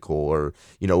musical or,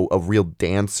 a real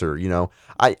dancer.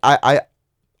 I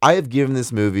have given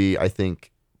this movie, I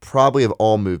think, probably of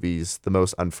all movies, the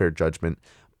most unfair judgment,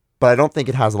 but I don't think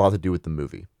it has a lot to do with the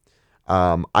movie.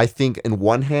 I think, in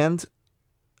one hand,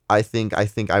 I think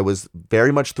I was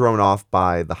very much thrown off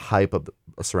by the hype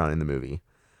surrounding the movie,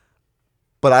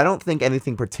 but I don't think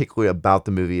anything particularly about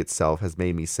the movie itself has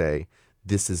made me say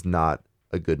this is not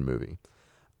a good movie.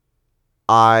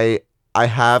 I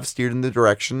have steered in the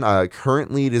direction.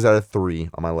 Currently, it is at a 3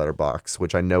 on my Letterboxd,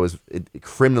 which I know is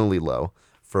criminally low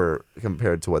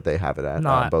compared to what they have it at.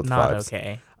 Both not fives.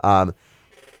 Okay.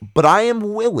 But I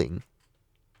am willing,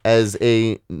 as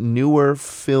a newer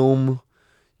film,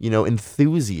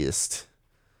 enthusiast,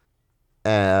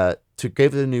 to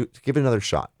give it another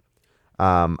shot.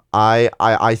 I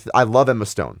love Emma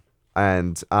Stone,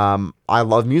 and I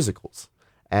love musicals,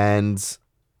 and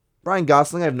Ryan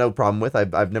Gosling I have no problem with.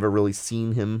 I've never really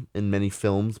seen him in many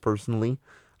films personally,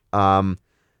 and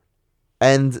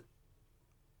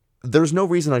there's no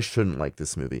reason I shouldn't like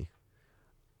this movie,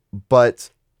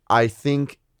 but I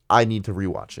think I need to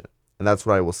rewatch it, and that's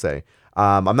what I will say.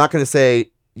 I'm not going to say,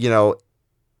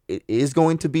 it is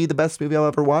going to be the best movie I'll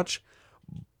ever watch,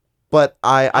 but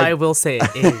I will say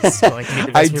it is going to be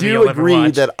the I best movie do you'll ever agree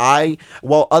watch. that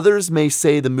while others may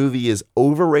say the movie is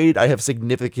overrated, I have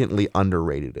significantly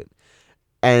underrated it,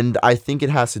 and I think it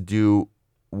has to do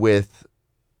with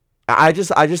I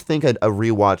just think a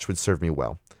rewatch would serve me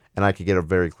well, and I could get a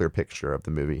very clear picture of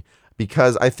the movie,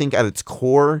 because I think at its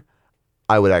core,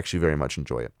 I would actually very much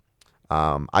enjoy it.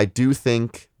 I do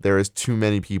think there is too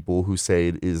many people who say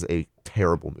it is a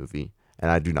terrible movie,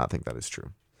 and I do not think that is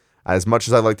true. As much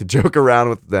as I like to joke around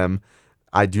with them,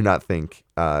 I do not think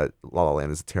La La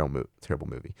Land is a terrible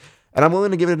movie, and I'm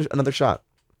willing to give it another shot.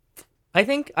 I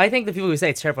think the people who say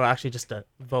it's terrible are actually just a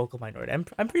vocal minority. I'm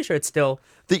pretty sure it's still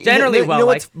generally well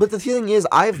liked. But the thing is,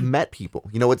 I've met people.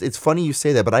 It's funny you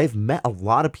say that, but I've met a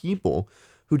lot of people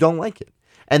who don't like it.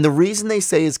 And the reason they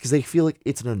say is because they feel like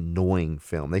it's an annoying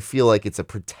film. They feel like it's a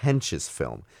pretentious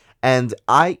film. And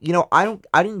I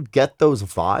didn't get those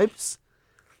vibes.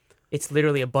 It's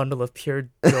literally a bundle of pure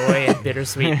joy and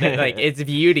bittersweet. Like, it's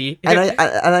beauty. And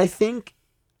I think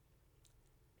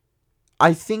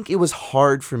it was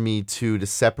hard for me to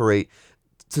separate,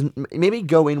 to maybe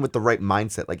go in with the right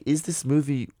mindset. Like, is this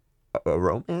movie a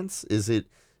romance? Is it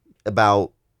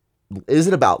about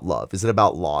love? Is it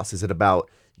about loss? Is it about,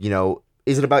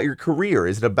 is it about your career?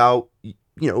 Is it about,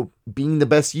 being the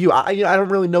best you? I don't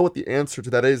really know what the answer to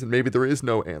that is, and maybe there is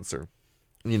no answer,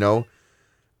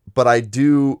 but I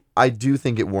do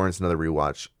think it warrants another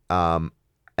rewatch. And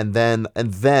then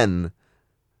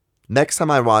next time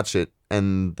I watch it,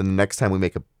 and the next time we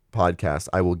make a podcast,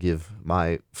 I will give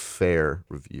my fair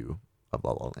review of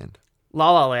La La Land.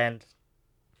 La La Land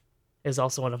is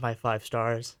also one of my 5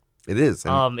 stars. It is.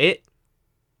 And It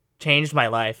changed my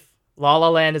life. La La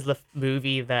Land is the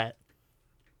movie that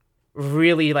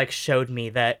really like showed me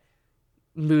that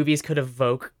movies could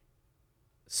evoke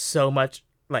so much,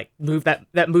 like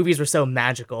that movies were so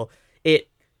magical. It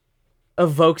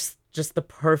evokes just the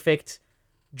perfect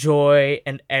joy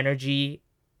and energy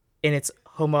in its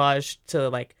homage to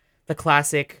like the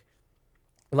classic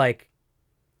like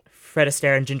Fred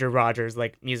Astaire and Ginger Rogers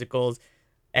like musicals,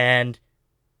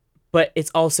 but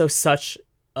it's also such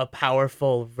a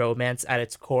powerful romance at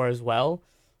its core as well.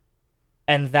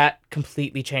 And that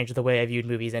completely changed the way I viewed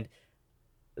movies, and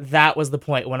that was the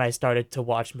point when I started to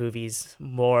watch movies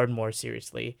more and more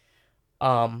seriously.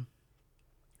 And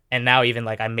now even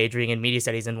like I'm majoring in media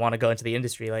studies and want to go into the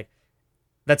industry, like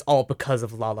that's all because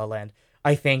of La La Land.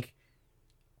 I think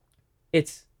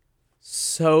it's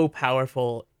so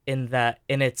powerful in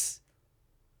its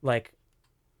like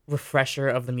refresher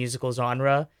of the musical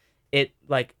genre. It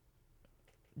like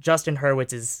Justin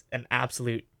Hurwitz is an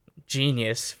absolute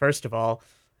genius. First of all,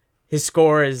 his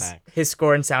score and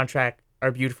soundtrack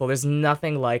are beautiful. There's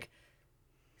nothing like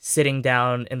sitting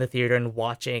down in the theater and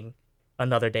watching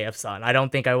Another Day of Sun. I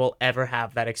don't think I will ever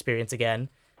have that experience again.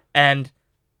 And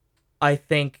I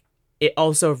think it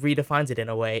also redefines it in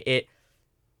a way.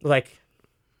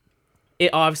 It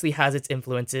obviously has its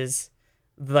influences.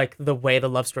 Like the way the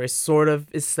love story sort of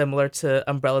is similar to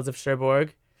Umbrellas of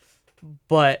Cherbourg,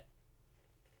 but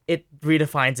it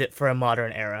redefines it for a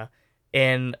modern era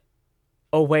in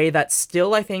a way that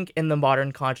still, I think, in the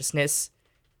modern consciousness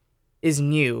is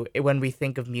new when we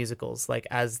think of musicals, like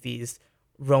as these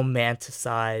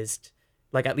romanticized,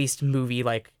 like at least movie,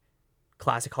 like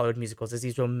classic Hollywood musicals, as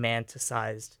these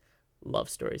romanticized love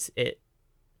stories. It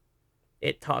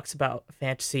talks about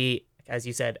fantasy, as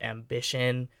you said,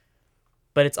 ambition,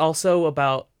 but it's also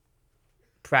about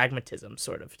pragmatism,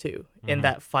 sort of too. In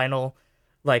that final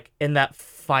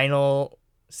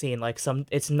scene, like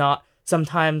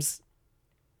sometimes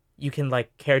you can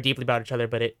like care deeply about each other,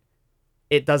 but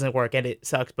it doesn't work and it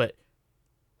sucks. But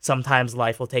sometimes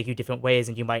life will take you different ways,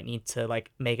 and you might need to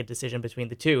like make a decision between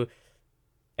the two.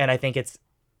 And I think it's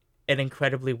an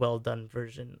incredibly well done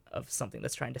version of something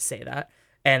that's trying to say that,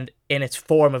 and in its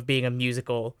form of being a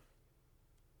musical,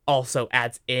 also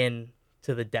adds in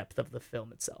to the depth of the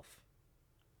film itself.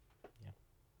 Yeah,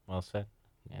 well said.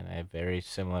 And I have very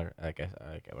similar, like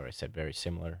I said, very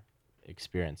similar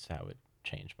experience how it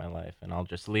changed my life. And I'll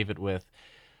just leave it with,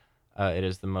 it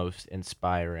is the most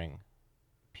inspiring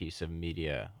piece of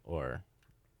media, or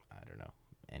I don't know,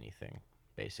 anything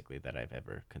basically that I've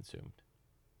ever consumed.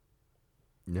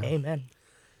 Yeah. Amen.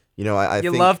 You know, I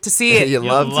You think love to see it. you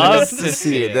love to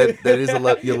see it. That is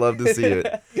you love to see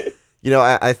it. You know,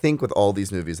 I think with all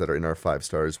these movies that are in our 5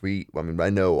 stars, I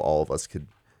know all of us could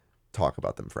talk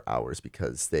about them for hours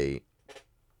because there's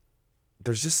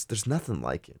nothing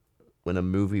like it when a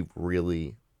movie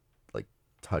really like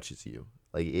touches you.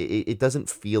 Like it doesn't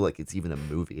feel like it's even a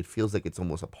movie. It feels like it's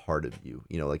almost a part of you.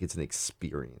 You know, like it's an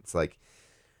experience. Like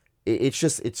it's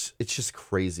just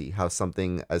crazy how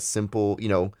something as simple, you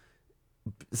know,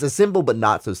 it's as simple but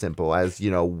not so simple as,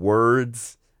 you know,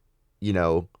 words, you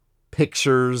know,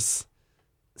 pictures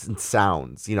and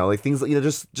sounds, you know, like things, you know,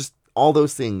 just all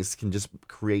those things can just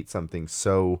create something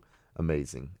so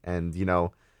amazing. And, you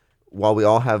know, while we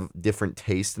all have different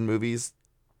tastes in movies,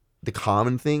 the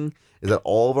common thing is that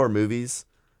all of our movies,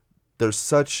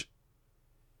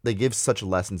 they give such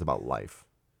lessons about life.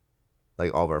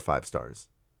 Like all of our 5 stars.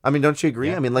 I mean, don't you agree?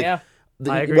 Yeah. I mean, like, Yeah,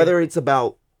 I agree. whether it's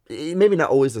about, maybe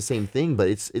not always the same thing, but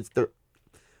it's the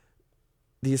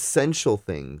essential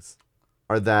things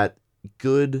are that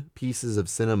good pieces of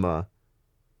cinema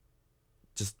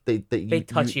just they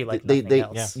touch you like they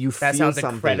nothing else. you That feel sounds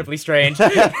something. incredibly strange.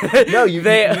 No, you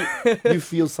They-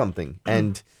 feel something,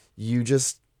 and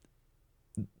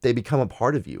they become a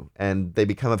part of you, and they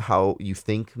become of how you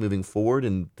think moving forward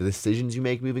and the decisions you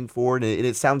make moving forward. And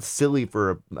it sounds silly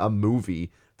for a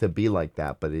movie to be like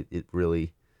that, but it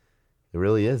really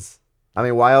is. I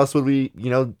mean, why else would we, you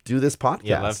know, do this podcast?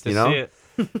 You love to you know? see it.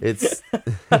 It's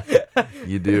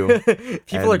you do.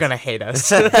 People are And- gonna hate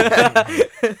us. Well,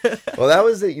 that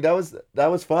was it. That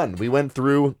was fun. We went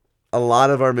through a lot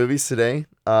of our movies today.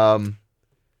 And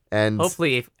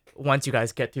Hopefully, once you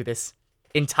guys get through this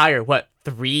entire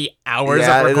 3 hours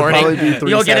yeah, of it'll recording, probably be 3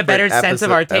 you'll get a better separate sense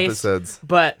of our taste. episodes.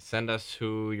 But Send us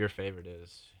who your favorite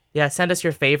is. yeah, send us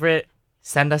your favorite.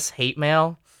 Send us hate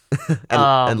mail.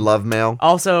 And love mail.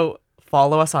 Also,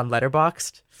 follow us on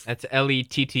Letterboxd. That's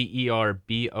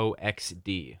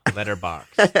LETTERBOXD.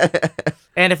 Letterboxd.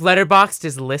 And if Letterboxd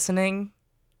is listening,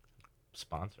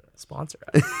 Sponsor us. sponsor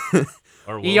us.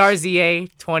 Or ERZA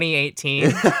 2018.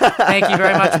 Thank you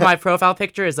very much. My profile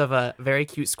picture is of a very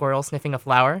cute squirrel sniffing a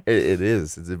flower. It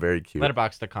is. It's a very cute.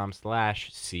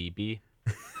 Letterboxd.com/CB.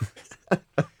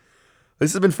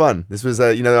 This has been fun. This was,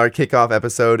 our kickoff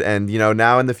episode, and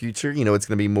now in the future, it's going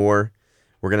to be more.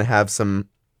 We're going to have some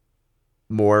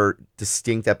more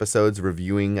distinct episodes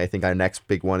reviewing. I think our next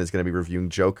big one is going to be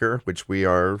reviewing Joker, which we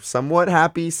are somewhat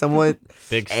happy, somewhat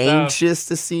Big stuff. anxious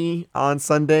to see on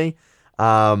Sunday.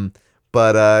 But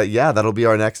that'll be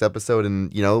our next episode,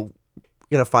 and we're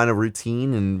gonna find a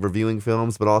routine in reviewing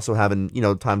films, but also having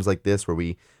times like this where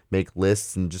we make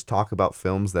lists and just talk about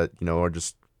films that are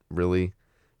just really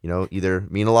either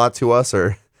mean a lot to us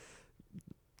or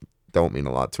don't mean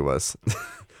a lot to us.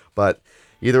 But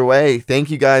either way, thank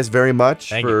you guys very much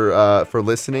for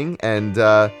listening, and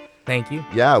Thank you.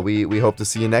 we hope to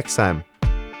see you next time.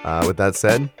 With that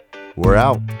said, we're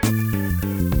out.